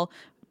call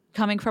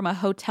coming from a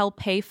hotel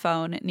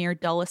payphone near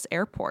Dulles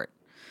Airport.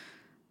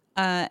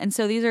 And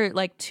so these are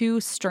like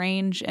two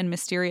strange and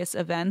mysterious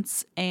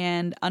events.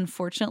 And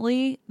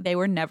unfortunately, they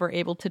were never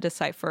able to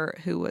decipher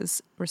who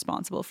was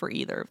responsible for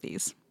either of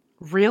these.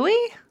 Really?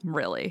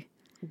 Really.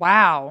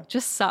 Wow.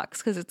 Just sucks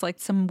because it's like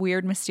some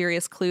weird,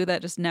 mysterious clue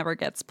that just never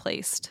gets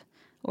placed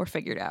or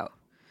figured out.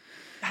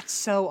 That's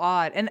so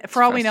odd. And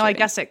for all we know, I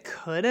guess it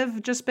could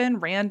have just been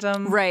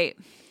random. Right.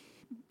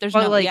 There's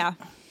but no, like, yeah.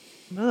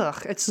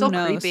 Ugh, it's so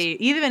creepy.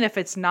 Even if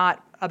it's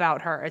not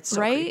about her, it's so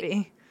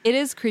creepy. It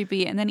is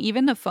creepy. And then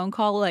even the phone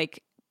call,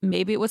 like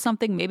maybe it was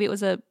something, maybe it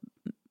was a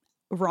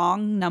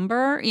wrong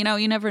number. You know,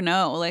 you never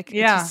know. Like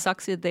it just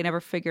sucks that they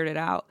never figured it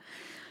out.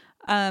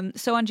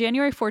 So on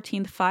January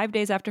 14th, 5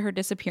 days after her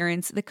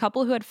disappearance, the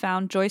couple who had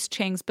found Joyce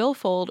Chang's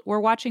billfold were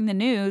watching the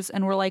news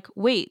and were like,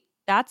 wait,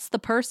 that's the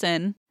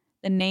person.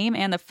 The name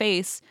and the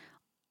face,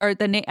 or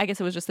the name, I guess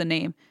it was just the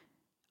name.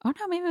 Oh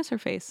no, maybe it was her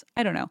face.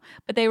 I don't know.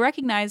 But they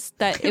recognized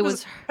that it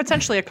was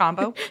potentially a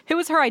combo. It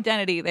was her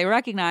identity. They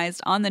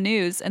recognized on the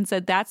news and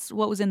said that's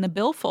what was in the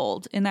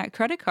billfold in that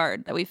credit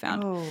card that we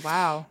found. Oh,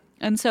 wow.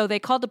 And so they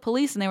called the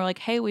police and they were like,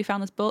 hey, we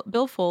found this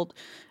billfold.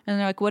 And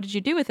they're like, what did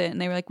you do with it?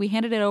 And they were like, we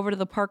handed it over to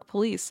the park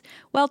police.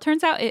 Well, it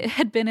turns out it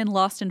had been in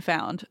Lost and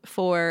Found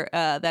for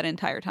that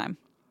entire time.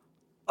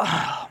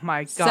 Oh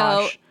my gosh.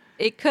 So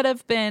it could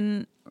have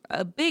been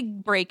a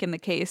big break in the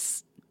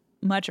case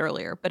much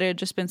earlier, but it had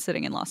just been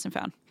sitting in Lost and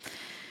Found.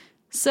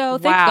 So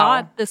thank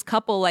God this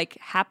couple like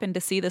happened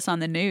to see this on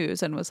the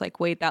news and was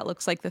like, wait, that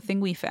looks like the thing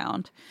we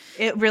found.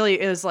 It really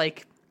is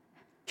like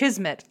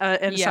kismet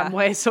in some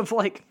ways of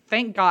like,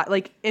 thank God.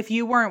 Like if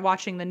you weren't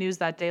watching the news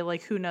that day,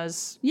 like who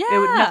knows? Yeah.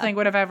 Nothing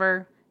would have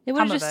ever It would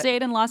have just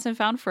stayed in Lost and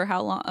Found for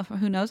how long?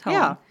 Who knows how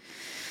long.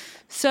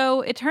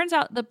 So it turns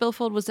out the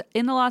billfold was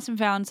in the Lost and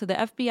Found. So the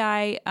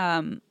FBI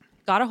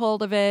got a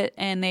hold of it,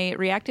 and they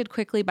reacted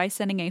quickly by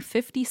sending a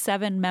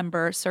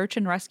 57-member search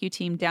and rescue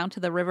team down to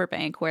the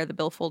riverbank where the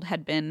billfold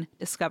had been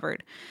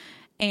discovered.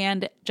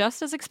 And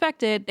just as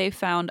expected, they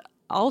found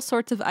all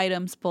sorts of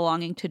items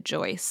belonging to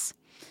Joyce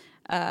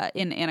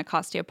in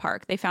Anacostia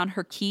Park. They found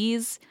her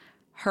keys,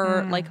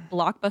 her like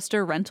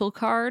Blockbuster rental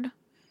card,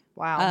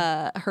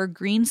 her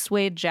green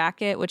suede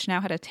jacket, which now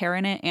had a tear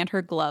in it, and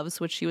her gloves,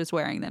 which she was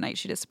wearing the night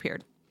she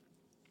disappeared.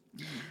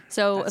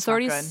 So That's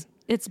authorities...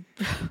 It's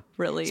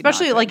really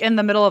especially like in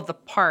the middle of the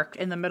park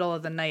in the middle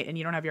of the night and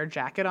you don't have your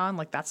jacket on,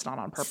 like that's not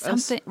on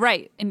purpose.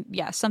 Right. And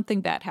yeah,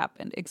 something bad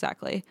happened.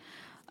 Exactly.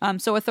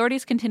 So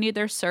authorities continued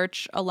their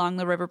search along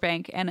the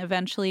riverbank, and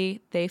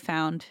eventually they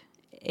found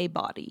a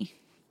body.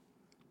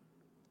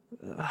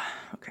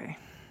 Okay.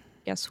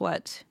 Guess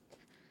what?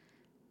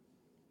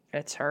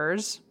 It's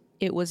hers.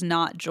 It was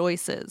not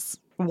Joyce's.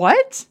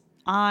 What?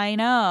 I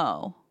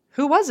know.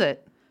 Who was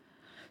it?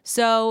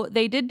 So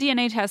they did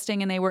DNA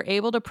testing, and they were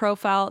able to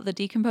profile the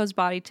decomposed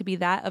body to be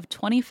that of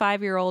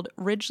 25-year-old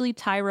Ridgely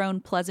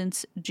Tyrone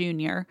Pleasance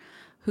Jr.,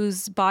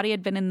 whose body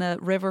had been in the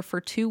river for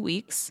 2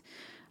 weeks.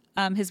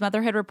 His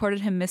mother had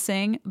reported him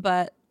missing,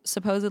 but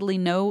supposedly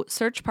no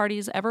search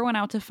parties ever went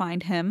out to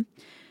find him.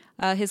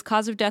 His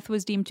cause of death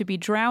was deemed to be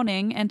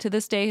drowning, and to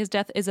this day his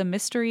death is a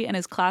mystery and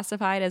is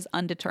classified as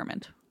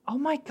undetermined. Oh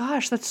my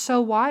gosh, that's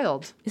so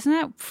wild. Isn't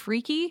that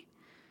freaky?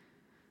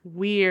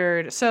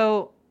 Weird.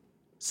 So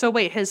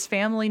wait, his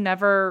family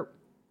never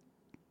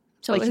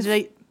Sorry,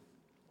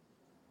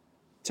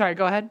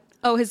 go ahead.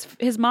 Oh,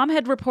 his mom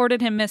had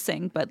reported him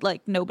missing, but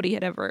like nobody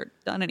had ever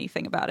done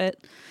anything about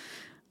it.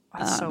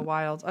 That's so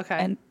wild. Okay.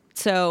 And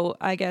so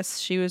I guess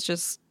she was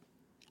just,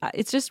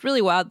 it's just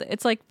really wild.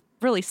 It's like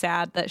really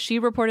sad that she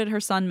reported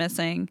her son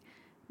missing.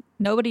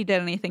 Nobody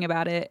did anything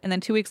about it. And then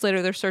 2 weeks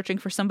later, they're searching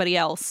for somebody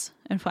else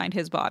and find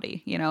his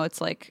body. You know,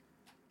 it's like,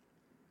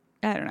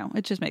 I don't know.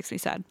 It just makes me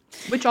sad.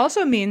 Which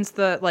also means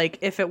that, like,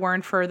 if it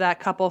weren't for that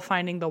couple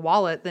finding the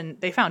wallet, then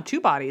they found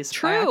 2 bodies.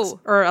 True.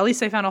 Or at least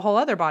they found a whole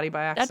other body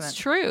by accident. That's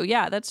true.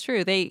 Yeah, that's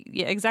true.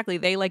 Exactly.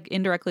 They like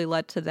indirectly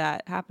led to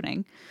that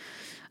happening.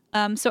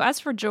 So as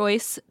for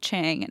Joyce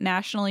Chang,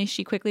 nationally,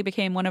 she quickly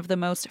became one of the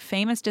most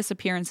famous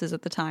disappearances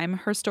at the time.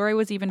 Her story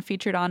was even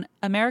featured on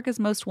America's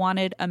Most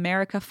Wanted,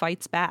 America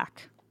Fights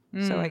Back.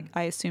 So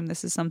I assume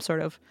this is some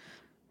sort of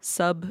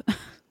sub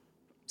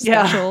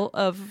special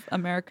of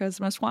America's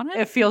Most Wanted.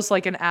 It feels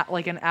like an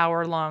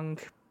hour long,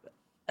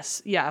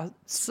 Some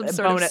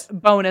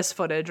bonus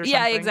footage or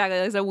something. Yeah, exactly.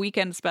 It's a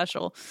weekend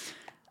special.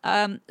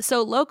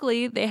 So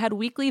locally, they had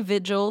weekly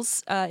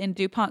vigils in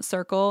DuPont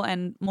Circle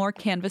and more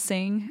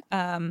canvassing.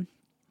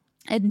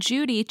 And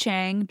Judy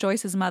Chang,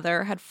 Joyce's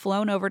mother, had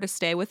flown over to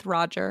stay with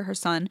Roger, her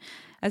son,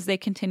 as they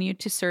continued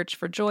to search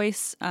for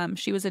Joyce.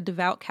 She was a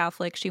devout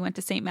Catholic. She went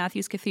to St.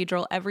 Matthew's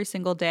Cathedral every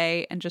single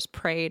day and just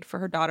prayed for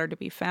her daughter to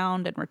be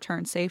found and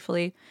return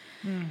safely.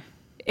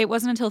 It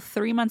wasn't until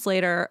 3 months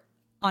later,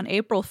 on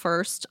April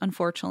 1st,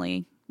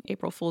 unfortunately,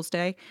 April Fool's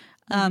Day,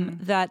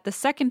 that the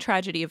second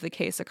tragedy of the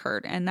case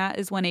occurred. And that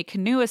is when a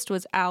canoeist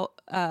was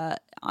out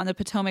on the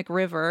Potomac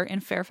River in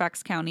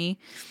Fairfax County,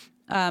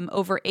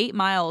 over 8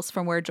 miles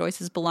from where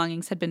Joyce's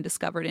belongings had been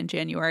discovered in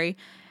January.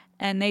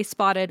 And they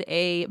spotted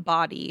a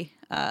body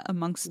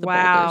amongst the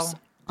boulders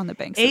on the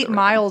banks. 8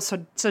 miles.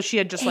 So she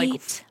had just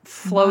like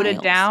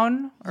floated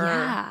down? Or...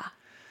 Yeah.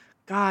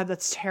 God,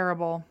 that's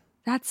terrible.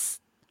 That's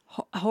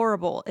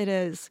horrible. It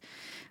is.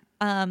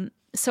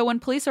 So when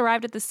police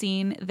arrived at the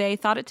scene, they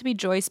thought it to be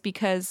Joyce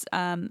because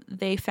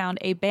they found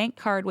a bank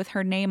card with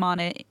her name on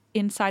it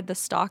inside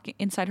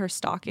her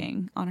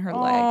stocking on her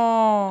leg.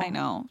 I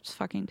know, it's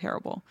fucking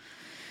terrible.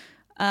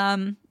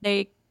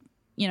 They,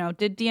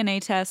 did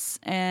DNA tests,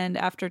 and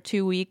after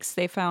 2 weeks,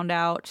 they found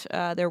out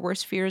their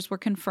worst fears were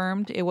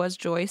confirmed. It was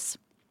Joyce.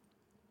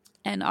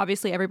 And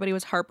obviously everybody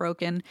was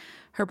heartbroken.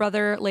 Her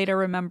brother later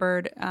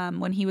remembered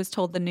when he was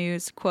told the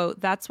news,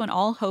 quote, "That's when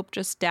all hope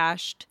just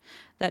dashed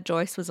that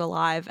Joyce was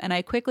alive. And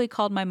I quickly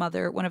called my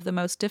mother, one of the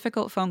most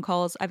difficult phone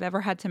calls I've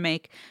ever had to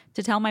make,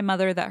 to tell my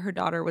mother that her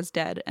daughter was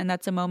dead. And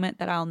that's a moment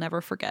that I'll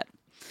never forget."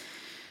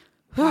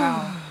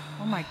 Wow.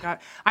 Oh my God.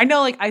 I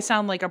know, like, I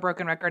sound like a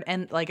broken record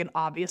and like an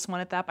obvious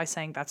one at that by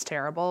saying that's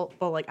terrible,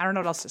 but like, I don't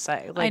know what else to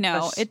say. Like, I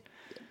know.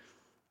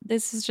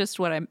 This is just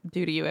what I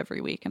do to you every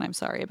week, and I'm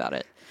sorry about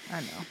it.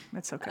 I know.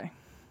 It's okay.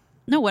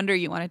 No wonder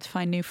you wanted to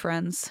find new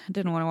friends.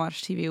 Didn't want to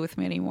watch TV with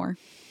me anymore.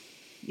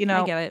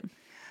 I get it.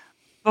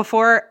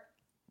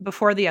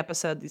 Before the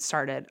episode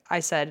started, I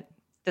said,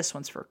 "This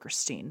one's for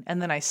Christine."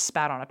 And then I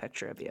spat on a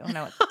picture of you. And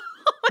I went,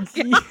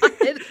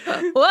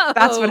 Whoa.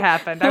 That's what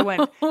happened. I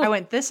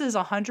went, "This is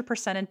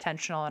 100%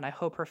 intentional, and I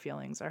hope her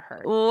feelings are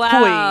hurt."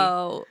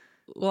 Wow.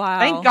 Wow.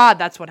 Thank God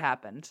that's what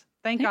happened.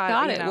 Thank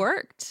God it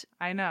worked.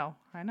 I know.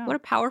 What a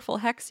powerful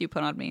hex you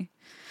put on me.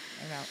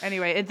 I know.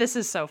 Anyway, this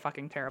is so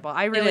fucking terrible.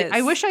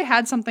 I wish I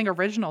had something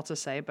original to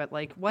say, but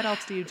like, what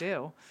else do you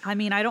do? I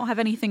mean, I don't have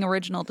anything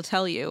original to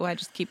tell you. I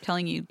just keep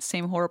telling you the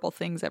same horrible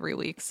things every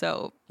week.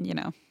 So,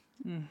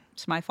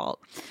 it's my fault.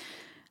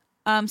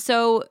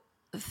 So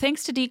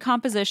thanks to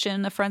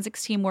decomposition, the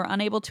forensics team were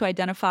unable to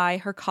identify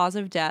her cause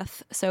of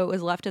death. So it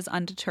was left as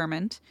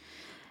undetermined.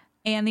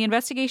 And the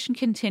investigation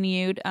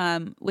continued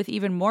with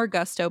even more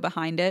gusto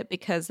behind it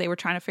because they were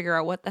trying to figure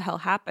out what the hell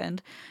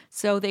happened.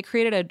 So they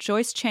created a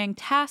Joyce Chang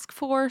task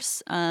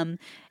force.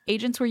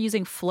 Agents were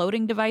using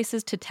floating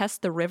devices to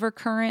test the river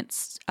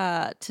currents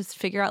to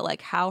figure out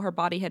like how her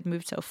body had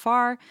moved so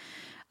far.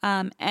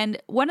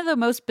 And one of the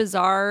most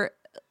bizarre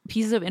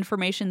pieces of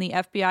information the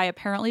FBI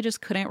apparently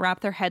just couldn't wrap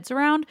their heads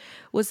around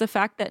was the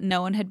fact that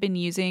no one had been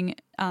using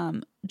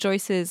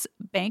Joyce's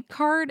bank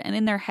card, and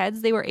in their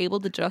heads they were able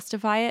to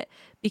justify it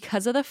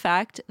because of the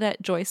fact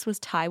that Joyce was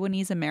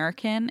Taiwanese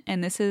American,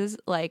 and this is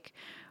like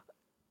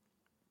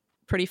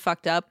pretty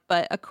fucked up.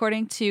 But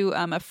according to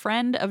a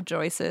friend of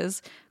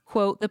Joyce's,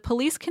 quote, the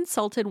police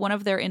consulted one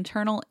of their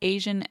internal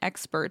Asian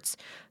experts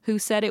who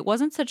said it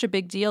wasn't such a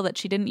big deal that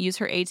she didn't use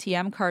her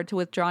ATM card to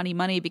withdraw any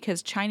money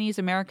because Chinese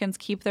Americans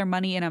keep their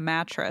money in a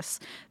mattress.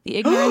 The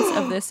ignorance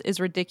of this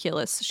is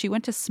ridiculous. She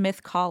went to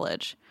Smith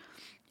College.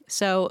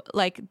 So,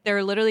 like,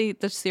 they're literally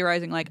just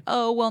theorizing, like,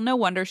 oh, well, no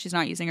wonder she's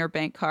not using her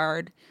bank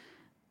card.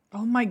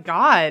 Oh my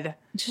God.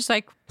 It's just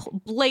like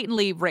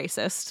blatantly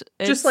racist.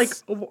 Just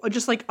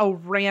like a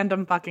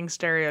random fucking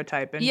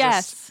stereotype. And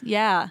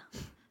yeah.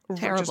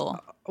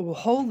 Terrible.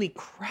 Holy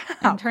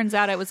crap. And turns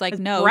out it was like,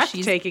 no,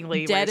 she's dead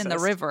racist. in the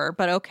river.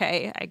 But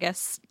okay, I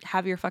guess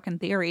have your fucking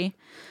theory.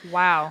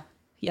 Wow.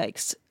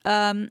 Yikes.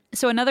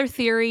 So another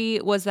theory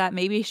was that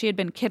maybe she had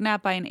been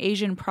kidnapped by an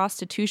Asian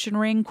prostitution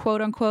ring,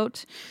 quote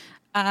unquote.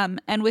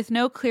 And with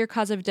no clear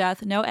cause of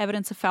death, no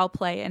evidence of foul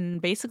play, and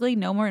basically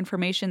no more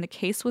information, the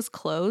case was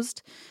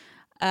closed.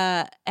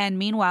 And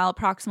meanwhile,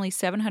 approximately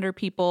 700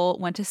 people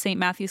went to St.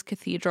 Matthew's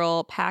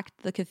Cathedral,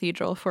 packed the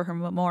cathedral for her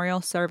memorial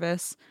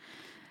service.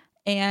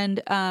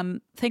 And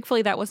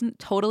thankfully, that wasn't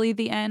totally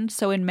the end.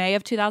 So in May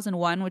of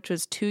 2001, which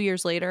was 2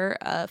 years later,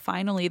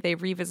 finally, they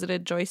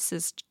revisited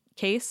Joyce's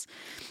case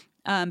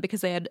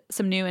because they had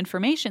some new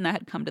information that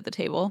had come to the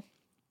table.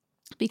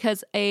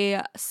 Because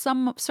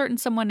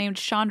someone named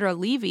Chandra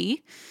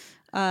Levy,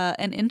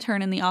 an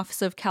intern in the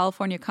office of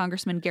California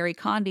Congressman Gary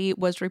Condi,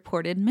 was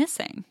reported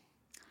missing.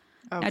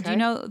 Okay. Now, do you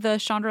know the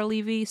Chandra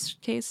Levy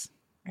case?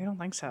 I don't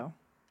think so.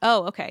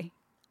 Oh, okay.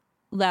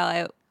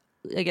 Well,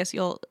 I guess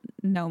you'll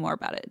know more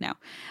about it now.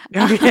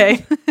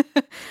 Okay.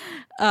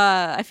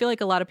 I feel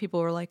like a lot of people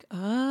were like,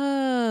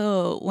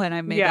 oh, when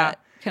I made that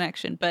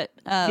connection. But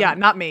yeah,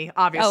 not me,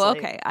 obviously. Oh,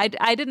 okay.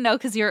 I didn't know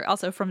because you're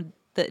also from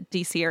the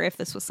DC area if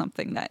this was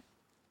something that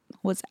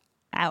was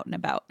out and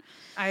about.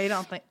 I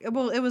don't think.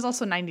 Well, it was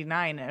also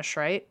 99-ish,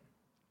 right?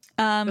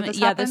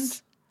 This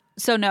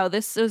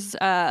is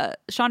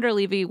Chandra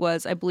Levy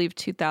was, I believe,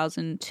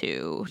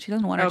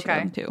 2001 or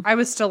 2002. I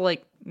was still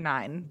like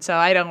 9, so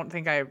I don't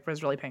think I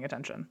was really paying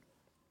attention.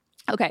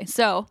 Okay,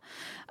 so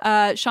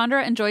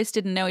Chandra and Joyce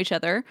didn't know each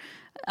other,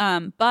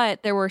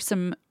 but there were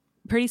some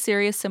pretty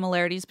serious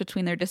similarities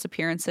between their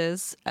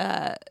disappearances.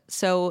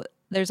 So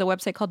there's a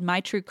website called My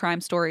True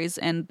Crime Stories,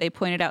 and they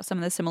pointed out some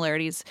of the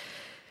similarities.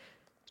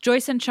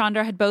 Joyce and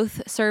Chandra had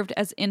both served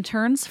as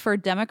interns for a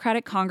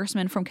Democratic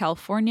congressman from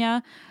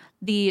California.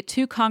 The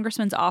two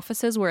congressmen's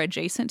offices were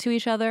adjacent to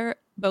each other.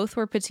 Both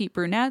were petite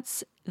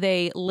brunettes.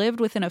 They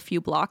lived within a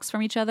few blocks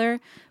from each other.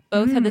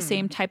 Both had the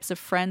same types of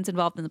friends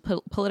involved in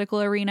the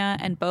political arena,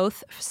 and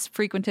both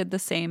frequented the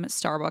same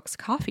Starbucks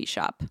coffee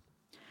shop.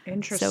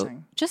 Interesting. So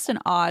just an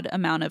odd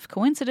amount of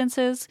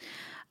coincidences.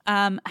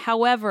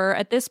 However,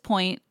 at this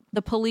point,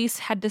 the police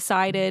had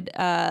decided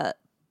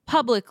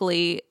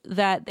publicly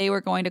that they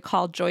were going to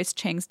call Joyce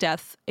Chang's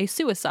death a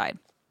suicide.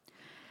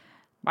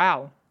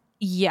 Wow.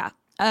 Yeah.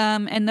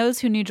 And those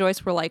who knew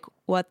Joyce were like,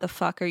 what the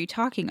fuck are you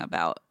talking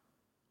about?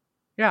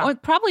 Yeah. Or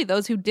probably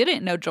those who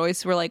didn't know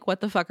Joyce were like,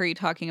 what the fuck are you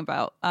talking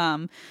about?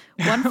 One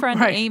friend,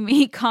 Right.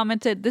 Amy,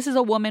 commented, this is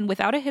a woman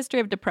without a history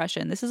of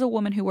depression. This is a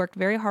woman who worked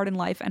very hard in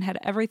life and had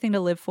everything to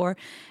live for.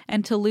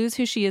 And to lose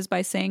who she is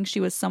by saying she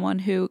was someone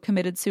who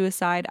committed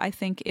suicide, I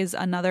think is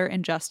another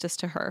injustice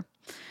to her.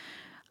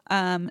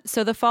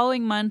 So the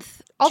following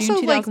month, Also,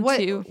 June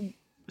 2002.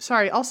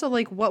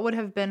 What would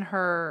have been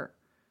her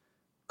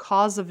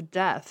cause of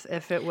death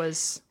if it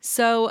was?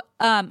 So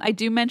I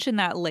do mention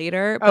that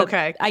later. But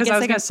Okay, because I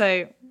was going to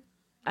say.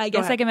 I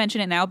guess I can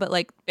mention it now, but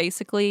like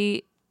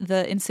basically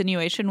the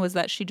insinuation was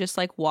that she just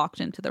like walked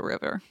into the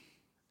river.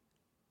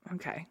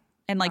 Okay.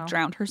 And like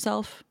drowned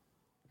herself.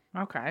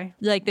 Okay.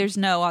 Like there's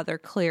no other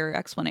clear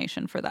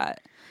explanation for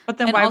that. But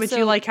then why would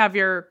you like have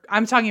your?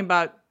 I'm talking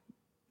about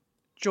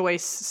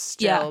Joyce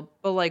still,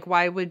 but like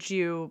why would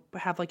you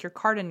have like your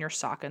card in your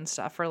sock and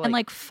stuff? Or And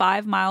like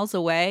 5 miles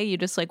away, you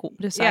just like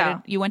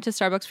decided you went to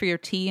Starbucks for your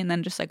tea and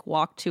then just like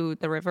walked to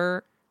the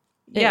river.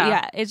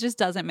 It just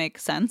doesn't make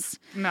sense.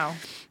 No.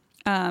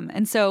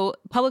 And so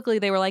publicly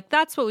they were like,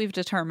 that's what we've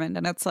determined.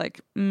 And it's like,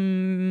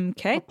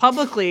 okay. Well,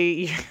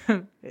 publicly,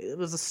 it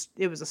was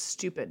a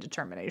stupid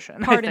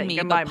determination. Pardon I think, me,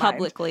 in but my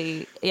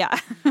publicly, yeah.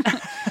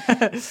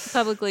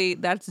 Publicly,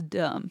 that's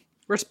dumb.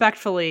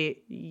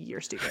 Respectfully,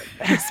 you're stupid.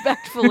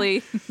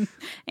 Respectfully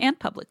and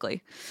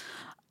publicly.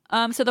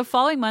 So the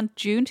following month,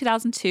 June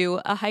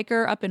 2002, a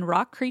hiker up in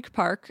Rock Creek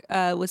Park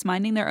was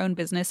minding their own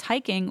business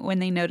hiking when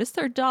they noticed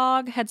their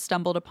dog had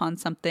stumbled upon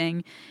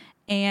something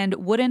and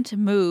wouldn't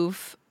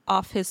move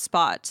off his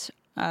spot.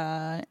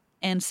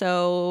 And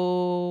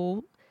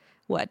so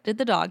what did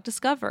the dog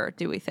discover,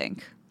 do we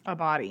think? A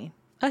body.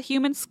 A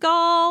human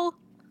skull.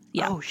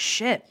 Yeah. Oh,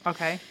 shit.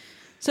 Okay.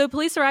 So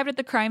police arrived at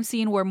the crime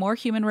scene where more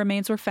human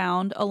remains were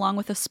found, along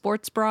with a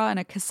sports bra and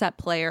a cassette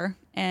player.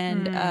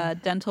 And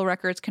dental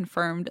records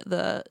confirmed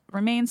the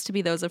remains to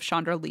be those of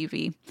Chandra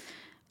Levy.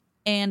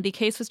 And the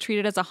case was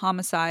treated as a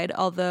homicide,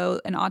 although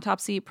an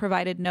autopsy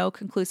provided no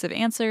conclusive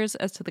answers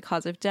as to the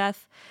cause of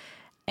death.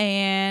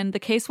 And the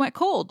case went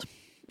cold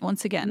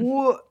once again.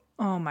 Whoa.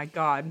 Oh, my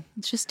God.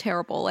 It's just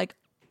terrible. Like,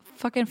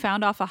 fucking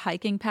found off a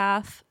hiking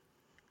path.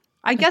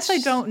 I guess I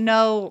don't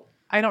know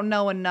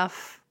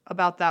enough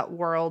about that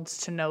world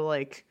to know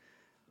like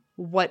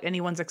what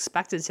anyone's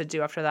expected to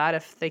do after that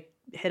if they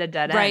hit a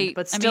dead end.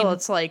 But still,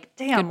 it's like,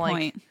 damn, like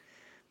point.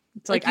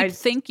 It's like I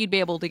think you'd be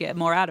able to get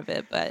more out of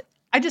it, but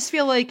I just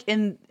feel like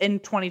in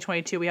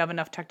 2022 we have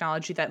enough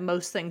technology that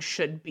most things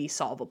should be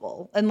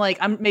solvable. And like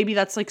maybe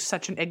that's like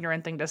such an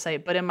ignorant thing to say,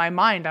 but in my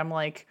mind I'm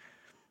like,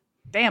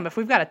 damn, if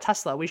we've got a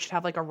Tesla, we should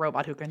have like a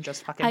robot who can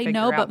just fucking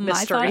figure out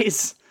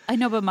mysteries. I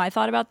know, but my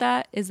thought about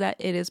that is that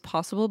it is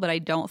possible, but I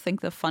don't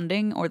think the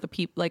funding or the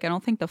people, like I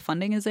don't think the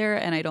funding is there,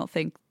 and I don't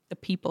think the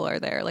people are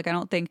there. Like I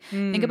don't think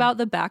think about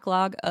the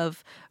backlog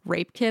of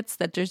rape kits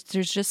that there's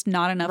just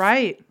not enough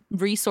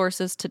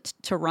resources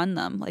to run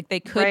them. Like they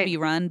could be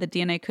run, the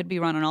DNA could be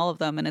run on all of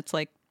them, and it's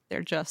like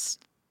they're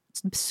just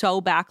so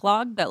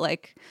backlogged that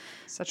like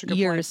such a good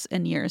years point.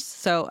 And years.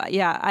 So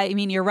yeah, I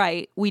mean you're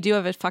right. We do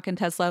have a fucking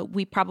Tesla.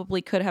 We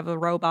probably could have a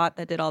robot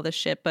that did all this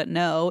shit, but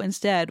no,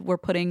 instead we're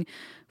putting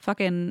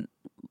fucking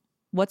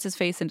what's his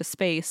face into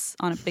space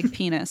on a big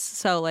penis.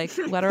 So like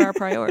what are our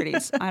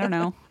priorities? I don't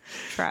know.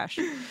 Trash.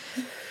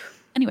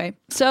 Anyway,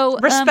 so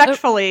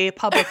respectfully,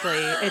 publicly,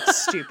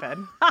 it's stupid.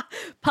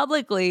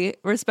 Publicly,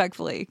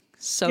 respectfully,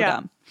 so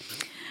dumb.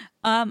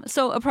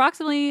 So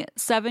approximately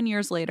 7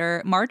 years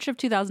later, March of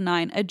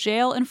 2009, a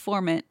jail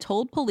informant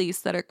told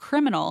police that a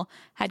criminal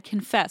had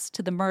confessed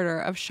to the murder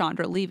of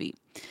Chandra Levy.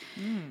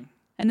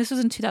 And this was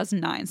in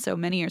 2009, so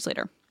many years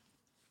later.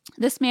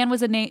 This man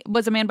was a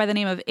man by the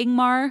name of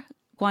Ingmar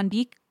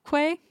Gwandike,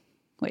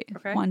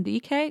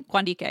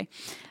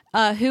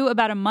 who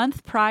about a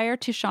month prior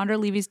to Chandra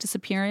Levy's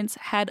disappearance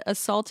had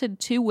assaulted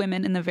 2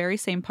 women in the very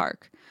same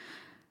park.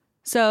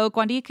 So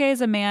Gwandike is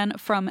a man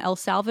from El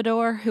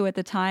Salvador who at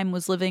the time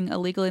was living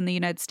illegally in the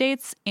United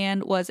States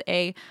and was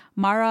a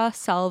Mara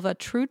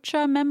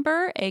Salvatrucha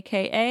member,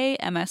 aka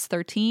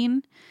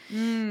MS-13.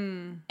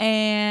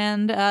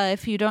 And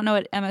if you don't know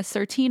what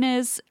MS-13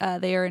 is,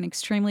 they are an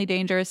extremely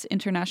dangerous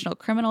international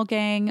criminal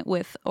gang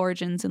with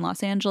origins in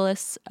Los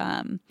Angeles.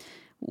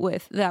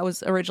 That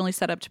was originally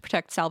set up to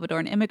protect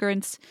Salvadoran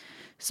immigrants.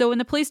 So when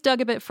the police dug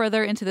a bit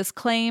further into this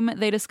claim,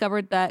 they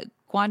discovered that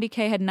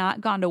Gwandike had not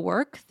gone to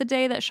work the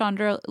day that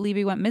Chandra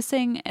Levy went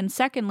missing. And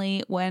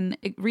secondly, when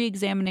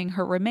re-examining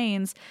her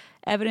remains,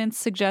 evidence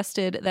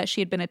suggested that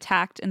she had been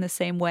attacked in the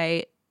same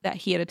way that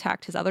he had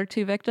attacked his other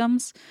 2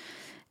 victims.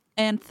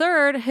 And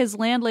third, his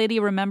landlady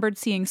remembered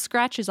seeing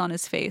scratches on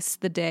his face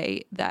the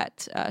day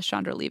that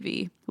Chandra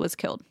Levy was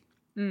killed.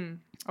 Okay.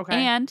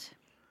 And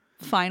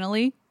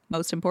finally,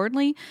 most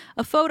importantly,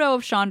 a photo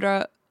of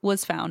Chandra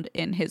was found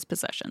in his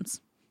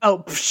possessions.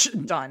 Oh,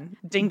 done.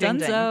 Ding, ding,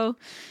 Dunzo. ding.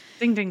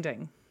 Ding, ding,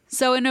 ding.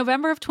 So in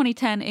November of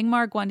 2010,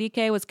 Ingmar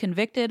Gwandike was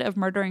convicted of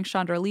murdering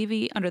Chandra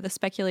Levy under the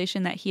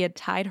speculation that he had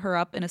tied her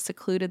up in a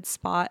secluded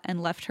spot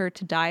and left her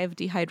to die of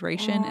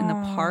dehydration in the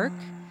park.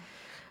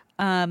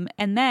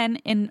 And then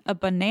in a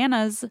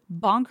bananas,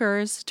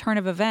 bonkers turn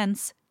of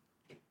events,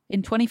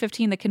 in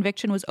 2015, the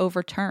conviction was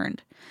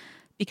overturned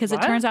because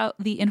it turns out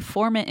the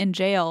informant in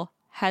jail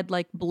had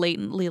like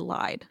blatantly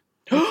lied.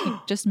 Like, he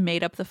just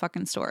made up the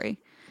fucking story.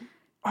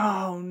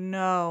 Oh,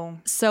 no.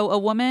 So a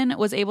woman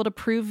was able to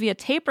prove via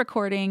tape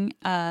recording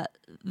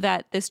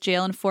that this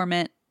jail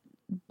informant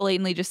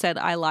blatantly just said,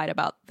 I lied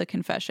about the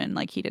confession.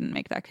 Like, he didn't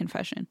make that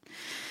confession.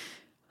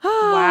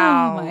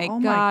 Wow. Oh, my Oh,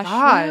 gosh. my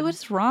God.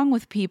 What's wrong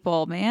with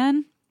people,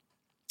 man?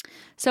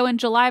 So in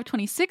July of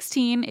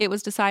 2016, it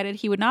was decided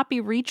he would not be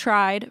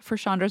retried for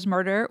Chandra's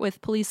murder, with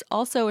police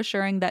also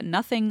assuring that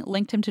nothing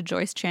linked him to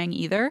Joyce Chang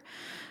either.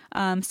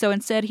 So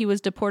instead, he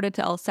was deported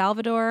to El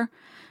Salvador.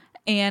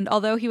 And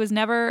although he was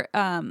never,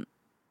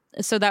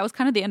 so that was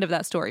kind of the end of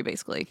that story,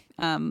 basically,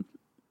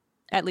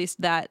 at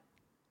least that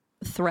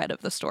thread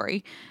of the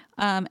story.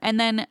 And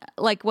then,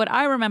 like, what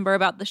I remember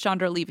about the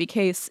Chandra Levy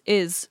case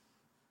is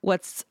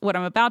what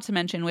I'm about to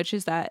mention, which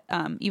is that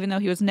even though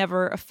he was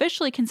never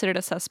officially considered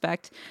a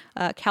suspect,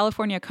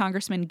 California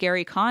Congressman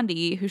Gary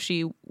Condi, who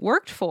she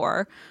worked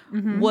for,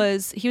 he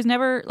was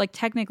never like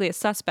technically a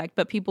suspect,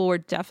 but people were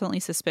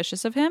definitely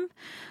suspicious of him.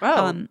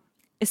 Oh.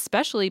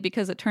 Especially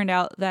because it turned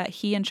out that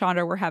he and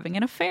Chandra were having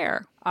an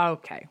affair.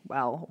 Okay.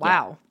 Well,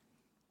 wow.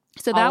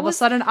 Yeah. So that all of a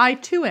sudden, I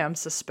too am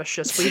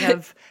suspicious. We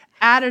have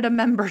added a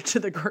member to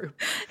the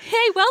group.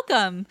 Hey,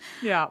 welcome.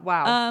 Yeah.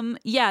 Wow.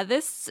 Yeah,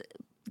 this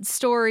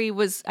story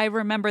I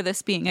remember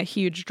this being a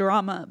huge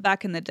drama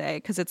back in the day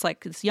because it's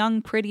like this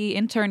young, pretty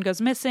intern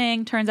goes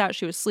missing. Turns out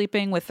she was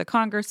sleeping with the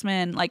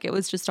congressman. Like it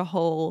was just a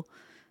whole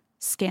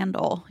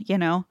scandal, you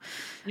know?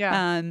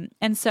 Yeah.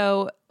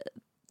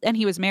 And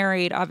he was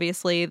married,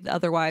 obviously.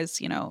 Otherwise,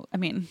 you know, I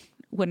mean,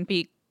 wouldn't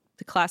be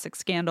the classic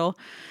scandal.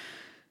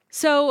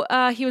 So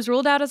he was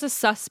ruled out as a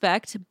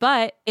suspect,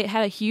 but it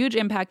had a huge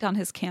impact on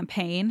his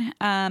campaign.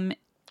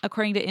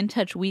 According to In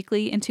Touch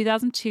Weekly, in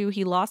 2002,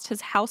 he lost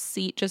his House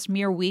seat just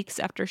mere weeks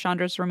after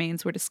Chandra's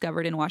remains were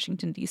discovered in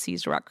Washington,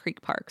 D.C.'s Rock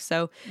Creek Park.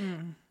 So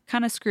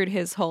kind of screwed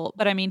his whole...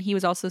 But I mean, he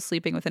was also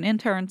sleeping with an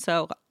intern,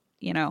 so,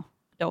 you know,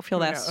 don't feel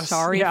that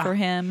sorry for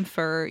him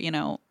for, you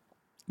know,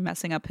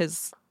 messing up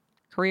his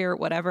career,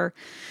 whatever.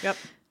 Yep.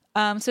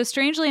 So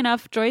strangely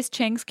enough, Joyce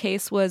Chang's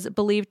case was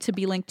believed to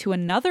be linked to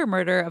another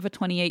murder of a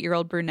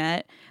 28-year-old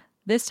brunette,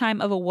 this time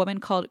of a woman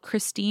called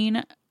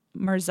Christine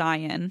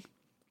Mirzayan.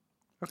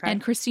 Okay.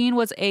 And Christine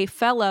was a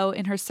fellow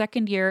in her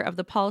second year of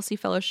the Policy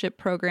Fellowship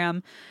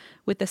program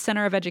with the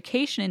Center of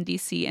Education in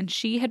D.C., and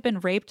she had been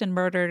raped and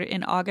murdered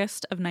in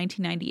August of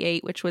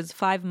 1998, which was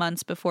 5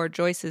 months before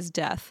Joyce's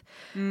death,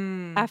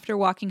 after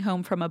walking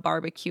home from a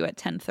barbecue at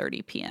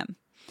 10:30 p.m.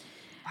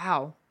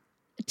 Wow.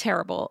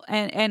 Terrible.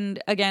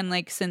 And again,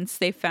 like, since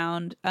they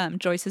found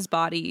Joyce's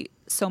body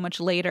so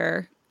much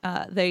later,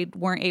 they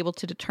weren't able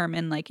to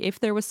determine, like, if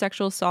there was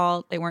sexual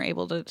assault. They weren't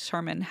able to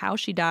determine how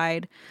she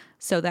died.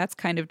 So that's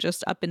kind of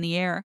just up in the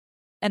air.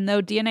 And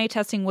though DNA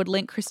testing would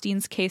link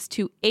Christine's case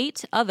to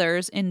 8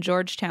 others in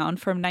Georgetown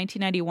from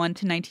 1991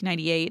 to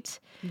 1998.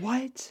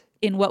 What?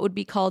 In what would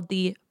be called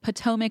the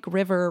Potomac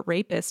River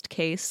rapist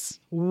case.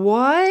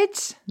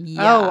 What?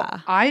 Yeah.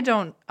 Oh, I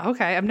don't.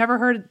 Okay. I've never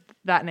heard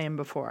that name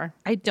before.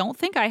 I don't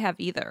think I have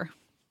either,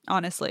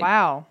 honestly.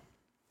 Wow.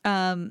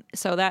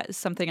 So that is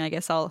something I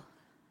guess I'll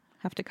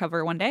have to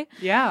cover one day.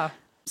 Yeah.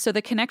 So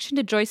the connection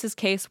to Joyce's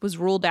case was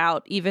ruled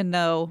out, even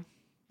though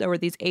there were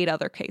these 8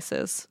 other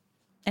cases,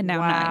 and now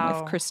 9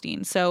 with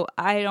Christine. So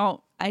I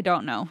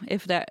don't know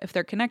if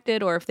they're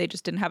connected or if they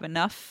just didn't have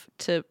enough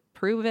to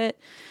prove it.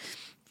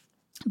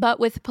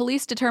 But with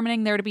police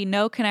determining there to be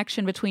no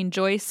connection between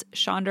Joyce,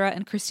 Chandra,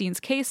 and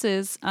Christine's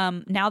cases,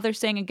 now they're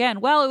saying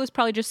again, well, it was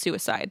probably just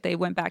suicide. They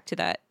went back to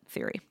that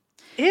theory.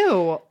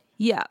 Ew.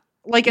 Yeah.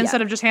 Like,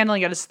 instead of just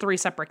handling it as 3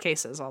 separate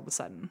cases all of a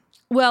sudden.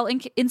 Well,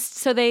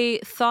 so they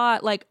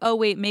thought, like, oh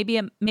wait,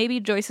 maybe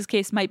Joyce's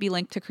case might be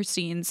linked to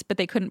Christine's, but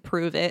they couldn't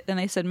prove it. Then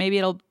they said maybe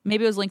it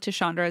was linked to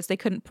Chandra's. They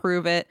couldn't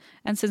prove it,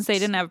 and since they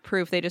didn't have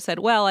proof, they just said,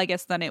 well, I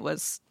guess then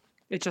it's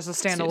just a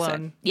standalone.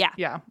 Suicide. Yeah.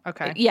 Yeah.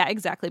 Okay. Yeah.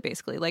 Exactly.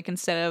 Basically, like,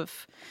 instead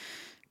of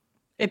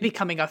it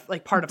becoming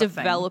part of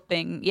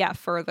developing,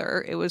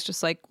 further, it was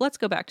just like, let's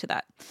go back to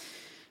that.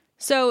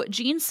 So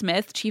Gene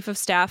Smith, chief of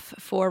staff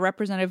for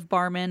Representative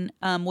Barman,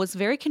 was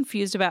very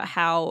confused about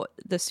how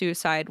the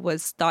suicide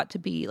was thought to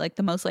be, like,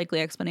 the most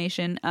likely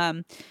explanation.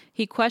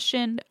 He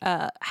questioned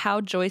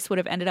how Joyce would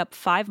have ended up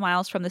 5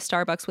 miles from the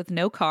Starbucks with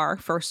no car,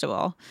 first of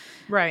all.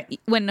 Right.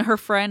 When her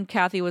friend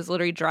Kathy was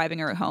literally driving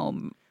her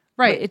home.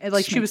 Right. It like,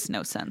 makes she was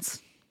no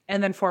sense.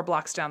 And then 4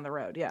 blocks down the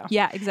road. Yeah.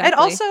 Yeah, exactly. And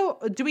also,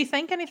 do we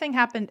think anything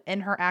happened in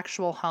her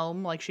actual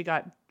home? Like, she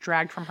got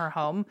dragged from her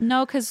home?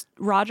 No, because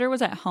Roger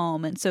was at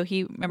home. And so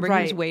he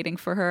was waiting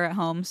for her at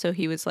home. So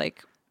he was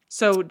like.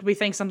 So do we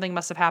think something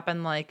must have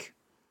happened, like.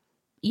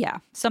 Yeah.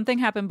 Something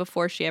happened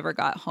before she ever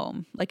got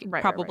home. Like,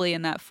 probably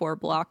in that 4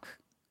 block,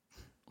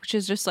 which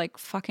is just, like,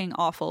 fucking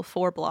awful.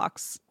 4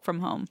 blocks from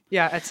home.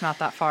 Yeah, it's not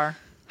that far.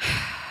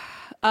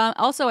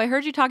 Also, I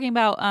heard you talking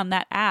about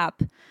that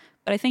app.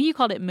 But I think you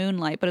called it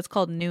Moonlight, but it's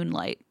called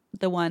Noonlight.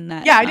 The one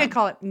that... Yeah, I did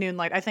call it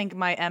Noonlight. I think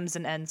my M's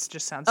and N's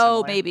just sound similar.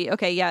 Oh, maybe.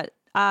 Okay, yeah.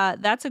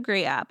 That's a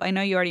great app. I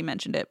know you already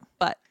mentioned it,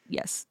 but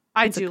yes.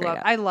 I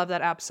love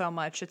that app so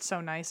much. It's so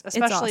nice.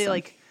 Especially,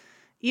 like,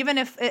 even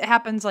if it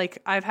happens,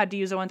 like, I've had to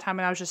use it one time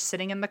and I was just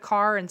sitting in the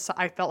car and so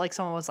I felt like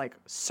someone was, like,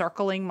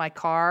 circling my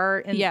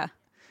car. And yeah.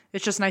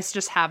 It's just nice to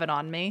just have it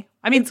on me.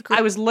 I mean,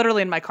 I was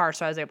literally in my car,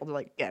 so I was able to,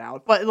 like, get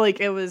out. But, like,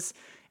 it's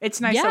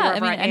nice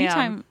that wherever I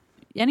am.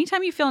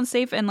 Anytime you feel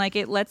unsafe, and, like,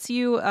 it lets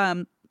you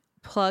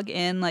plug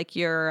in, like,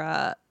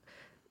 your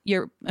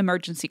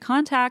emergency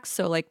contacts,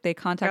 so, like, they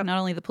contact not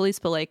only the police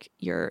but, like,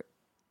 your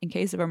in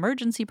case of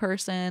emergency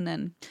person,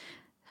 and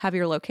have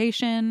your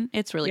location.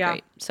 It's really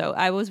great. So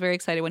I was very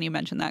excited when you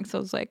mentioned that, because I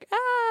was like,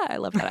 I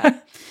love that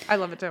app. I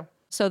love it too.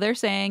 So they're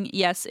saying,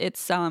 yes,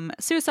 it's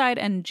suicide.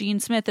 And Gene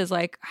Smith is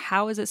like,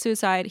 how is it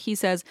suicide? He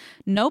says,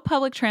 no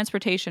public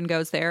transportation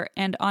goes there.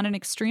 And on an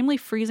extremely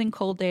freezing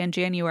cold day in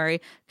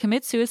January,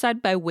 commit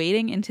suicide by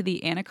wading into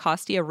the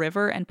Anacostia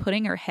River and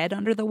putting her head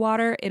under the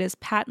water. It is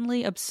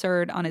patently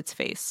absurd on its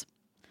face.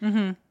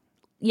 Mm-hmm.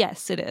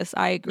 Yes, it is.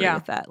 I agree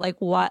with that. Like,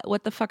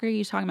 what the fuck are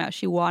you talking about?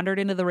 She wandered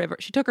into the river.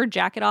 She took her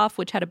jacket off,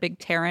 which had a big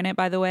tear in it,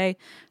 by the way.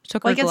 She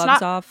took her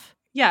gloves off.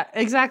 Yeah,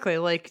 exactly.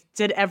 Like,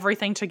 did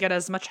everything to get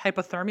as much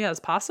hypothermia as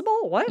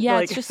possible? What? Yeah,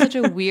 like... it's just such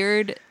a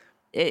weird...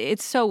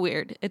 It's so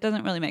weird. It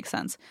doesn't really make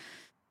sense.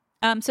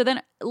 So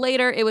then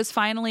later, it was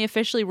finally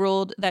officially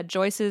ruled that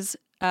Joyce's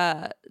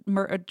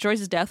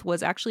death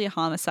was actually a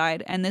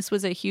homicide, and this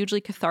was a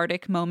hugely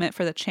cathartic moment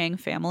for the Chang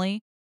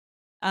family.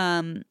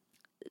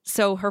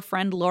 So her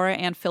friend Laura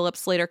Ann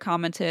Phillips later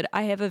commented,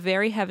 I have a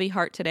very heavy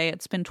heart today.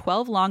 It's been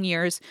 12 long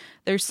years.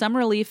 There's some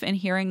relief in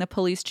hearing the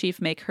police chief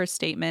make her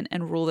statement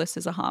and rule this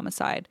as a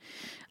homicide.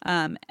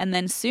 And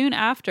then soon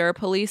after,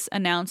 police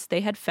announced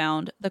they had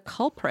found the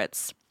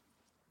culprits.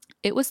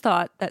 It was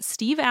thought that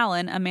Steve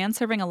Allen, a man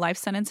serving a life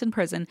sentence in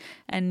prison,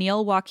 and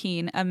Neil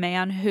Joaquin, a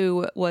man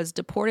who was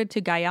deported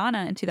to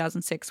Guyana in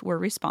 2006, were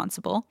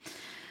responsible.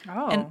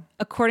 Oh. And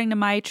according to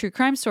My True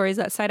Crime Stories,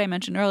 that site I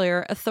mentioned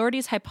earlier,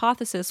 authorities'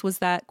 hypothesis was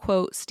that,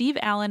 quote, Steve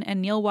Allen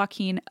and Neil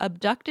Joaquin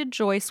abducted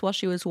Joyce while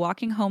she was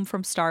walking home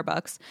from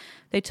Starbucks.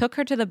 They took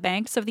her to the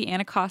banks of the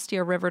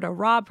Anacostia River to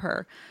rob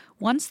her.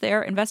 Once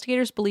there,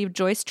 investigators believe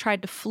Joyce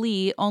tried to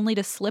flee only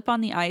to slip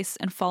on the ice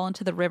and fall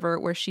into the river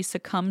where she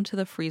succumbed to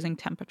the freezing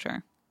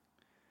temperature.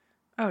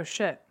 Oh,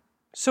 shit.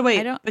 So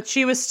wait, but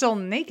she was still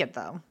naked,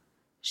 though.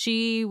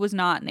 She was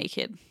not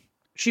naked.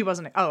 She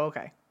wasn't. Oh,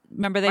 okay.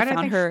 Remember, they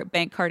found her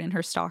bank card in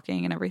her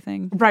stocking and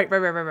everything. Right.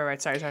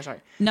 Sorry.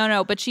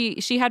 No. But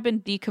she had been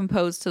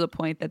decomposed to the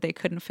point that they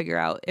couldn't figure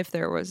out if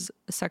there was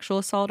a sexual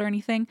assault or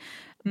anything.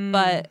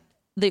 But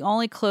the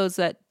only clothes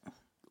that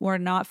were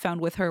not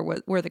found with her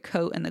were the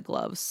coat and the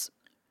gloves.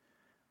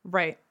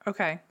 Right.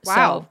 Okay.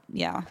 Wow. So,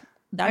 yeah.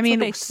 That's what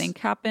they think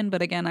happened.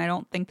 But again, I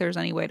don't think there's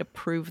any way to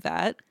prove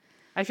that.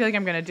 I feel like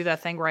I'm going to do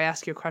that thing where I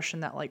ask you a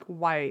question that, like,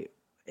 why...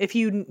 If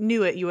you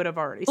knew it, you would have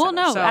already said it. Well,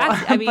 no. So,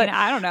 I mean,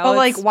 I don't know. But,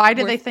 like, why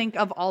did they think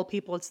of all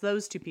people it's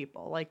those two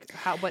people? Like,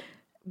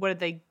 what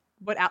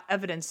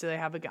evidence do they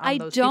have on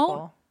those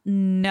people? I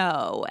don't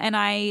know. And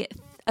I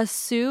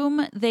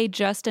assume they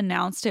just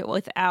announced it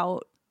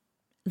without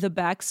the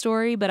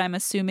backstory, but I'm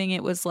assuming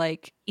it was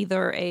like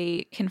either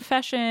a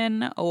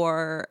confession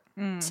or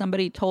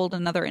somebody told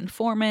another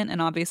informant.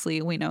 And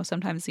obviously we know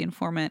sometimes the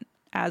informant,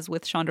 as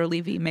with Chandra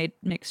Levy,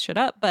 mix shit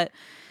up. But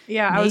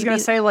yeah, I was going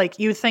to say, like,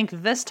 you think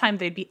this time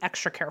they'd be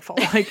extra careful,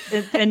 like,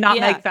 and not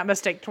make that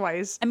mistake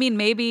twice. I mean,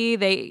 maybe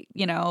they,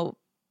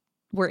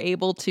 were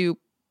able to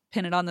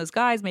pin it on those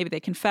guys. Maybe they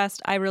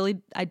confessed. I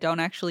don't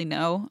actually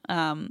know.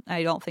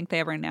 I don't think they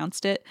ever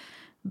announced it,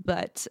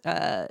 but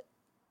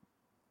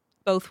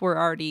both were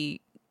already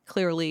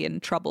clearly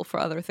in trouble for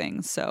other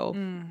things. So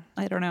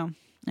I don't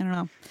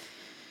know.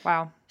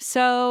 Wow.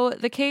 So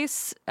the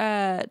case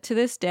to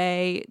this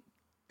day,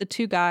 the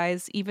two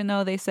guys, even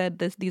though they said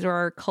these are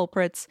our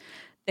culprits,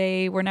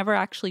 they were never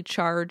actually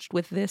charged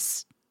with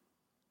this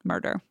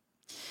murder,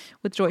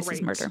 with Joyce's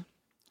murder.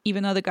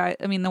 Even though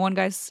the one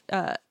guy's,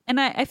 and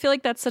I feel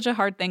like that's such a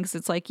hard thing because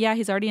it's like, yeah,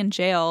 he's already in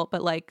jail,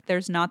 but like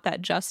there's not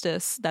that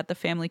justice that the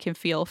family can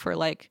feel for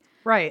like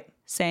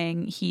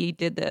saying he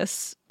did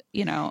this.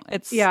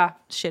 It's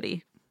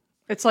shitty.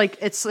 It's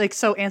like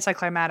so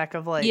anticlimactic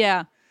of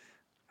like,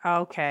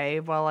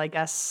 okay, well, I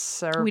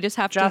guess we just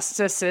have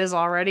justice is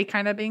already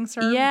kind of being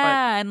served.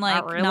 Yeah, but and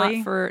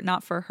like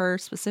not for her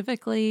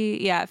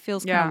specifically. Yeah, it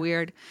feels kind of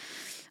weird.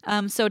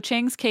 So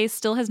Chang's case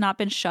still has not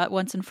been shut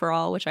once and for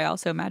all, which I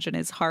also imagine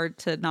is hard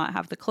to not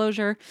have the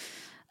closure.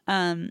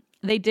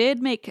 They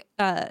did make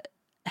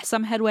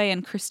some headway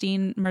in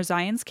Christine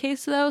Mirzayan's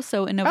case, though.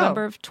 So in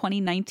November of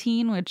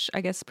 2019, which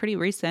I guess is pretty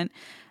recent,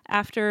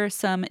 after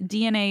some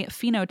DNA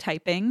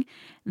phenotyping,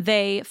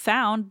 they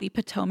found the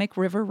Potomac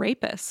River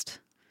rapist.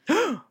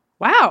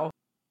 Wow.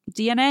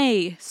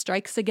 DNA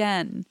strikes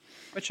again.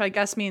 Which I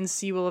guess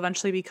means you will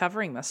eventually be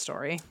covering this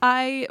story.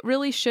 I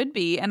really should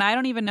be. And I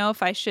don't even know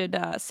if I should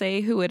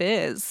say who it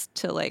is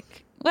to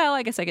like, well,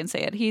 I guess I can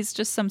say it. He's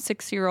just some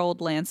 6-year-old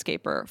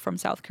landscaper from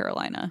South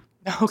Carolina.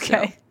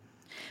 Okay. So,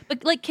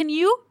 but like, can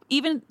you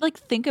even like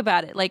think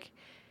about it? Like,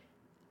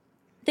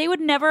 they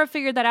would never have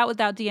figured that out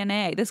without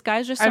DNA. This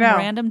guy's just some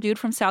random dude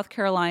from South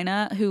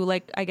Carolina who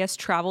like, I guess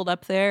traveled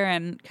up there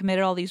and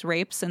committed all these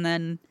rapes and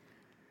then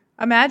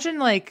imagine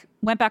like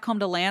went back home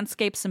to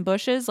landscapes and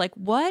bushes. Like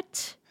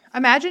what?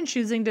 Imagine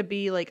choosing to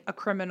be like a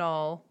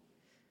criminal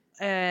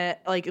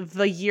like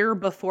the year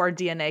before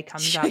DNA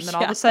comes out, and then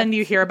all of a sudden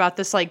you hear about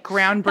this like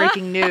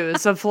groundbreaking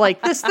news of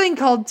like this thing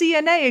called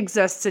DNA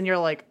exists, and you're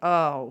like,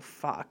 oh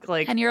fuck,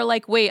 like, and you're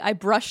like, wait, I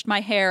brushed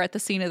my hair at the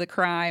scene of the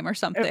crime or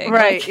something,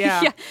 right? Like,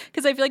 yeah,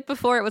 because I feel like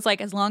before it was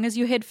like as long as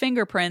you hid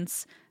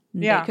fingerprints,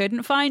 they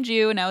couldn't find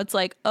you. And now it's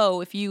like,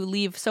 oh, if you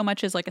leave so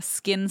much as like a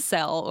skin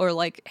cell or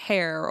like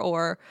hair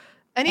or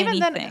and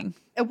even anything.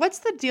 Then, what's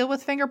the deal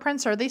with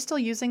fingerprints? Are they still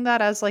using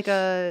that as like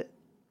an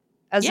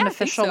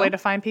official way to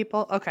find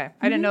people? Okay.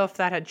 I didn't know if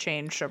that had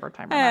changed over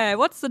time. Hey,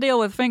 what's the deal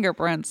with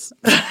fingerprints?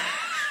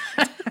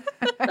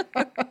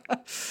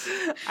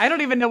 I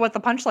don't even know what the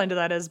punchline to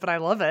that is, but I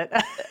love it.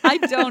 I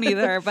don't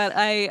either, but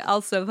I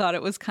also thought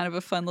it was kind of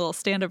a fun little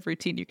stand-up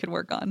routine you can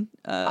work on.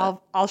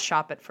 I'll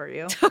shop it for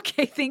you.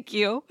 Okay, thank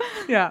you.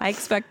 Yeah. I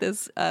expect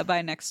this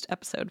by next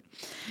episode.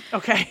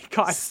 Okay,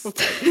 God.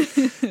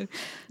 Okay.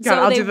 God,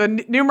 I'll do the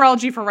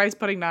numerology for Rice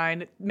Pudding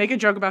 9. Make a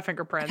joke about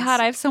fingerprints. God,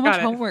 I have so much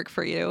homework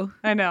for you.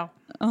 I know.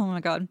 Oh my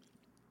God.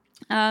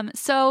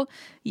 So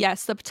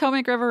yes, the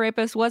Potomac River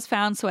rapist was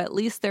found, so at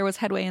least there was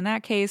headway in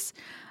that case.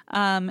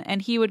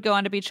 And he would go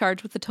on to be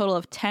charged with a total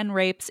of 10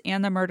 rapes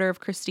and the murder of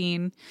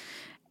Christine.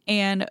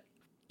 And,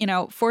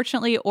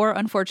 fortunately or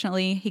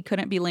unfortunately, he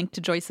couldn't be linked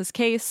to Joyce's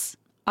case.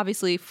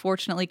 Obviously,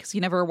 fortunately, because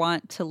you never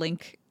want to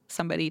link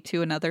somebody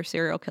to another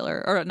serial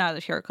killer, or not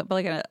a serial killer, but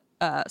like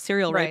a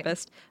serial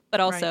rapist.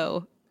 But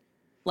also,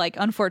 like,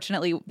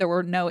 unfortunately, there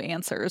were no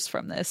answers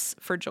from this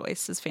for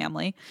Joyce's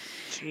family.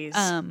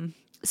 Jeez.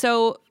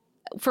 So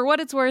for what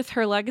it's worth,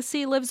 her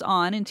legacy lives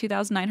on. In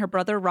 2009, her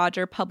brother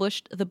Roger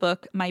published the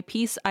book My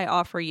Peace I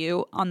Offer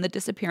You on the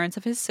disappearance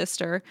of his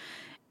sister.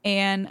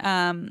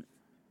 And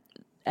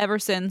ever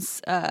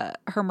since,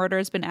 her murder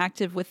has been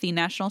active with the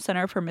National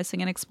Center for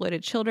Missing and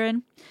Exploited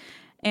Children.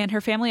 And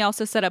her family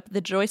also set up the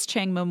Joyce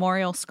Chang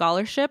Memorial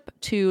Scholarship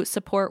to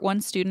support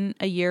one student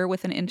a year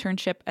with an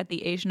internship at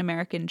the Asian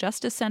American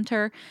Justice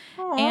Center.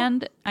 Aww.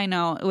 And I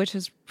know, which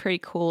is pretty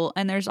cool.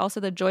 And there's also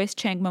the Joyce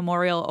Chang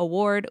Memorial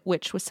Award,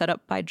 which was set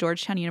up by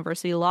Georgetown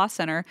University Law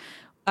Center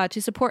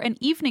to support an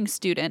evening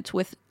student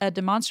with a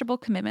demonstrable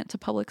commitment to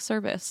public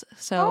service.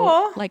 So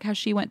Aww. like how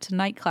she went to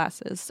night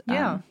classes.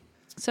 Yeah.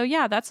 So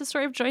yeah, that's the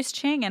story of Joyce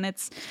Chang. And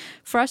it's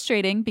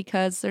frustrating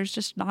because there's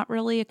just not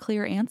really a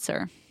clear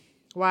answer.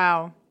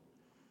 Wow.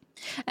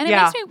 And it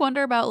makes me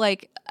wonder about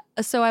like,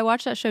 so I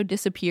watched that show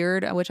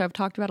Disappeared, which I've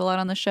talked about a lot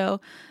on the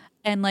show.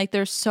 And like,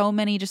 there's so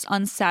many just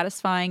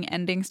unsatisfying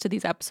endings to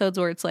these episodes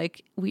where it's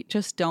like, we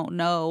just don't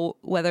know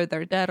whether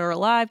they're dead or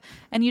alive.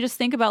 And you just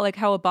think about like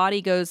how a body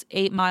goes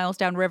 8 miles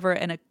downriver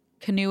and a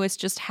canoeist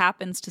just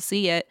happens to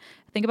see it.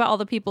 Think about all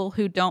the people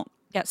who don't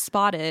get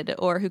spotted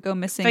or who go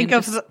missing. Think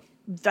of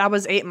that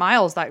was 8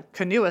 miles that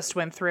canoeist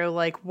went through.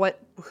 Like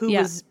who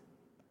was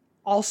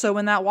also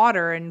in that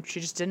water, and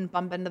she just didn't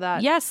bump into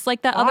that. Yes,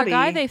 like that body. other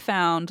guy they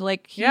found.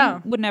 Like he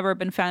would never have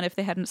been found if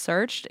they hadn't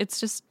searched. It's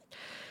just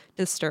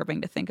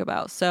disturbing to think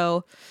about.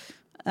 So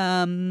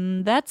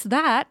that's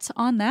that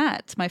on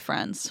that, my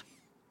friends.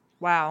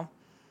 Wow.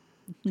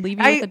 Leave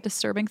you with a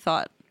disturbing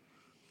thought.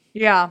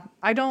 Yeah,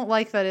 I don't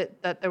like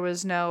that there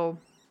was no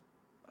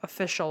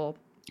official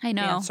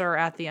answer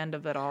at the end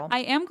of it all. I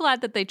am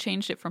glad that they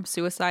changed it from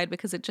suicide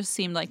because it just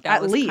seemed like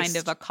that was kind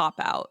of a cop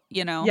out,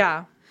 you know?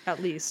 Yeah. At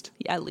least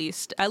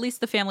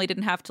the family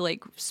didn't have to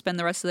like spend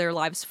the rest of their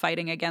lives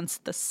fighting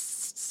against the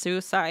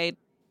suicide,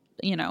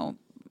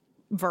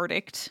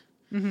 verdict.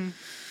 Mm-hmm.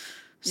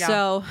 Yeah.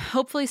 So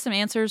hopefully some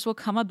answers will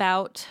come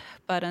about.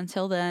 But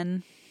until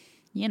then,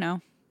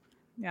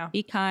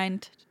 be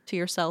kind to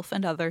yourself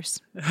and others.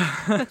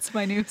 That's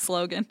my new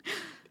slogan.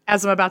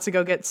 As I'm about to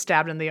go get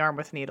stabbed in the arm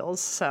with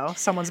needles, so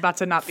someone's about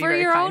to not be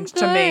very kind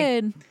to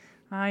me.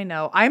 I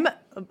know.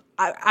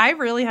 I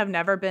really have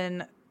never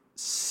been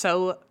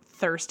so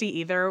thirsty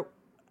either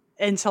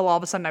until all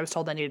of a sudden I was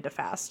told I needed to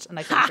fast and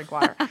I couldn't drink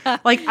water.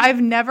 Like I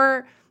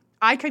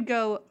could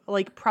go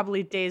like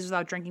probably days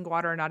without drinking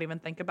water and not even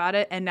think about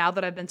it. And now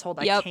that I've been told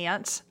I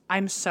can't,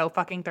 I'm so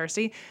fucking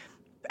thirsty.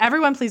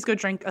 Everyone, please go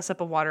drink a sip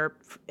of water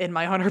in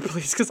my honor,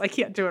 please, because I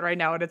can't do it right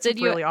now and it's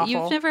really awful.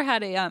 You've never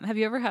had have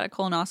you ever had a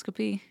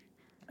colonoscopy?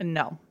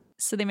 No.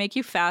 So they make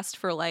you fast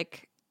for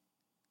like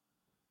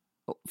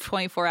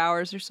 24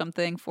 hours or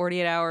something,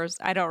 48 hours.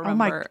 I don't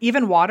remember.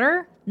 Even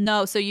water?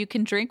 No, so you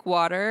can drink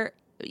water.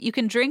 You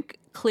can drink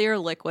clear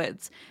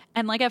liquids.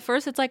 And like at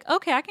first it's like,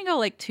 okay, I can go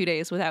like 2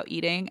 days without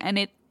eating. And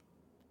it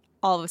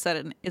all of a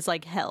sudden is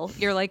like hell.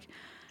 You're like,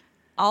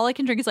 all I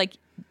can drink is like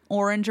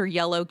orange or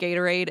yellow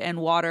Gatorade and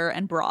water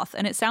and broth.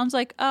 And it sounds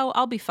like, oh,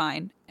 I'll be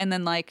fine. And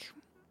then like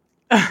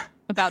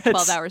about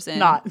 12 hours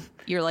in,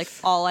 you're like,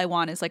 all I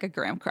want is like a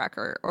graham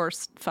cracker or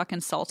fucking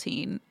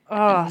saltine.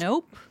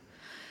 Nope.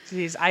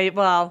 Jeez, I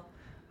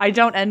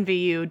don't envy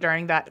you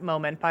during that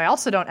moment, but I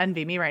also don't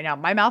envy me right now.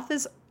 My mouth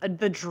is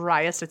the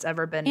driest it's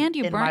ever been in my life. And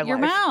you burnt your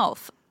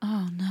mouth.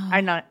 Oh, no.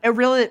 I know.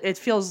 It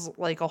feels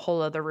like a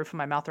whole other roof of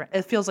my mouth.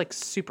 It feels like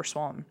super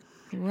swollen.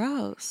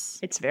 Gross.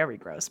 It's very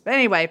gross. But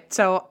anyway,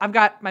 so I've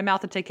got my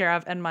mouth to take care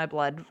of and my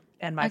blood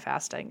and my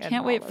fasting.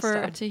 Can't wait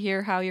to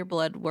hear how your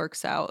blood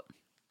works out.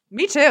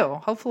 Me too.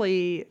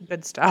 Hopefully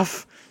good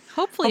stuff.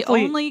 Hopefully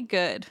only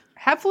good.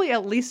 Hopefully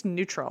at least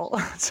neutral.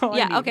 That's all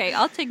I need. Okay.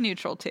 I'll take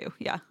neutral too.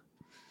 Yeah.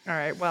 All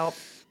right. Well,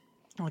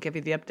 I'll give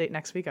you the update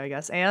next week, I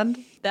guess.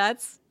 And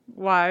that's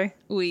why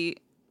we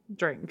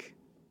drink.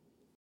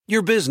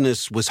 Your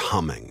business was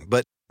humming,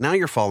 but now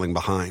you're falling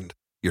behind.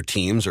 Your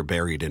teams are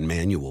buried in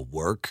manual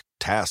work.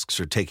 Tasks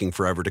are taking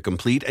forever to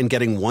complete, and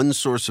getting one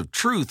source of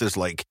truth is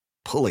like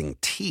pulling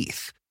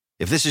teeth.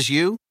 If this is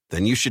you,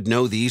 then you should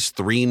know these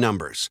three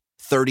numbers.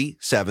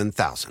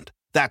 37,000.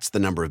 That's the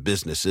number of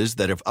businesses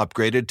that have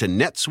upgraded to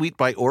NetSuite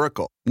by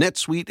Oracle.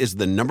 NetSuite is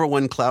the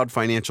 #1 cloud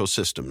financial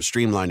system,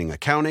 streamlining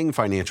accounting,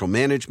 financial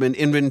management,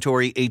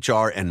 inventory,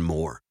 HR, and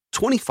more.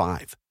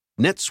 25.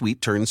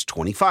 NetSuite turns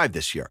 25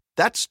 this year.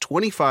 That's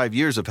 25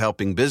 years of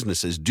helping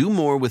businesses do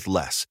more with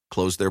less,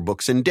 close their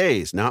books in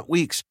days, not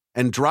weeks,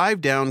 and drive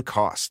down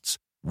costs.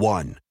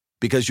 One.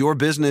 Because your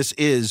business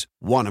is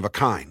one of a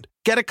kind.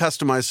 Get a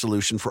customized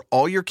solution for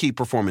all your key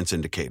performance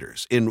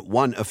indicators in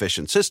one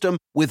efficient system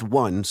with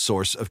one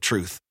source of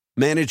truth.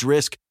 Manage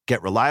risk,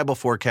 get reliable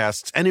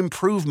forecasts, and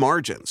improve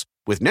margins.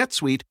 With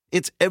NetSuite,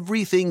 it's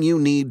everything you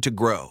need to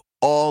grow,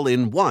 all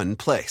in one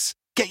place.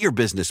 Get your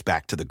business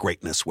back to the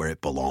greatness where it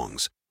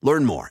belongs.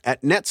 Learn more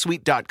at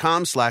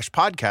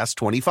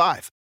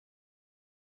netsuite.com/podcast25.